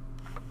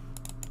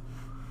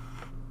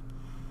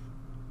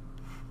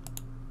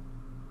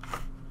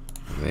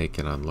 They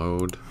can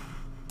unload.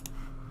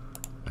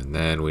 And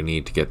then we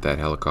need to get that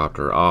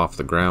helicopter off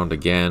the ground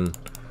again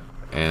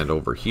and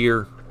over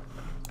here.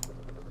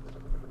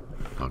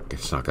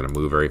 It's not going to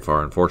move very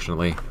far,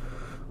 unfortunately.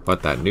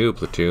 But that new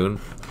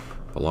platoon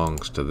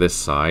belongs to this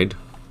side.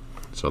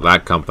 So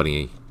that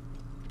company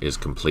is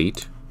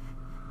complete.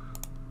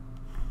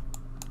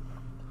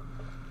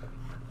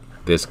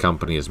 This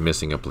company is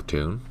missing a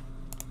platoon.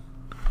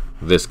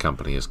 This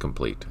company is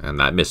complete. And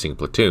that missing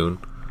platoon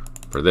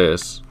for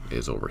this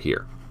is over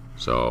here.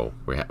 So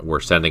we're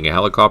sending a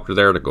helicopter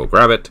there to go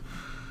grab it.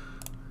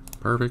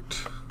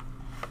 Perfect.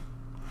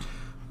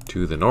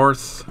 To the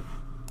north.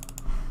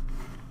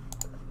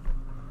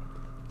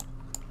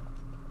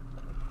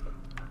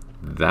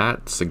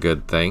 That's a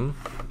good thing.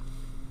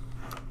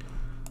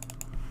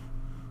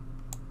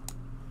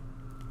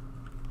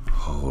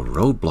 Oh,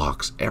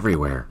 roadblocks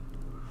everywhere.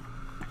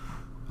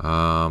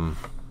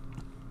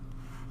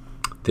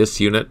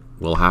 This unit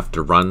will have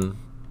to run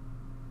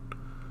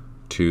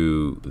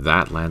to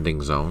that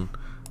landing zone,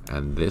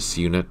 and this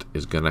unit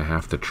is going to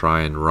have to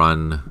try and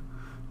run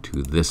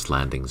to this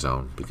landing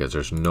zone, because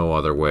there's no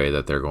other way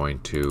that they're going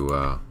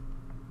to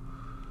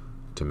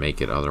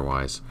make it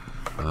otherwise.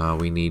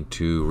 We need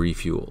to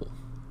refuel.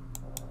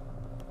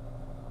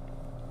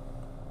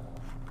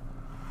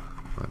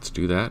 Let's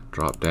do that.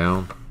 Drop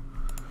down,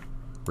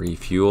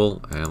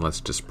 refuel, and let's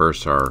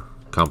disperse our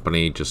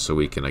company just so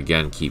we can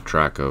again keep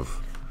track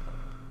of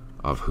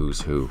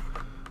who's who.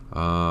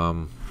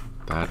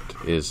 That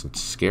is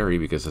scary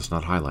because it's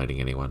not highlighting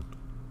anyone.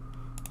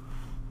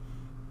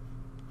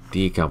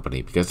 D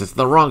company, because it's in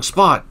the wrong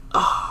spot.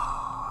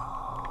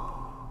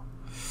 Oh,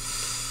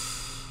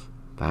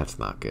 that's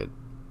not good.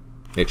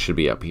 It should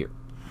be up here.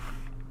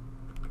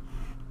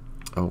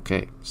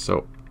 Okay,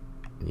 so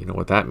you know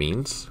what that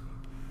means.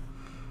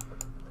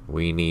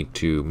 We need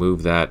to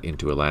move that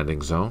into a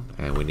landing zone,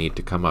 and we need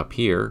to come up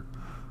here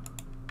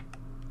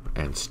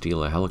and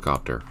steal a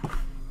helicopter.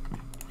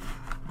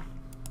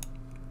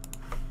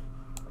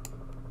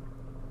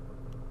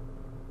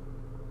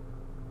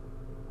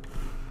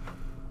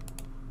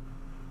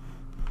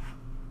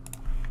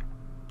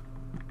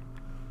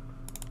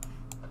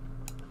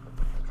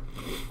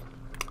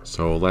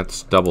 So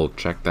let's double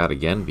check that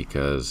again,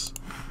 because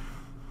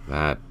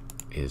that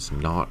is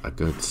not a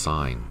good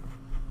sign.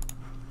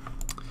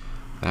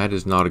 That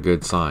is not a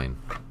good sign.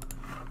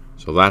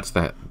 So that's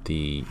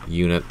the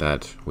unit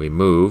that we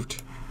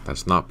moved.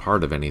 That's not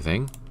part of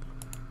anything.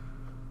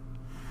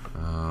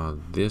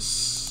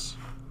 This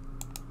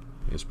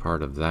is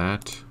part of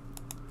that.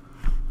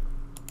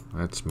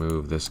 Let's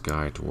move this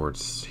guy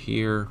towards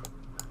here.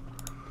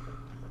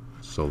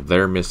 So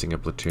they're missing a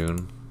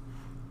platoon.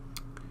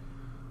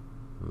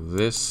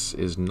 This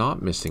is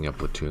not missing a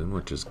platoon,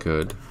 which is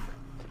good.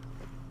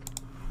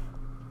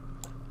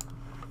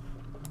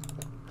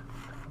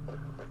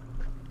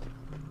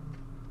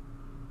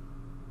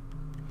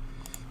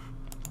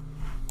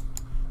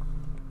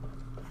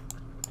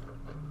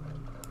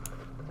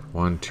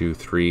 One, two,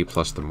 three,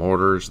 plus the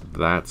mortars.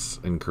 That's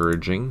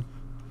encouraging.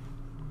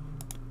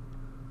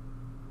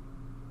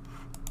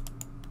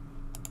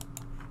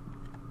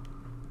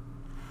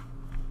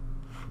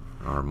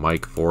 Our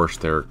Mike force,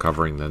 they're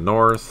covering the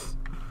north.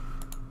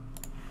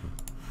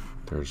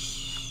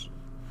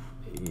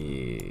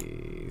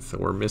 So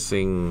we're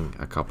missing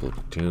a couple of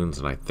platoons,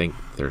 and I think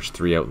there's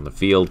 3 out in the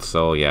field,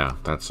 so yeah,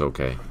 that's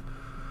okay.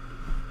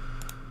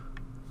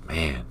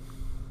 Man.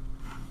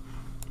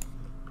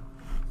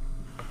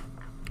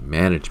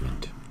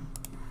 Management.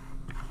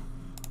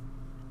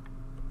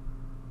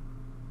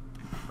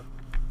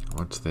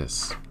 What's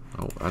this?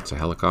 Oh, that's a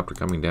helicopter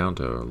coming down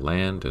to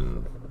land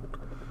and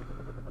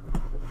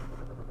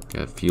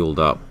get fueled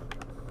up.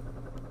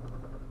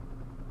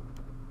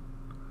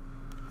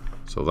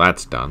 So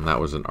that's done. That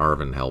was an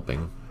ARVN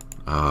helping.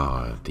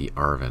 Ah, the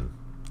ARVN.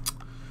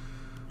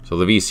 So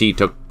the VC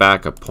took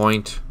back a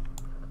point.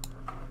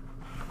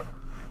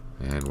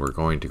 And we're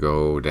going to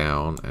go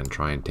down and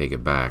try and take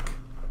it back.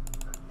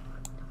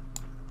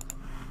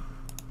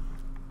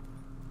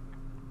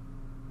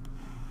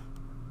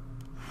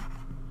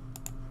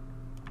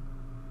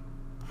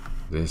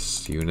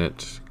 This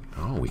unit...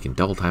 Oh, we can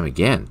double time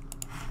again.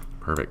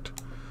 Perfect.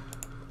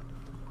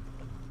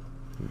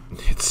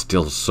 It's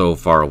still so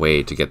far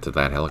away to get to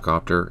that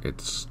helicopter.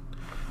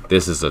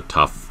 This is a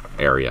tough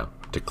area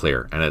to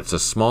clear, and it's a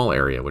small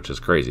area, which is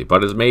crazy.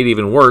 But it's made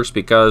even worse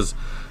because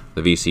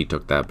the VC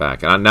took that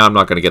back, and now I'm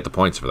not going to get the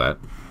points for that.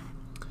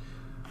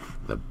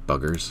 The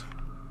buggers.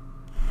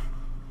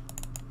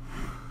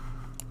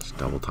 Just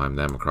double time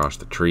them across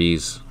the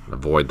trees,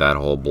 avoid that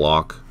whole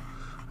block,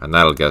 and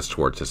that'll get us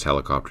towards this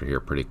helicopter here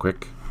pretty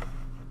quick.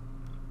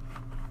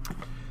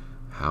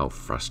 How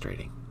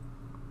frustrating.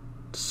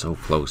 So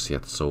close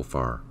yet so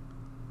far.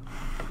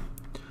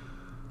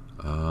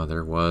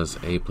 There was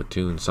a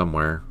platoon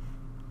somewhere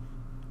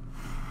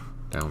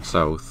down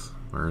south.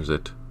 Where is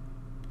it?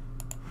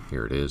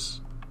 Here it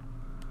is.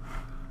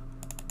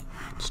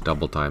 Let's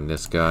double time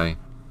this guy.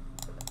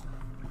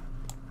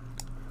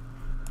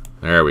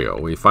 There we go.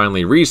 We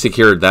finally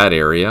resecured that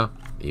area,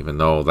 even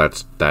though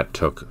that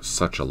took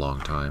such a long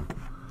time.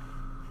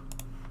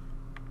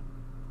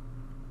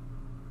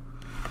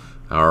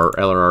 Our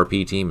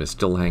LRRP team is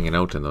still hanging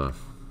out in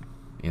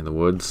the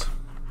woods.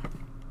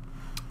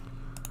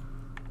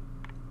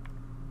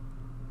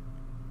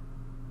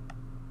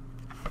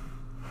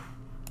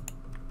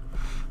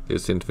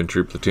 This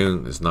infantry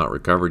platoon is not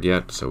recovered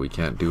yet, so we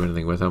can't do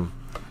anything with them.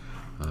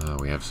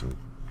 We have some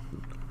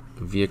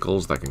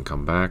vehicles that can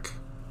come back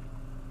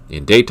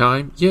in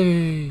daytime.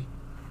 Yay!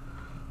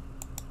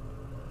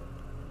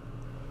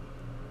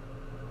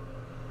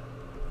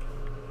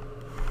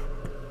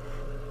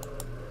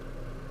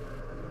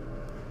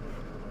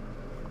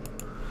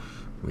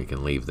 We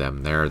can leave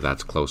them there.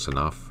 That's close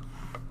enough.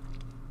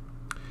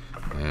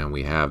 And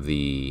we have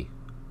the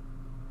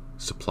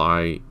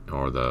supply,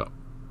 or the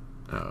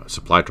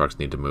supply trucks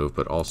need to move,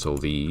 but also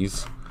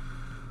these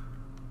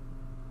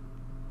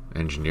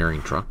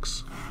engineering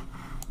trucks.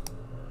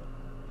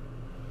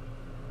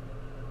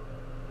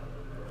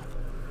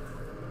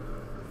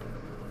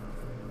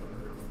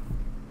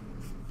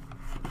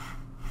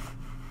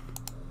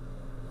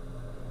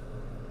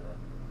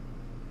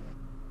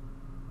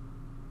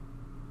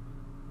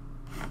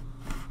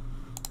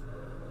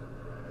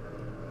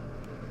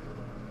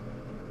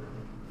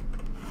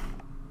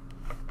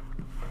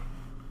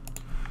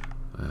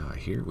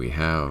 Here we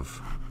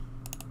have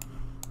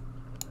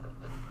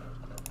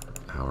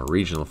our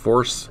regional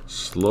force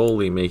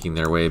slowly making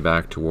their way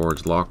back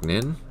towards Loch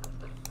Ninh.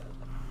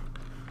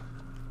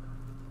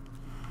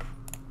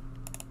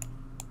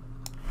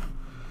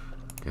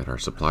 Get our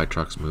supply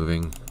trucks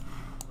moving.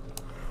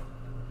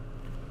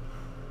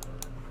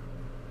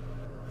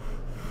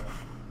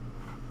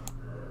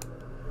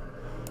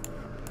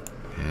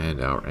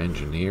 And our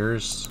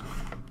engineers.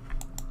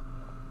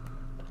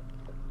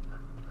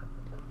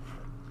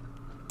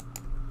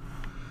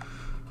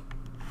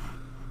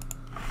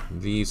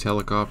 These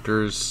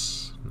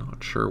helicopters,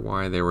 not sure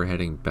why they were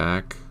heading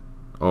back.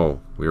 Oh,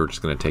 we were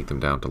just going to take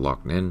them down to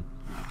Loch Ninh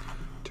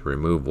to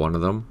remove one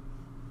of them.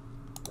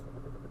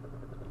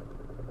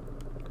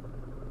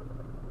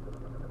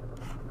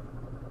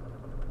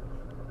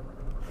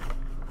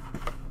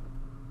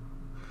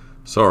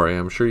 Sorry,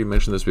 I'm sure you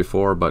mentioned this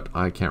before, but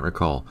I can't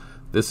recall.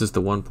 This is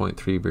the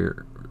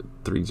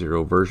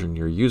 1.30 version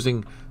you're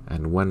using,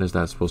 and when is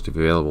that supposed to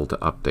be available to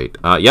update?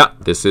 Yeah,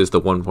 this is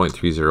the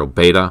 1.30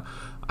 beta,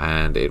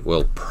 and it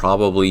will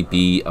probably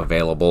be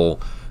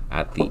available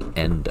at the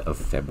end of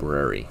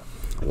February.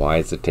 Why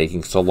is it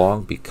taking so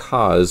long?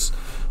 Because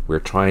we're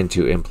trying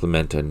to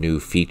implement a new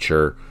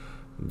feature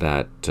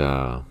that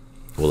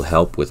will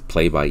help with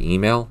play by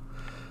email,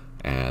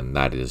 and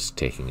that is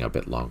taking a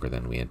bit longer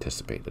than we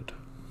anticipated.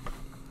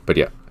 But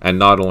yeah, and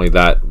not only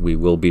that, we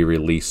will be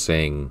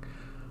releasing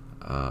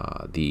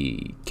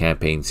the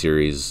campaign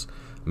series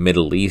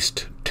Middle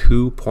East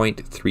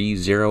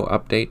 2.30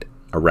 update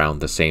around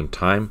the same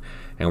time,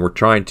 and we're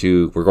going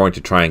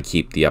to try and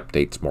keep the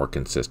updates more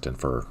consistent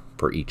for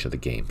each of the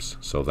games,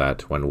 so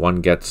that when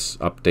one gets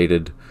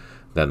updated,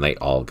 then they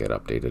all get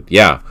updated.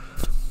 Yeah,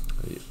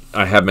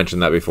 I have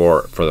mentioned that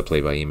before for the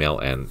play by email,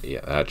 and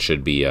yeah, that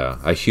should be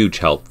a huge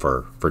help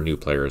for new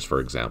players, for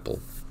example.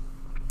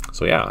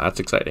 So yeah, that's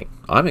exciting.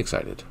 I'm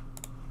excited.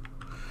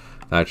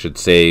 That should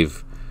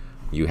save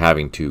you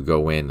having to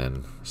go in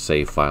and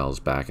save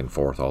files back and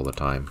forth all the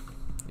time,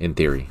 in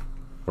theory.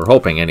 We're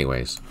hoping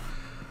anyways.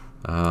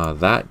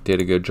 That did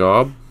a good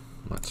job.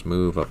 Let's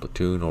move a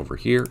platoon over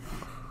here.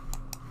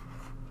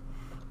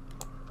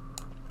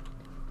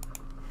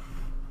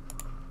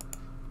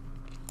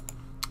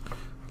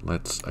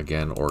 Let's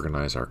again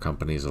organize our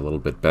companies a little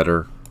bit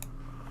better.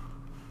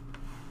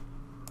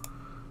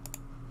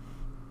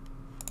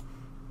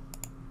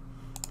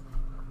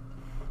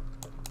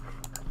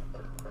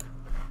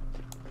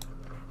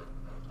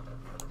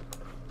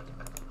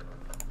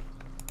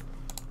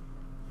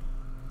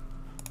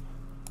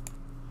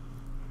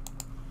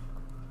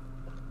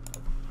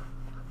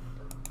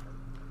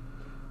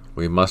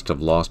 We must have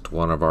lost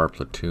one of our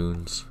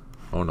platoons.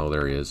 Oh no,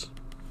 there he is.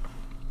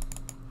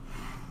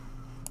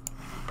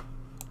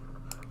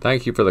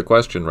 Thank you for the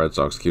question, Red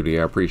Sox Cutie.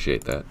 I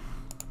appreciate that.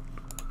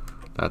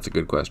 That's a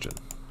good question.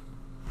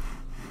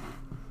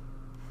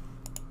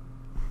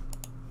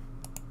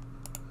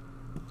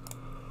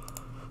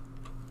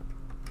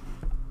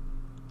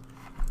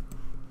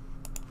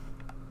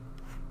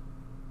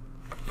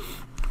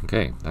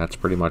 Okay, that's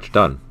pretty much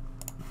done.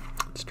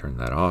 Let's turn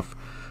that off.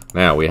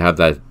 Now we have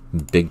that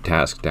big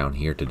task down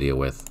here to deal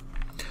with.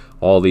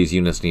 All these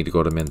units need to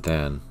go to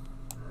Mintan.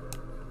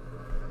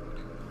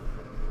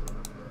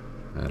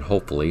 And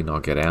hopefully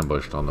not get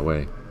ambushed on the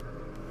way.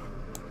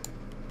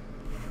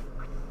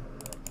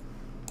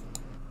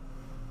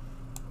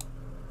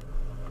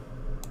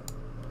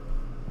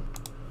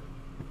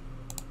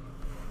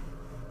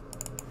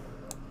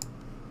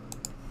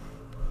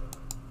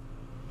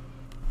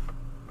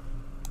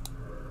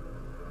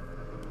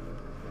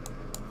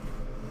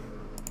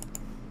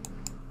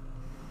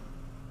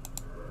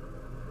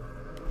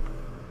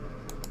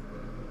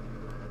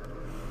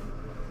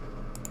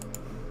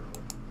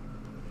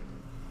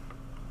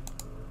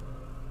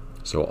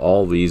 So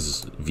all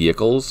these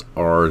vehicles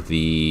are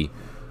the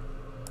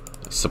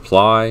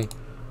supply,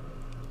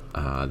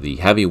 the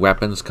heavy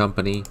weapons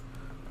company,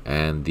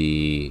 and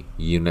the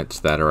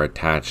units that are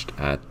attached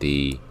at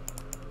the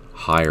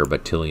higher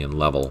battalion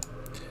level.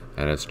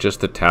 And it's just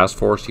the task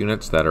force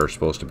units that are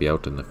supposed to be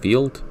out in the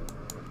field,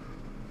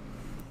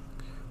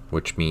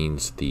 which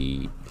means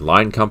the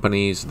line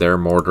companies, their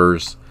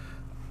mortars,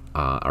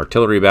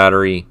 artillery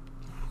battery,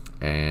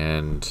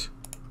 and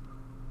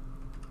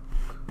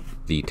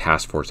the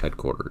task force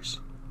headquarters.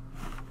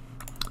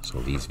 So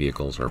these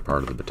vehicles are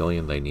part of the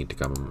battalion. They need to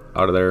come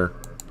out of there.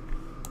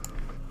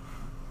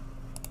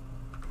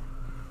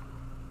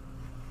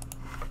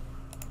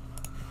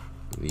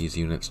 These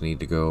units need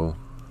to go.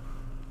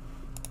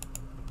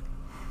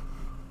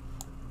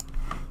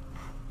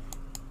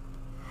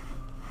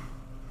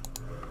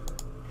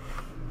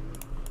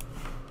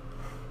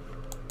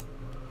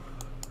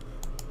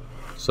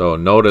 So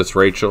notice,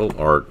 Rachel,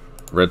 or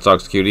Red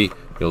Sox Cutie,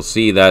 you'll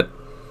see that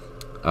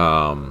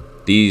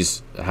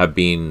these have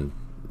been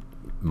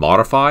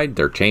modified.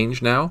 They're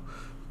changed now,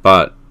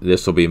 but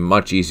this will be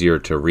much easier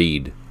to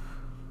read.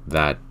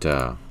 That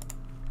the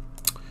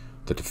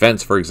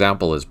defense, for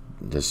example, is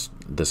this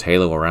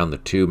halo around the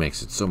 2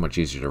 makes it so much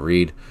easier to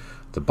read.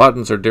 The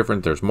buttons are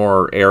different. There's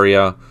more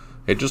area.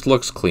 It just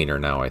looks cleaner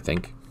now, I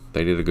think.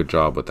 They did a good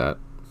job with that.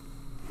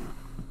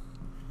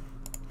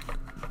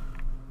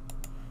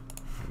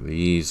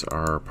 These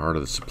are part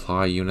of the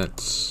supply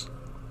units.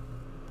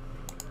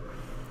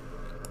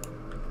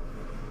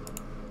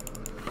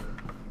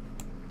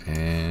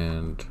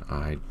 And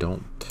I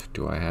don't...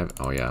 Do I have...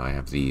 Oh yeah, I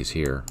have these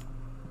here.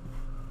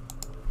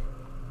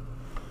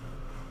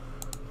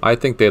 I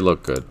think they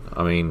look good.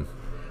 I mean,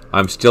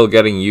 I'm still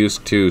getting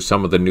used to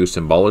some of the new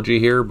symbology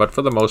here, but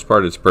for the most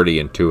part it's pretty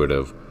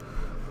intuitive,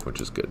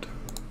 which is good.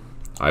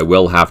 I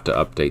will have to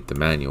update the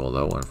manual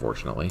though,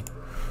 unfortunately.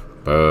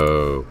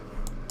 Boo.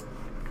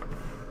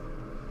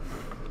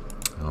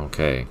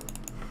 Okay.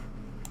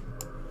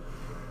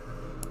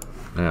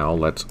 Now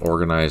let's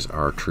organize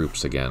our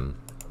troops again.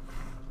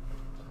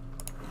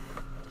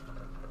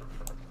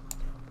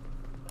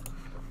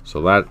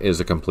 So that is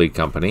a complete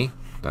company.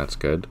 That's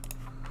good.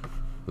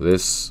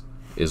 This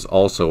is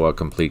also a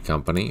complete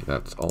company.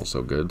 That's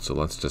also good. So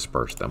let's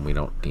disperse them. We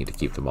don't need to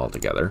keep them all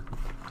together.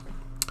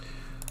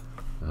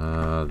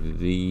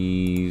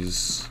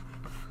 This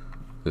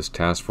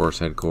task force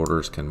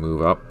headquarters can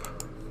move up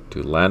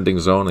to landing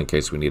zone in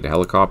case we need a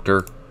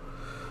helicopter.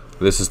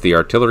 This is the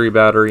artillery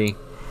battery.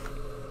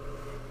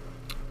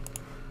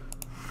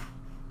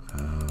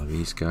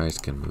 These guys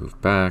can move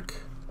back.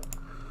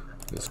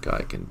 This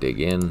guy can dig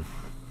in.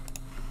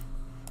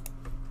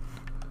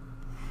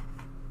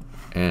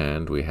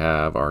 And we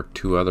have our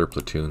 2 other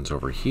platoons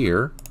over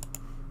here.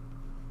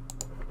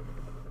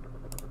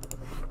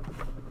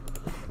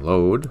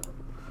 Load.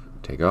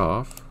 Take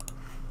off.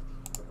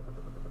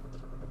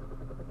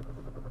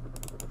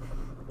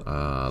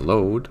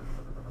 Load.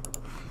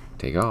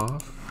 Take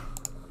off.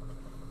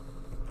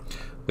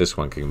 This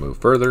one can move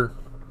further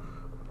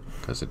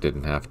because it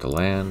didn't have to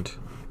land.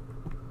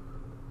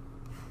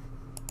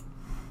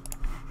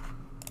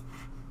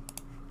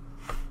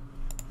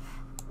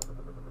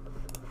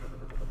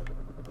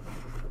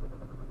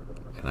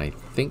 And I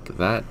think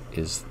that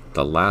is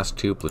the last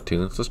 2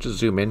 platoons. Let's just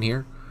zoom in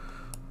here.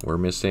 We're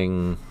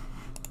missing...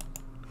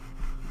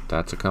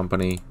 That's a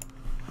company.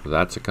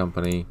 That's a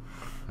company.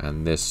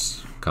 And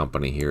this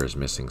company here is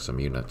missing some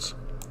units.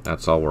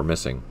 That's all we're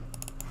missing.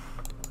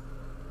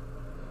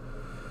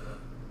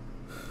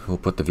 We'll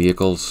put the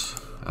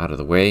vehicles out of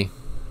the way.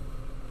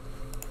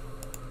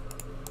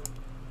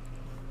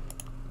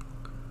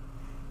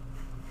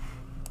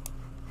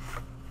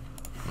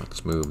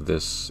 Let's move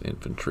this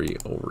infantry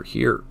over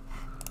here.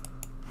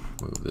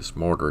 Move this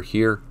mortar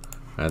here.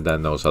 And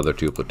then those other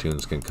 2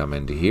 platoons can come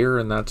into here,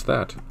 and that's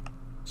that.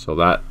 So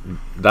that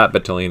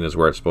battalion is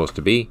where it's supposed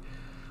to be,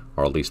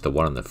 or at least the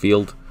one in the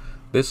field.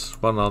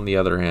 This one, on the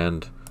other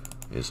hand,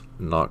 is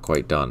not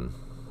quite done.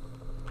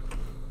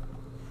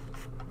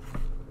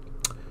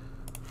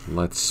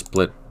 Let's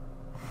split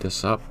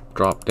this up,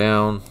 drop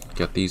down,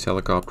 get these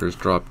helicopters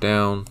drop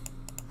down.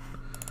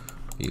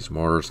 These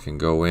mortars can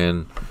go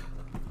in.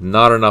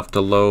 Not enough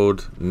to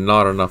load,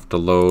 not enough to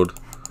load,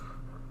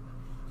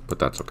 but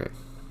that's okay.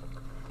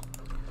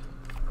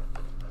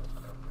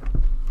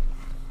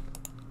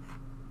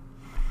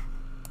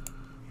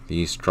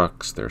 These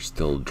trucks, they're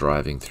still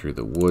driving through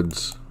the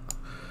woods.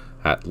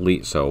 At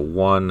least, so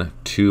 1,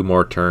 2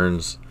 more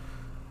turns.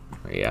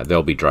 Yeah,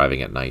 they'll be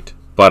driving at night.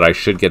 But I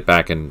should get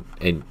back and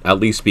at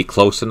least be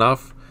close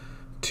enough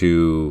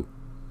to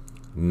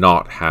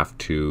not have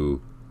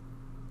to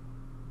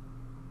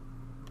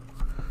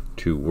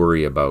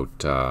worry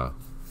about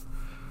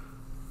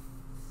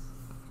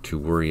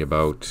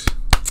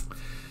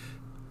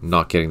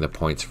not getting the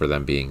points for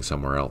them being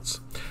somewhere else.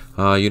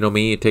 You know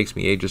me, it takes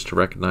me ages to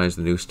recognize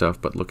the new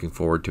stuff, but looking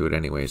forward to it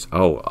anyways.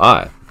 Oh,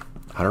 I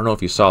don't know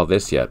if you saw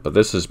this yet, but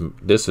this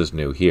is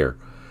new here.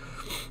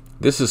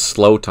 This is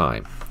slow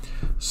time.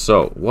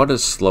 So, what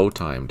does slow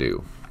time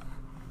do?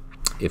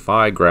 If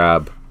I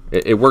grab...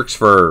 It works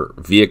for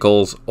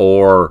vehicles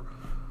or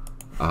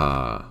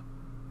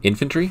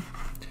infantry.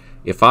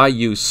 If I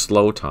use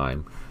slow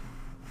time...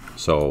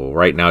 So,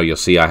 right now you'll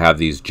see I have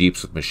these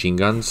jeeps with machine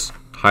guns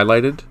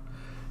highlighted.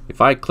 If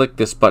I click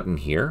this button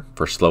here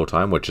for slow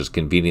time, which is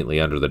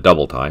conveniently under the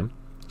double time,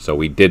 so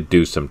we did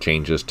do some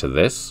changes to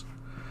this.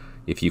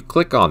 If you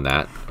click on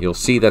that, you'll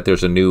see that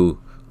there's a new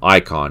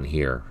icon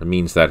here. It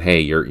means that, hey,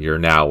 you're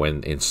now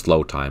in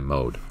slow time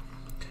mode.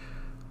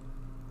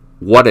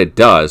 What it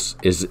does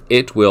is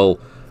it will...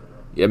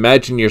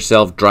 Imagine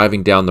yourself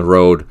driving down the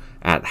road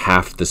at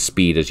half the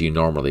speed as you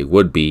normally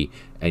would be,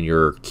 and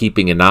you're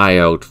keeping an eye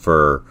out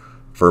for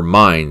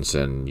mines,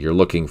 and you're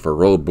looking for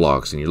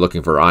roadblocks, and you're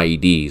looking for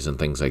IEDs and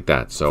things like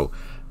that. So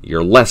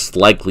you're less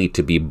likely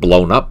to be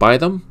blown up by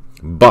them,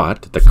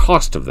 but the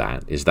cost of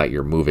that is that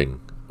you're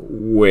moving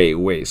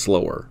way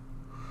slower.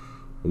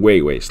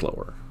 Way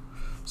slower.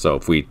 So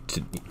if we,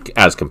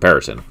 as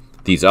comparison,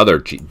 these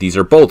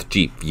are both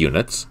Jeep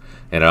units,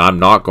 and I'm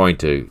not going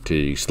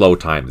to slow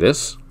time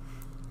this.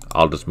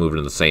 I'll just move it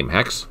in the same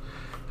hex,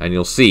 and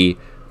you'll see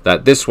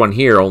that this one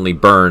here only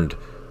burned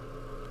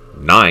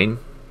 10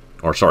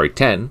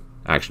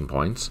 action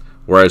points,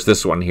 whereas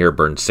this one here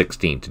burned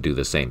 16 to do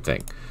the same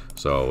thing.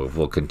 So if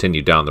we'll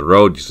continue down the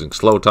road using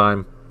slow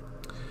time,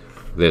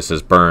 this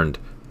has burned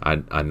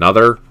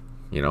another,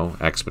 you know,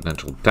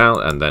 exponential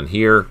down, and then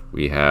here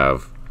we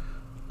have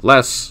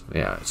less.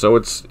 Yeah, so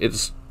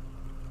it's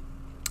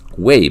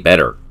way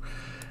better.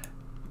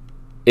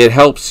 It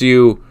helps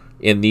you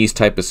in these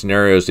type of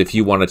scenarios if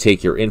you want to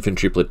take your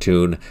infantry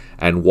platoon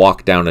and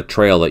walk down a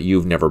trail that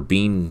you've never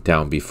been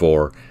down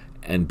before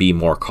and be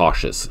more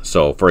cautious.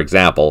 So, for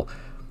example,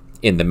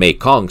 in the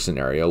Mekong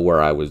scenario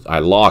where I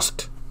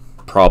lost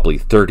probably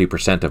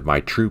 30% of my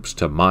troops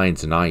to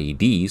mines and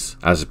IEDs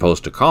as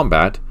opposed to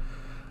combat,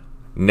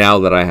 now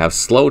that I have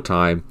slow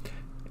time,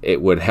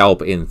 it would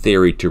help in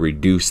theory to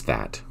reduce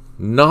that.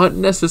 Not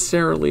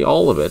necessarily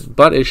all of it,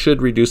 but it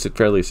should reduce it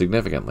fairly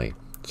significantly.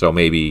 So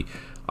maybe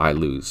I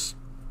lose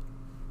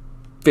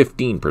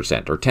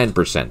 15% or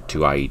 10% to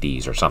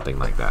IEDs or something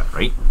like that,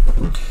 right?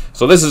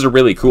 So this is a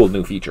really cool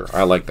new feature.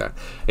 I like that.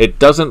 It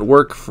doesn't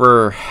work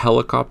for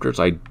helicopters,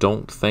 I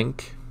don't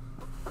think.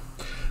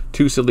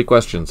 Two silly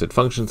questions. It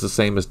functions the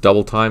same as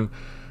double time,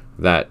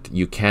 that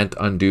you can't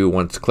undo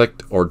once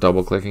clicked, or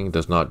double clicking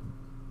does not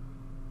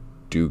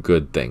do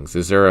good things.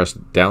 Is there a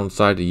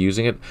downside to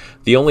using it?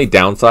 The only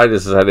downside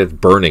is that it's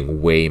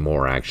burning way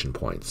more action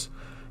points.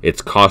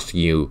 It's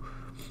costing you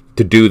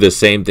to do the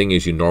same thing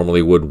as you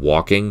normally would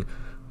walking.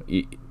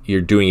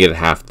 You're doing it at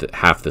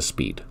half the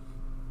speed,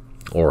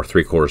 or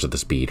 3/4 of the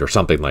speed, or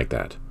something like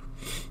that.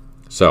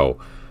 So,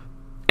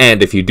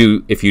 and if you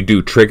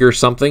do trigger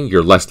something,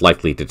 you're less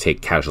likely to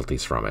take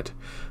casualties from it.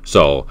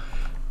 So,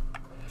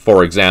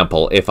 for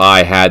example, if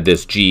I had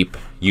this Jeep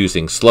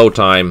using slow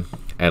time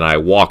and I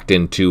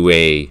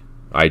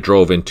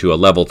drove into a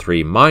level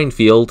 3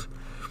 minefield,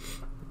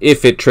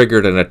 if it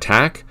triggered an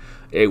attack,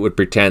 it would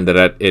pretend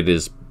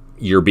that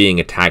you're being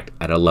attacked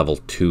at a level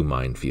 2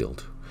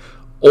 minefield.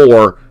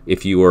 Or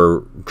if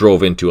you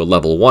drove into a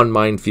level 1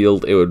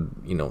 minefield, it would,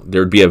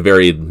 there'd be a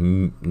very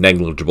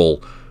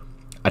negligible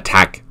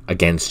attack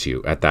against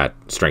you at that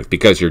strength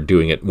because you're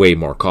doing it way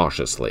more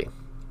cautiously.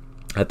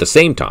 At the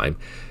same time,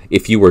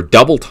 if you were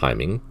double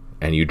timing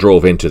and you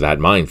drove into that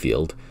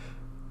minefield,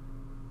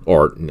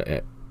 or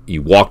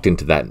you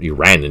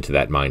ran into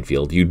that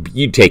minefield,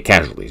 you'd take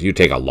casualties. You'd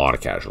take a lot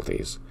of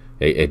casualties.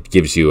 It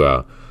gives you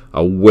a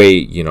way,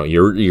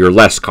 you're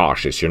less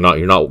cautious. You're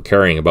not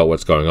caring about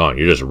what's going on.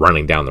 You're just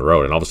running down the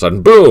road, and all of a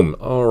sudden, boom!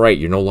 All right,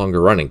 you're no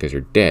longer running because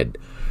you're dead.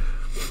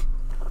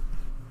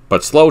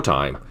 But slow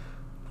time,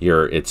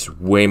 it's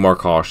way more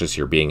cautious.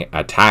 You're being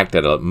attacked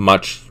at a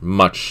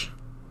much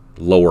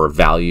lower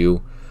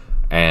value,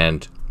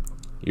 and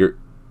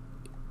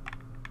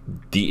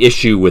the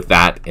issue with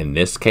that in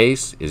this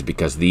case is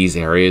because these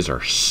areas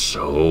are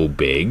so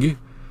big,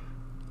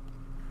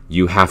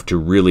 you have to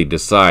really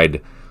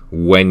decide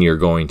when you're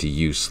going to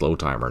use slow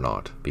time or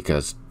not.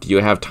 Because do you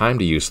have time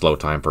to use slow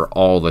time for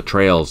all the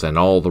trails and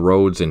all the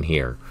roads in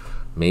here?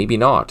 Maybe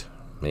not.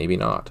 Maybe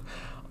not.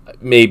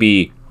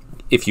 Maybe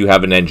if you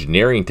have an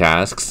engineering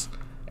tasks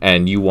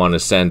and you want to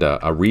send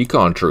a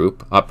recon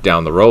troop up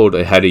down the road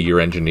ahead of your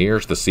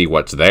engineers to see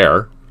what's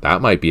there,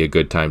 that might be a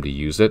good time to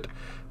use it.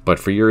 But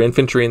for your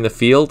infantry in the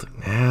field,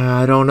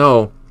 I don't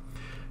know.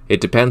 It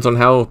depends on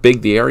how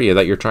big the area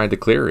that you're trying to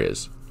clear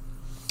is.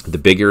 The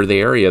bigger the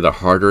area, the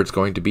harder it's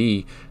going to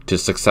be to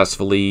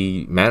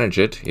successfully manage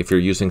it if you're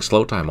using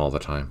slow time all the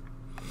time.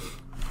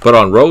 But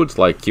on roads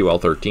like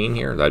QL13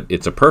 here,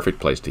 it's a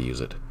perfect place to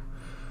use it.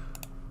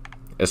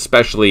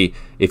 Especially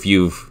if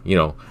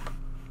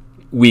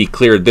we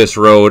cleared this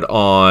road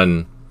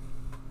on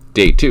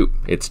day 2.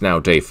 It's now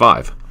day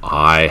 5.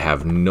 I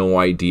have no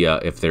idea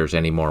if there's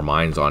any more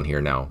mines on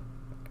here now.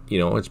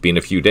 It's been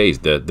a few days.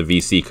 The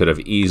VC could have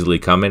easily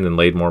come in and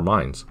laid more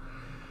mines.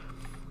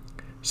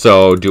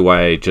 So do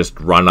I just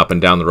run up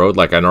and down the road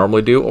like I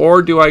normally do,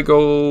 or do I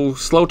go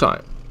slow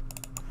time?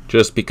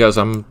 Just because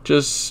I'm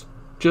just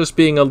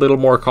being a little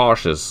more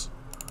cautious.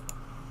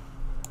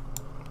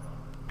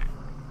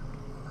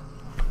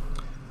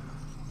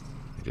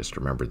 I just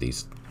remember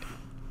these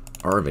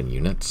ARVN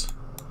units.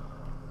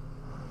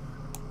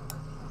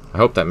 I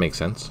hope that makes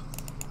sense.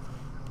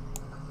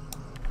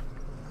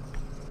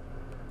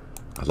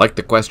 I like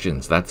the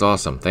questions. That's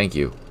awesome. Thank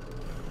you.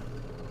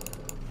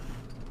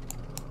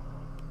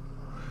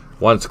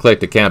 Once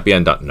clicked, it can't be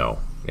undone. No.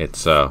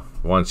 It's,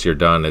 once you're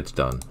done, it's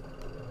done.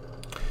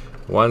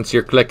 Once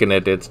you're clicking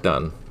it, it's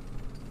done.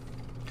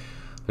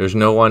 There's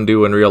no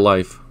undo in real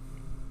life.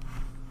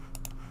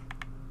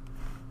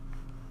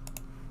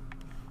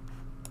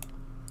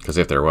 Because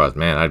if there was,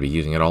 man, I'd be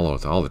using it all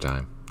the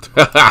time.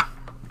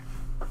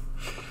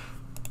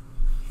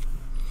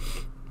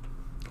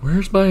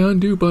 Where's my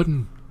undo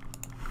button?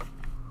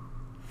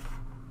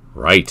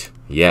 Right.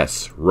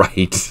 Yes.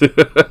 Right.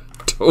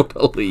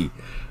 Totally.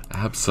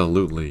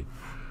 Absolutely.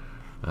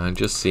 I'm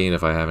just seeing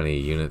if I have any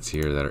units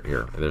here that are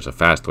here. There's a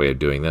fast way of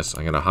doing this.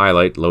 I'm going to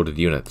highlight loaded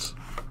units.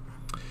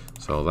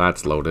 So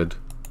that's loaded.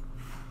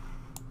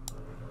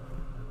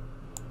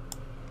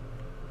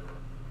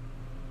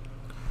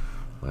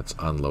 Let's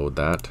unload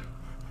that.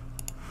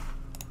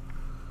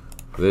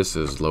 This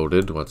is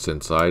loaded. What's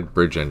inside?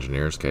 Bridge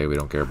engineers. Okay, we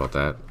don't care about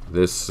that.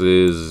 This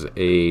is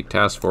a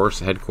task force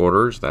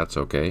headquarters. That's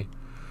okay.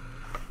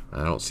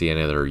 I don't see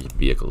any other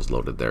vehicles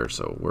loaded there,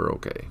 so we're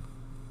okay.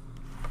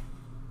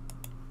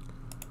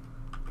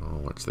 Oh,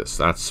 what's this?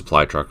 That's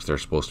supply trucks. They're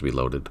supposed to be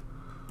loaded.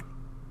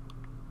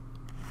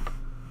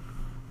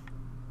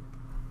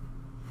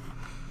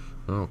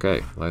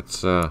 Okay,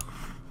 let's go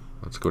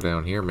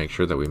down here, make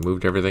sure that we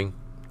moved everything,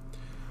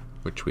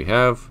 which we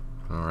have.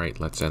 All right,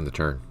 let's end the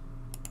turn.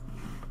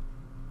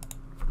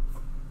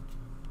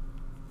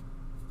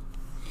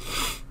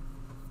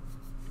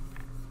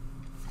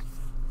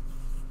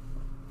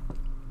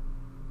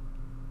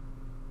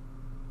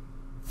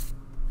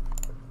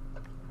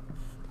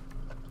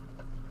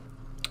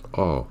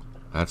 Oh,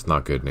 that's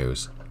not good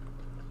news.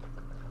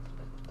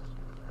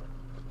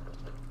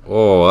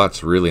 Oh,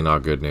 that's really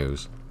not good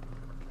news.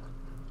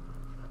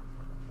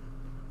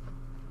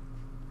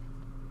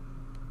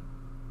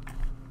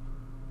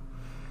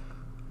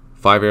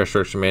 Five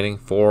airstrips remaining,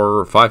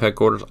 5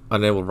 headquarters,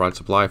 unable to provide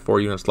supply,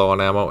 4 units low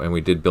on ammo, and we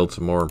did build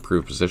some more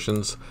improved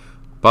positions,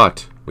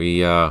 but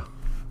we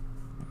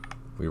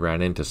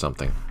ran into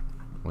something.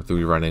 What did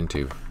we run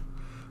into?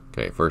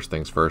 Okay, first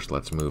things first,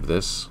 let's move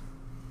this.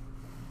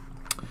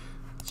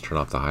 Let's turn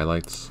off the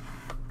highlights.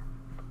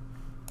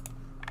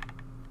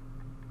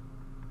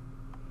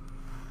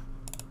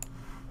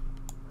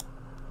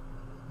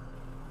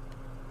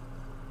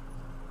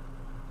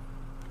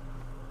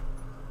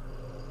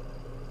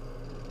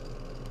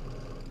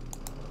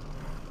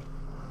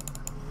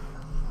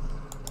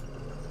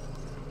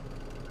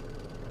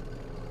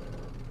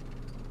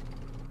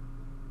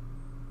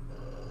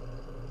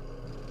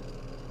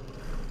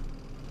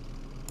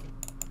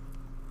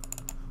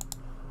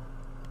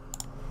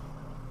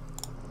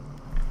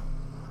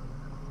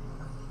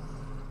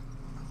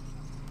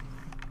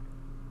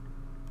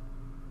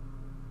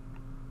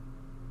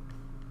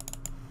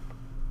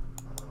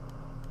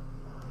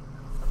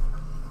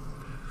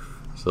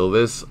 So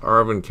this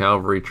ARVN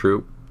cavalry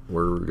troop,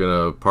 we're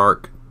gonna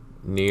park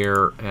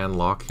near and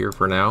lock here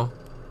for now,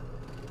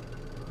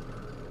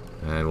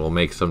 and we'll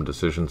make some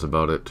decisions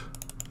about it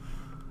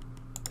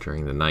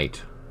during the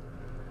night.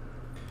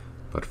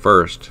 But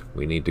first,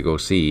 we need to go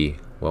see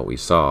what we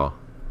saw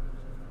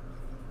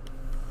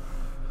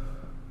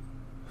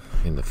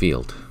in the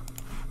field.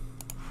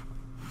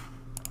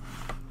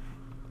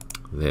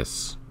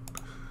 This.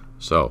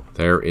 So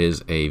there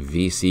is a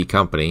VC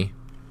company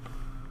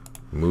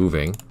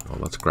moving. Well,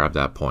 let's grab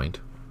that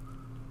point.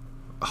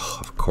 Oh,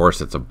 of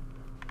course it's a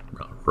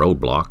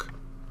roadblock.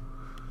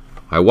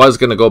 I was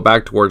going to go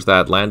back towards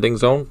that landing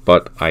zone,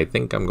 but I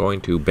think I'm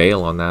going to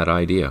bail on that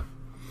idea.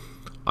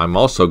 I'm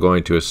also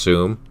going to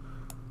assume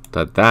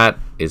that that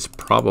is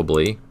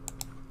probably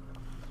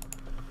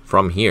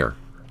from here.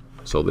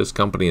 So this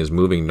company is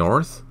moving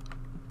north.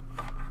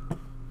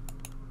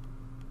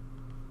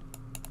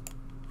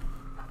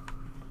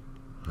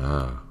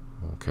 Ah,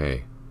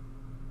 okay.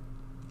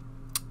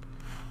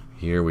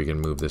 Here we can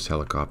move this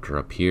helicopter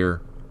up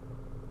here.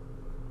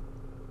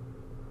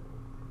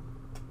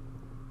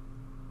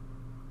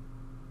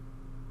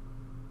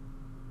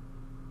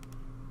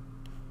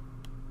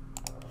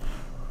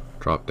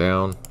 Drop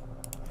down.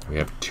 We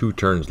have 2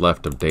 turns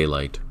left of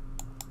daylight.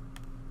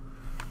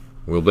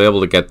 We'll be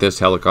able to get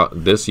this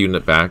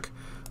unit back.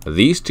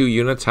 These 2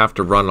 units have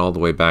to run all the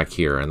way back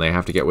here, and they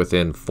have to get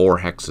within 4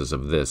 hexes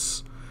of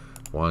this.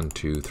 1,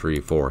 2, 3,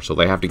 4. So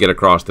they have to get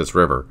across this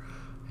river.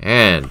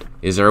 And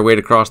is there a way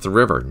to cross the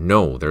river?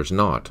 No, there's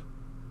not.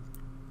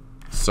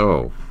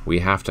 So we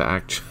have to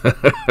act.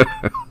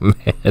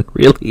 Man,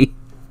 really?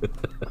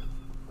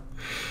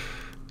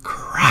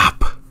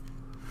 Crap.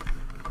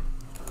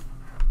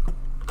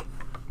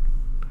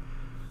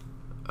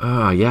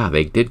 Yeah,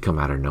 they did come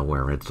out of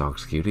nowhere, Red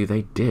Sox Cutie.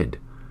 They did.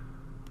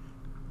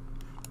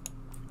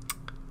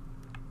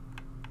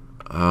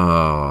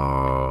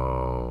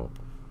 Oh.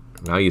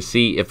 Now you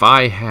see, if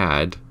I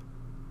had...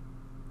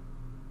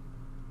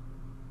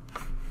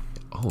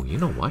 Oh, you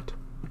know what?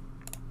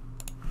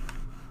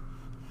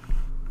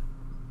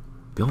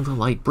 Build a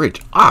light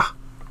bridge. Ah!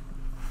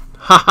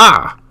 Ha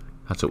ha!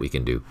 That's what we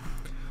can do.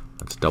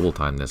 Let's double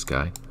time this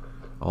guy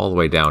all the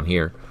way down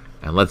here,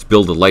 and let's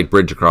build a light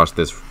bridge across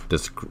this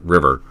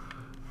river.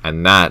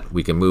 And that,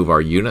 we can move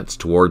our units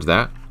towards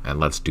that, and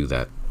let's do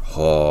that.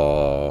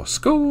 Oh,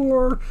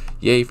 score!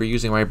 Yay for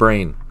using my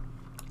brain.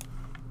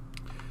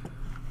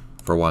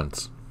 For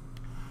once.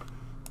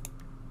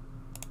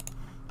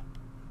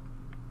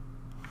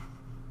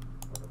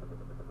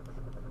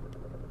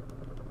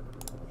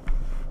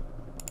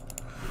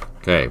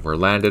 Okay, we're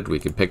landed. We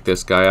can pick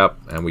this guy up,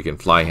 and we can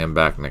fly him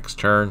back next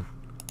turn.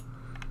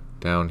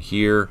 Down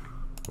here,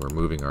 we're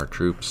moving our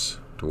troops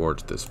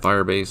towards this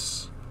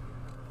firebase.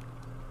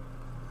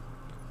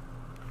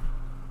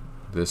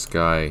 This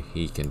guy,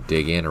 he can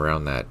dig in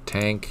around that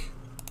tank.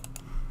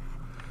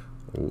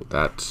 Oh,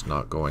 that's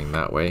not going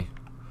that way.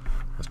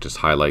 Let's just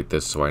highlight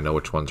this so I know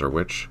which ones are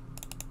which.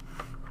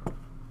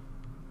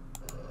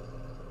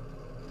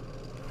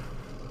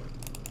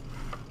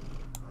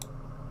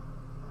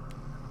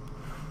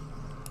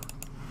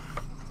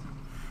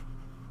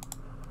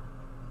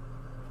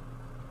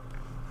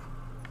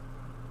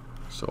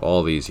 So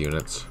all these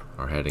units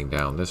are heading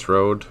down this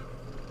road.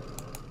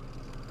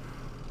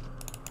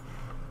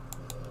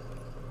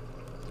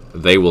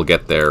 They will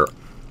get there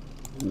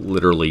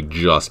literally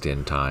just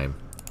in time.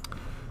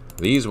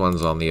 These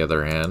ones, on the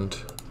other hand,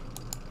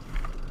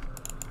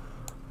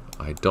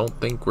 I don't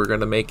think we're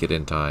going to make it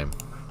in time.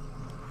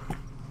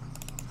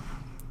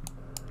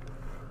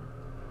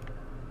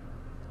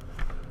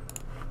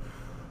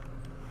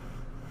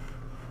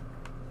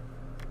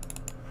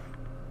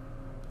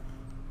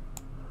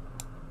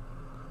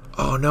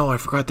 Oh no, I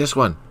forgot this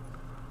one.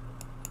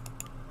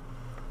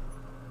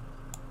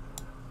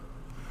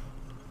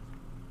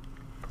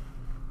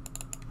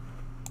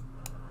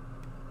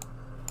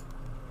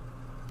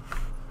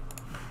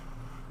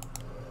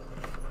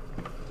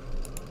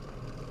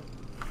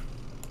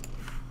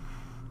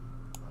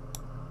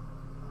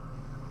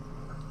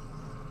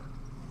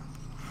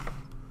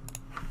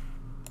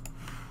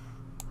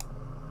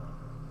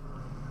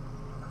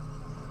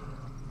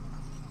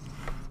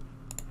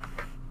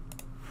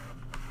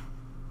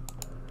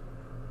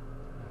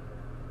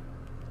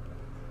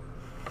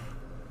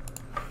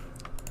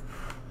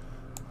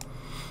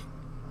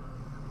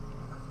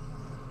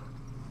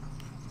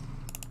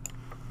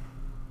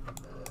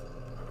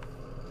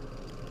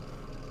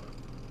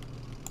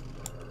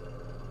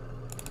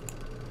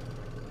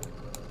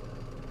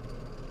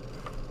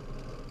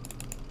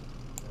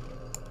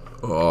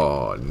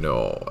 Oh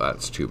no,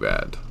 that's too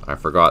bad. I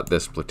forgot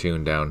this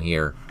platoon down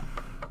here,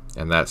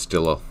 and that's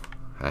still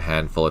a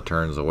handful of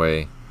turns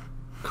away.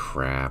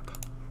 Crap.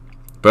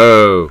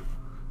 Boo!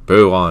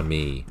 Boo on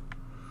me.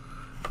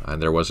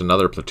 And there was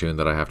another platoon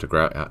that I have to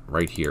grab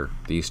right here.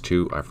 These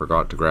two I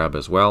forgot to grab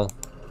as well.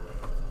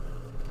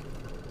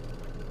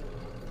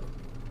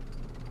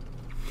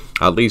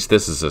 At least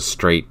this is a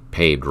straight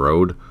paved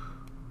road.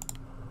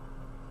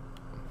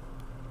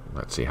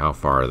 Let's see, how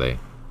far are they?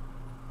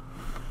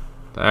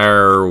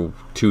 They're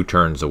 2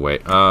 turns away.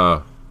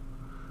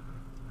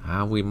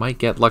 We might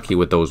get lucky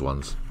with those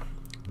ones.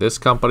 This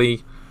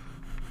company,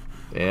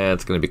 yeah,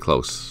 it's going to be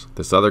close.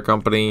 This other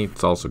company,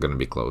 it's also going to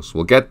be close.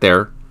 We'll get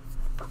there,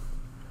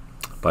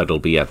 but it'll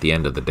be at the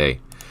end of the day.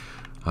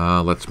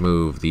 Let's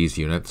move these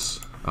units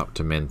up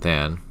to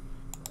Minthan.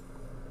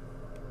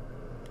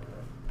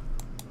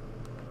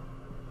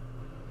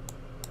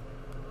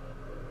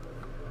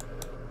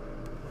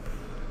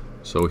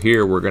 So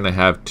here we're going to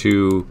have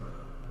two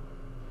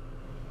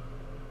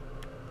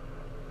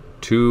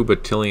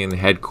battalion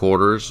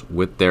headquarters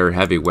with their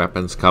heavy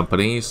weapons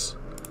companies,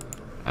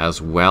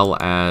 as well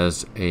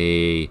as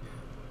a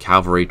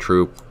cavalry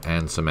troop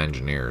and some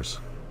engineers.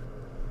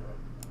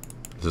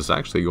 This is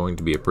actually going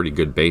to be a pretty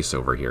good base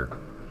over here.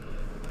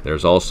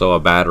 There's also a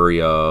battery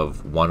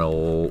of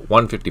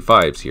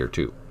 155s here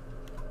too.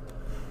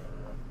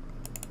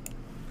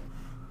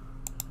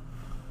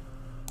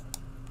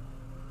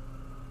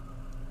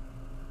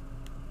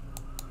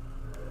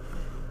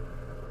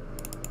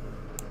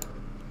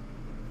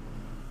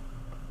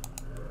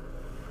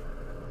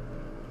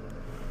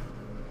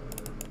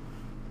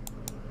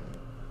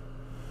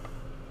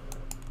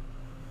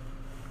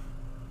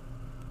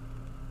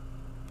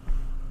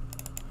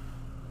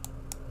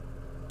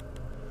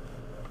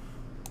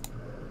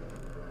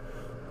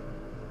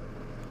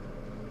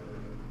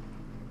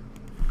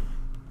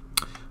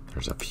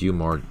 There's a few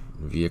more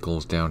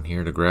vehicles down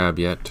here to grab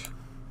yet.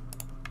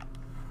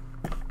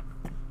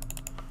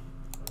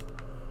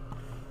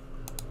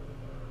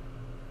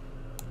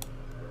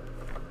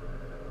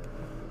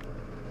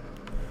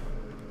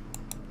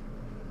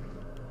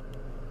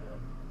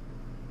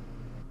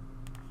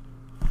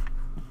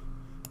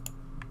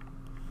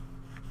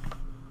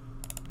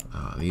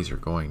 These are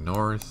going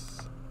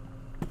north.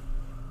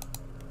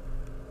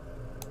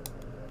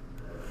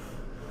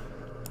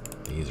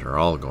 These are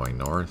all going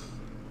north.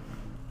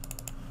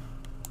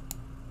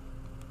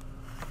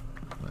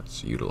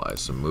 Let's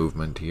utilize some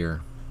movement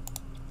here.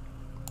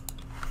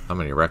 How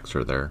many wrecks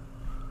are there?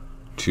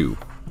 2.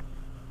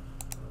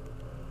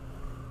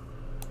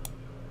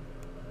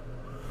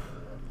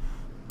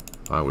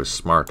 If I was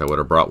smart, I would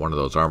have brought one of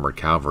those armored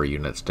cavalry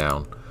units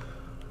down.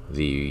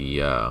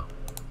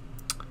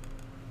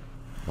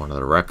 One of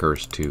the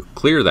wreckers to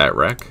clear that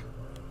wreck.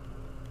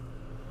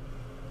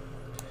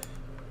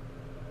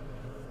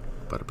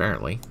 But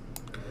apparently,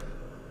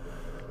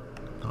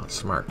 not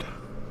smart.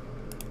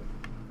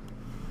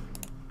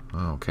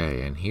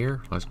 Okay, and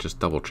here, let's just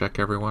double check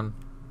everyone.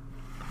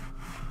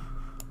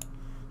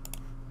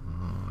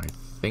 I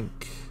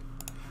think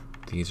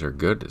these are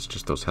good. It's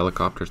just those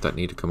helicopters that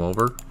need to come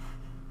over.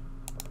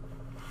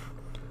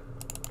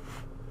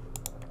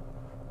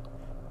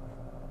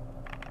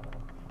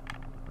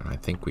 And I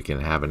think we can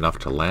have enough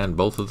to land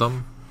both of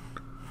them.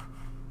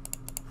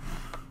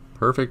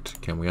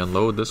 Perfect. Can we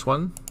unload this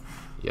one?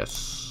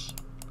 Yes.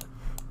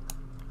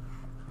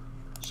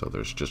 So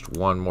there's just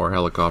one more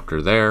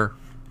helicopter there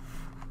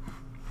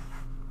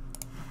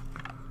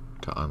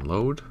to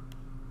unload.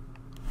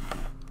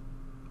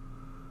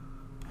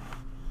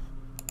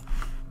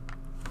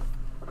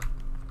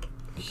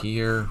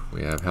 Here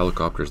we have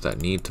helicopters that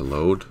need to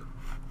load.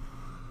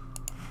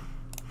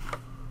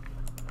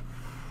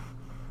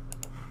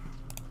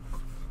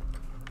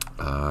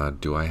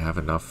 Do I have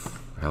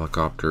enough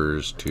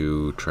helicopters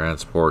to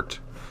transport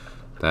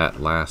that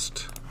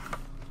last...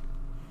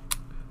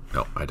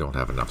 No, I don't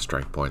have enough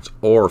strength points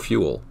or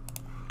fuel.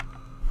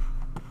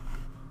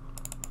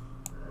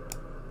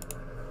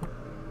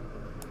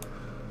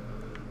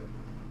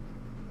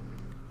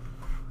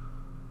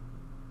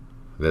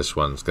 This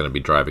one's going to be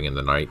driving in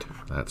the night.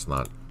 That's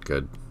not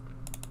good.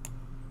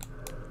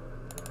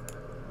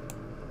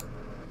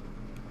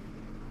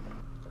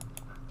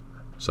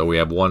 So we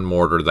have one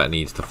mortar that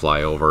needs to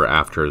fly over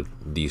after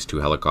these two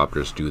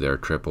helicopters do their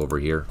trip over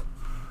here.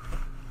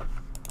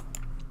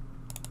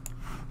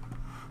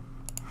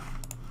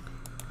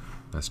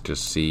 Let's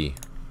just see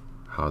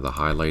how the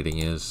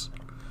highlighting is.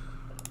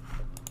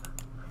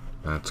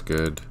 That's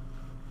good.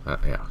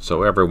 Yeah,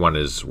 so everyone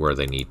is where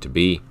they need to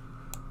be.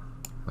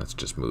 Let's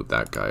just move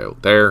that guy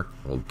out there.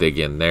 We'll dig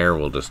in there.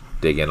 We'll just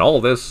dig in all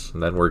this,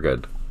 and then we're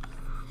good.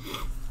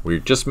 We're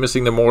just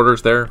missing the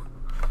mortars there,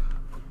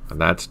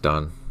 and that's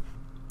done.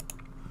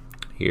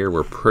 Here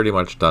we're pretty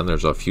much done.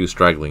 There's a few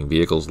straggling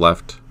vehicles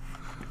left.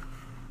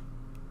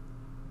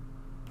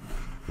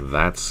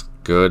 That's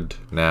good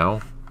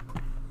now.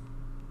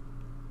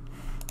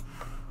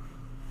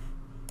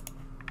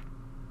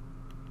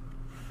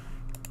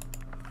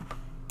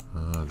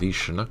 These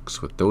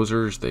Chinooks with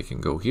dozers, they can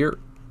go here.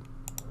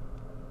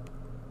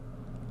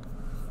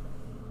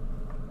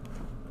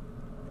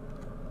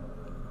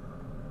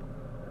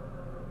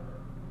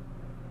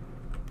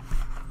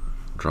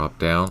 Drop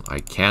down. I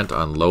can't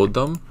unload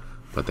them,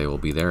 but they will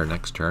be there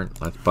next turn.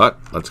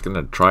 Let's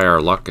gonna try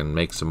our luck and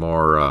make some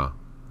more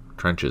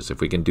trenches. If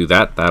we can do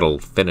that, that'll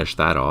finish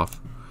that off.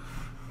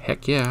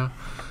 Heck yeah.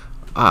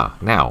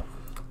 Now,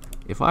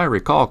 if I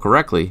recall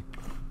correctly,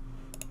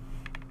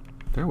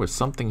 there was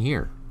something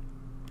here.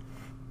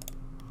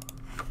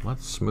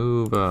 Let's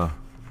move a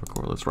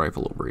cordless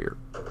rifle over here.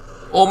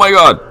 Oh my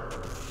god!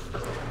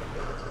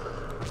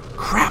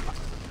 Crap!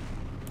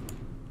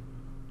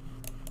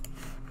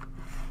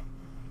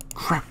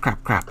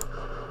 Crap.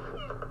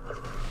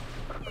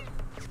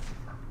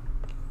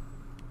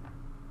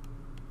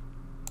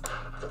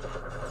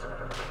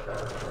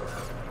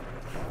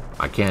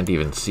 I can't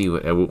even see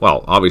what...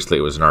 Well, obviously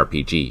it was an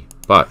RPG,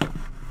 but...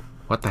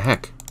 What the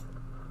heck?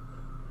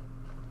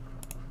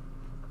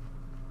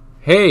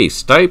 Hey,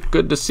 Stipe,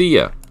 good to see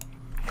ya.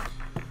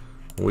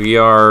 We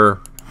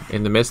are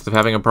in the midst of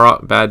having a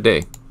bad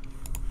day.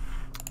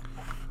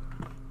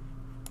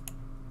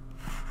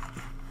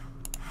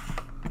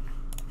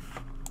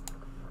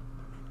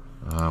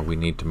 We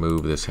need to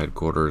move this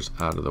headquarters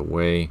out of the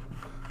way.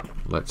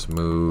 Let's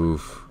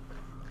move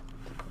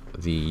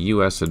the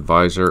US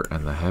advisor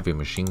and the heavy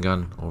machine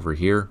gun over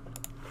here.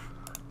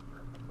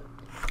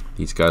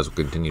 These guys will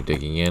continue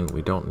digging in.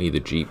 We don't need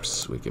the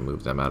jeeps. We can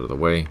move them out of the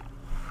way.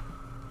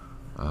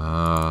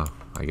 I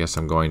guess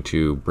I'm going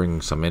to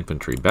bring some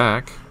infantry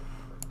back.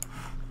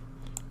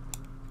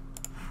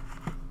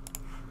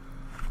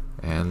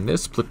 And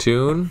this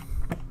platoon...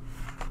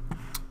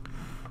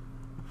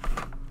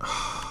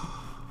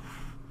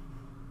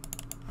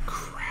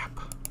 Crap.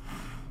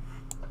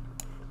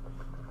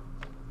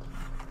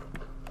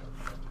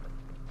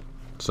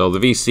 So the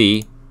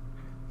VC,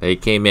 they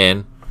came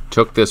in,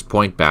 took this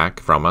point back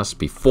from us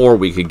before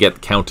we could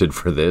get counted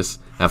for this.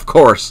 Of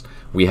course,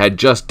 we had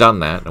just done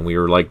that, and we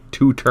were like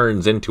 2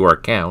 turns into our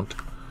count.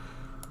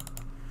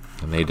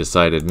 And they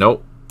decided,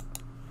 nope,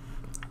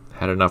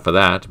 had enough of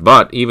that.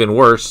 But even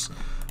worse,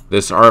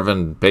 this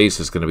ARVN base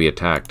is going to be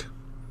attacked.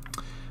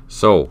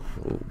 So,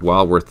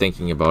 while we're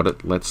thinking about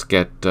it, let's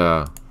get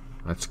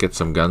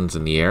some guns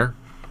in the air.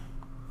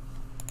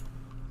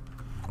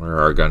 Where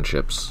are our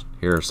gunships?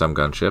 Here are some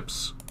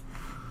gunships.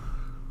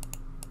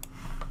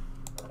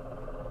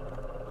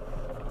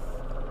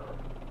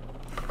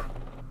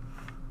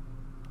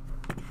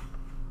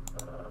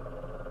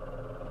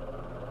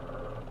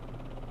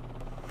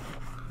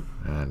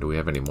 And do we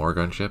have any more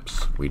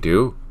gunships? We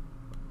do?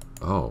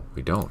 Oh,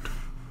 we don't.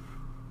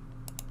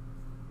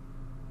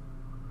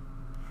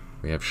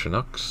 We have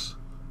Chinooks.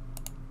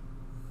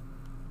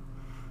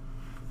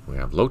 We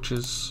have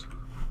Loaches.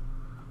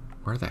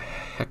 Where the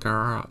heck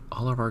are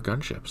all of our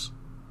gunships?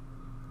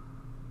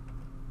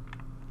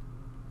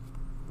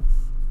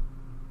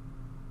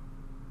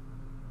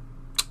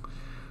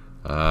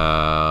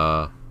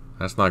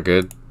 That's not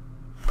good.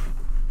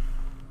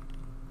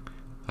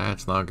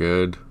 That's not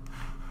good.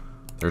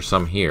 There's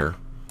some here.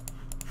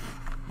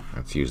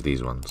 Let's use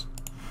these ones.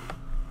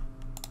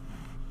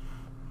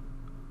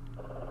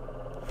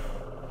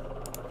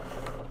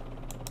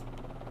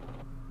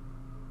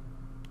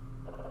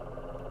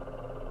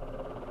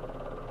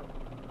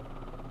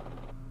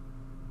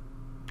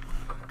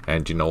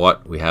 And you know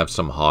what? We have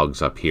some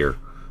hogs up here.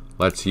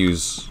 Let's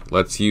use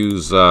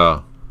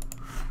a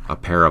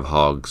pair of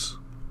hogs.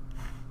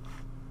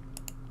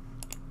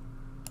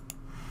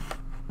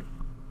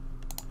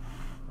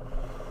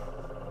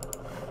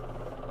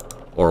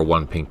 Or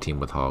one pink team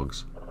with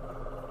hogs.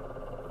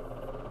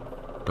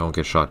 Don't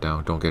get shot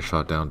down. Don't get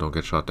shot down. Don't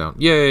get shot down.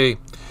 Yay!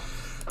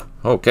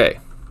 Okay.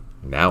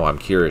 Now I'm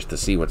curious to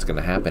see what's going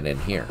to happen in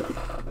here.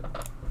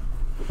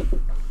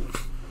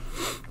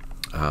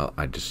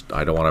 I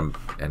don't want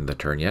to end the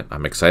turn yet.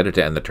 I'm excited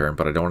to end the turn,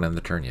 but I don't want to end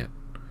the turn yet.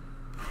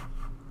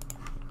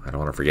 I don't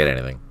want to forget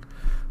anything,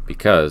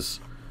 because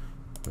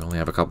we only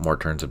have a couple more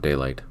turns of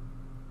daylight.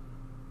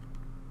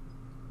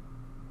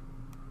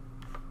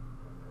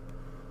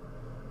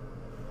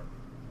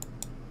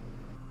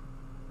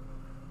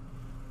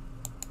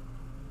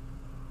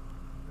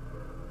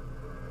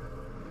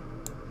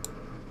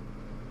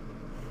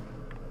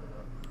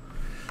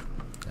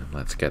 And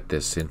let's get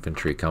this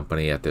infantry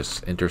company at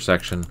this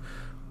intersection.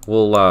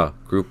 We'll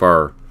group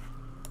our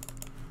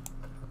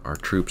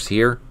troops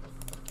here.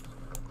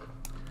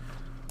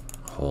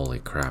 Holy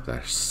crap,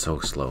 that's so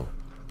slow.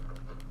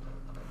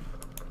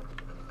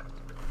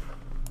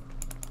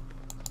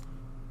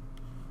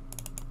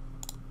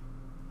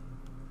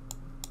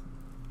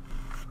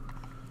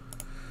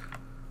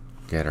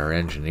 Get our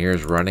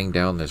engineers running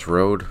down this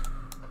road.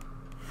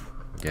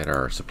 Get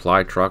our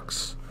supply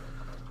trucks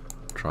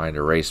trying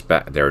to race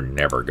back. They're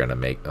never going to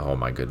make... Oh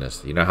my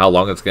goodness. You know how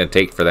long it's going to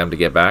take for them to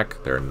get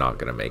back? They're not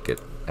going to make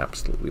it.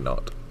 Absolutely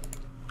not.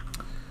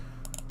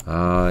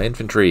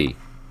 Infantry.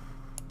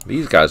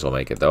 These guys will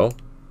make it, though.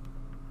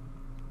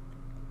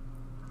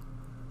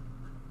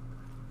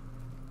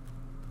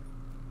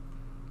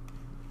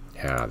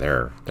 Yeah,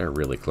 they're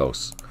really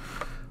close.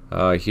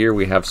 Here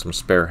we have some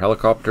spare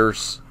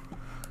helicopters.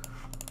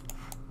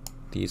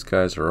 These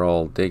guys are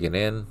all digging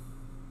in.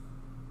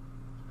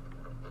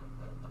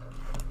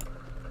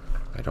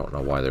 I don't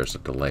know why there's a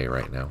delay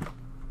right now.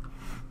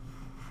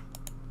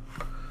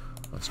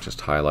 Let's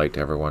just highlight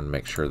everyone,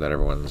 make sure that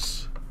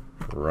everyone's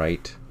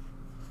right.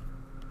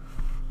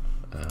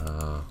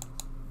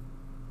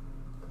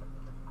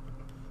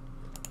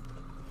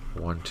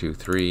 1, 2,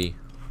 3.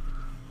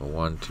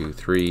 1, 2,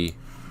 3.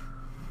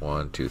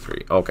 1, 2,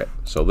 3. Okay,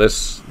 so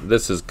this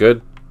is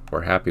good.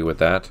 We're happy with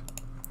that.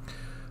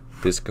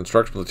 This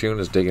construction platoon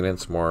is digging in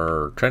some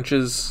more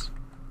trenches.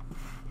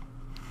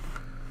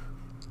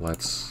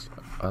 Let's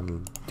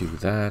undo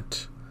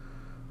that.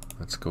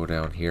 Let's go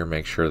down here,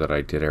 make sure that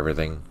I did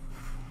everything.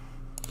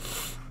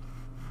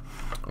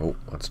 Oh,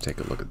 let's take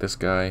a look at this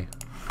guy.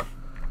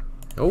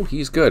 Oh,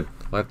 he's good.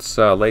 Let's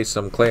lay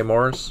some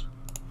claymores.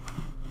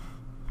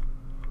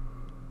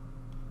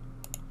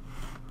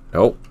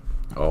 Nope.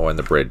 Oh, and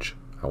the bridge.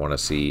 I want to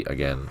see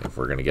again if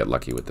we're going to get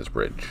lucky with this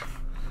bridge.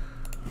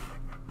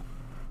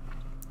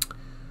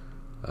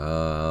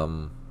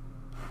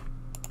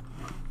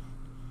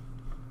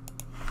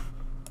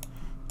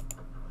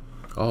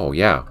 Oh,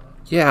 yeah.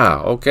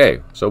 Yeah,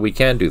 okay. So we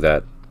can do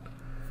that.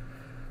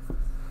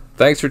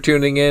 Thanks for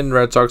tuning in,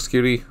 Red Sox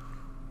Cutie.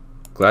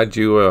 Glad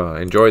you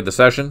enjoyed the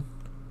session.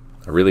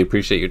 I really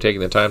appreciate you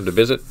taking the time to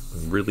visit.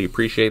 Really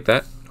appreciate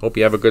that. Hope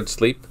you have a good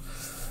sleep.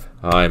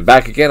 I'm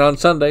back again on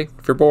Sunday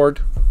if you're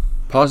bored.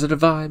 Positive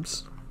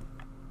vibes.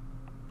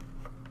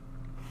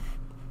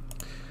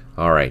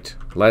 Alright,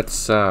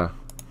 let's end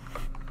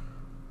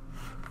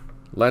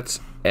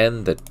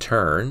the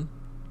turn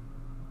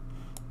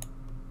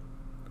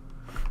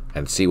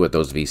and see what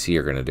those VC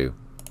are going to do.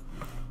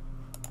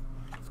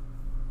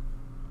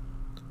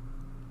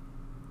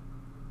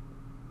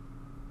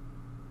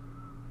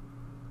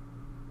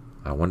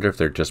 I wonder if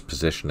they're just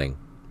positioning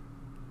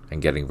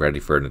and getting ready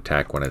for an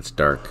attack when it's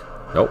dark.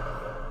 Nope,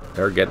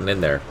 they're getting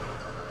in there.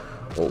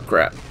 Oh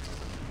crap.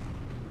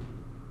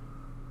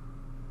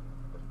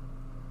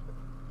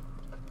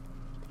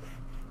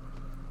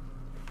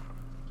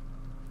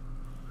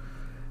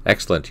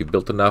 Excellent, you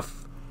built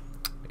enough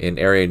in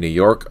area New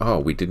York. Oh,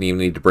 we didn't even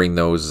need to bring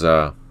those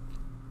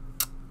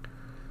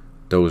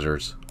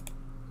dozers.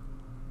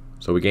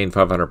 So we gained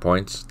 500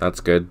 points. That's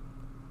good.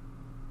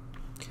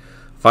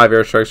 5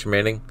 airstrikes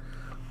remaining.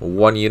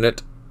 1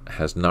 unit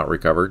has not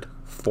recovered.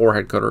 4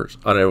 headquarters,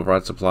 unable to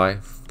provide supply.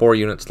 4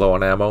 units low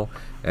on ammo.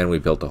 And we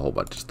built a whole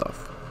bunch of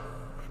stuff.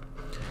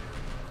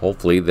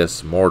 Hopefully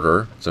this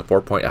mortar is a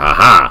 4-point...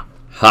 Aha!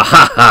 Ha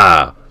ha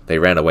ha! They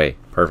ran away.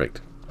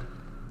 Perfect.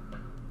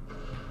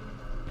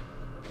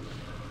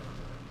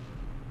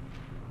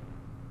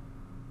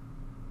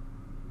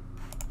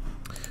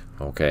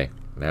 Okay,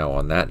 now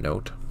on that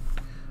note,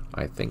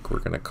 I think we're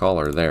going to call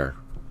her there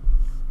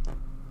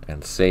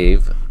and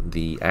save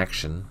the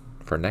action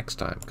for next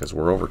time, because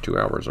we're over 2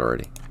 hours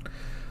already.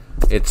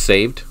 It's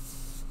saved,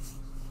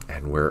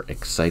 and we're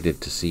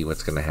excited to see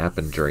what's going to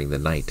happen during the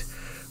night.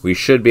 We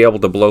should be able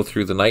to blow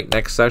through the night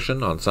next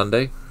session on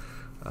Sunday,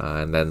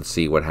 and then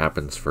see what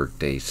happens for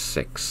day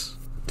 6.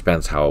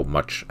 Depends how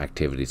much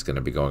activity is going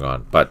to be going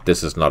on, but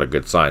this is not a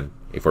good sign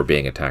if we're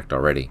being attacked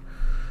already.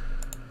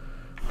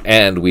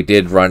 And we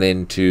did run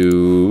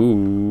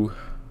into...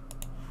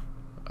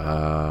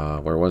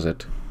 where was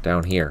it?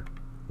 Down here.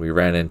 We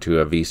ran into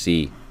a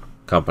VC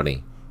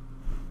company.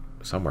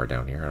 Somewhere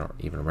down here. I don't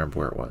even remember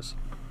where it was.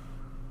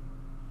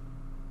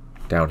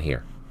 Down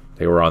here.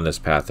 They were on this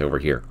path over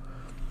here.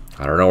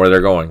 I don't know where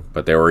they're going,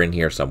 but they were in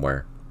here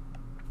somewhere.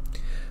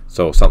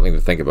 So something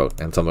to think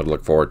about and something to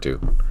look forward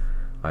to.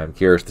 I'm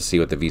curious to see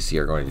what the VC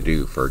are going to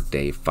do for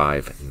day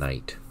 5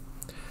 night.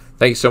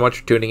 Thank you so much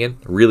for tuning in.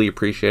 Really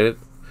appreciate it.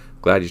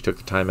 Glad you took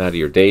the time out of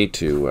your day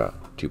to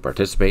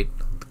participate.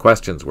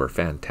 questions were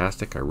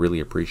fantastic. I really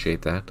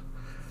appreciate that.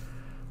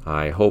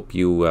 I hope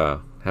you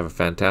have a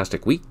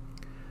fantastic week.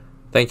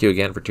 Thank you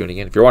again for tuning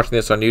in. If you're watching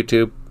this on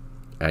YouTube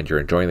and you're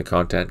enjoying the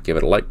content, give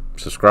it a like,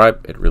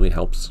 subscribe. It really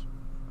helps.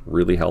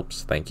 Really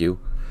helps. Thank you.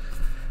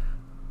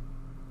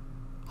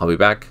 I'll be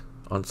back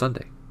on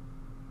Sunday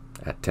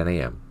at 10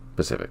 a.m.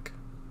 Pacific.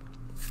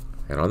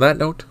 And on that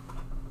note,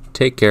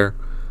 take care,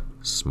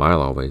 smile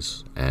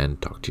always,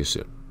 and talk to you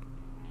soon.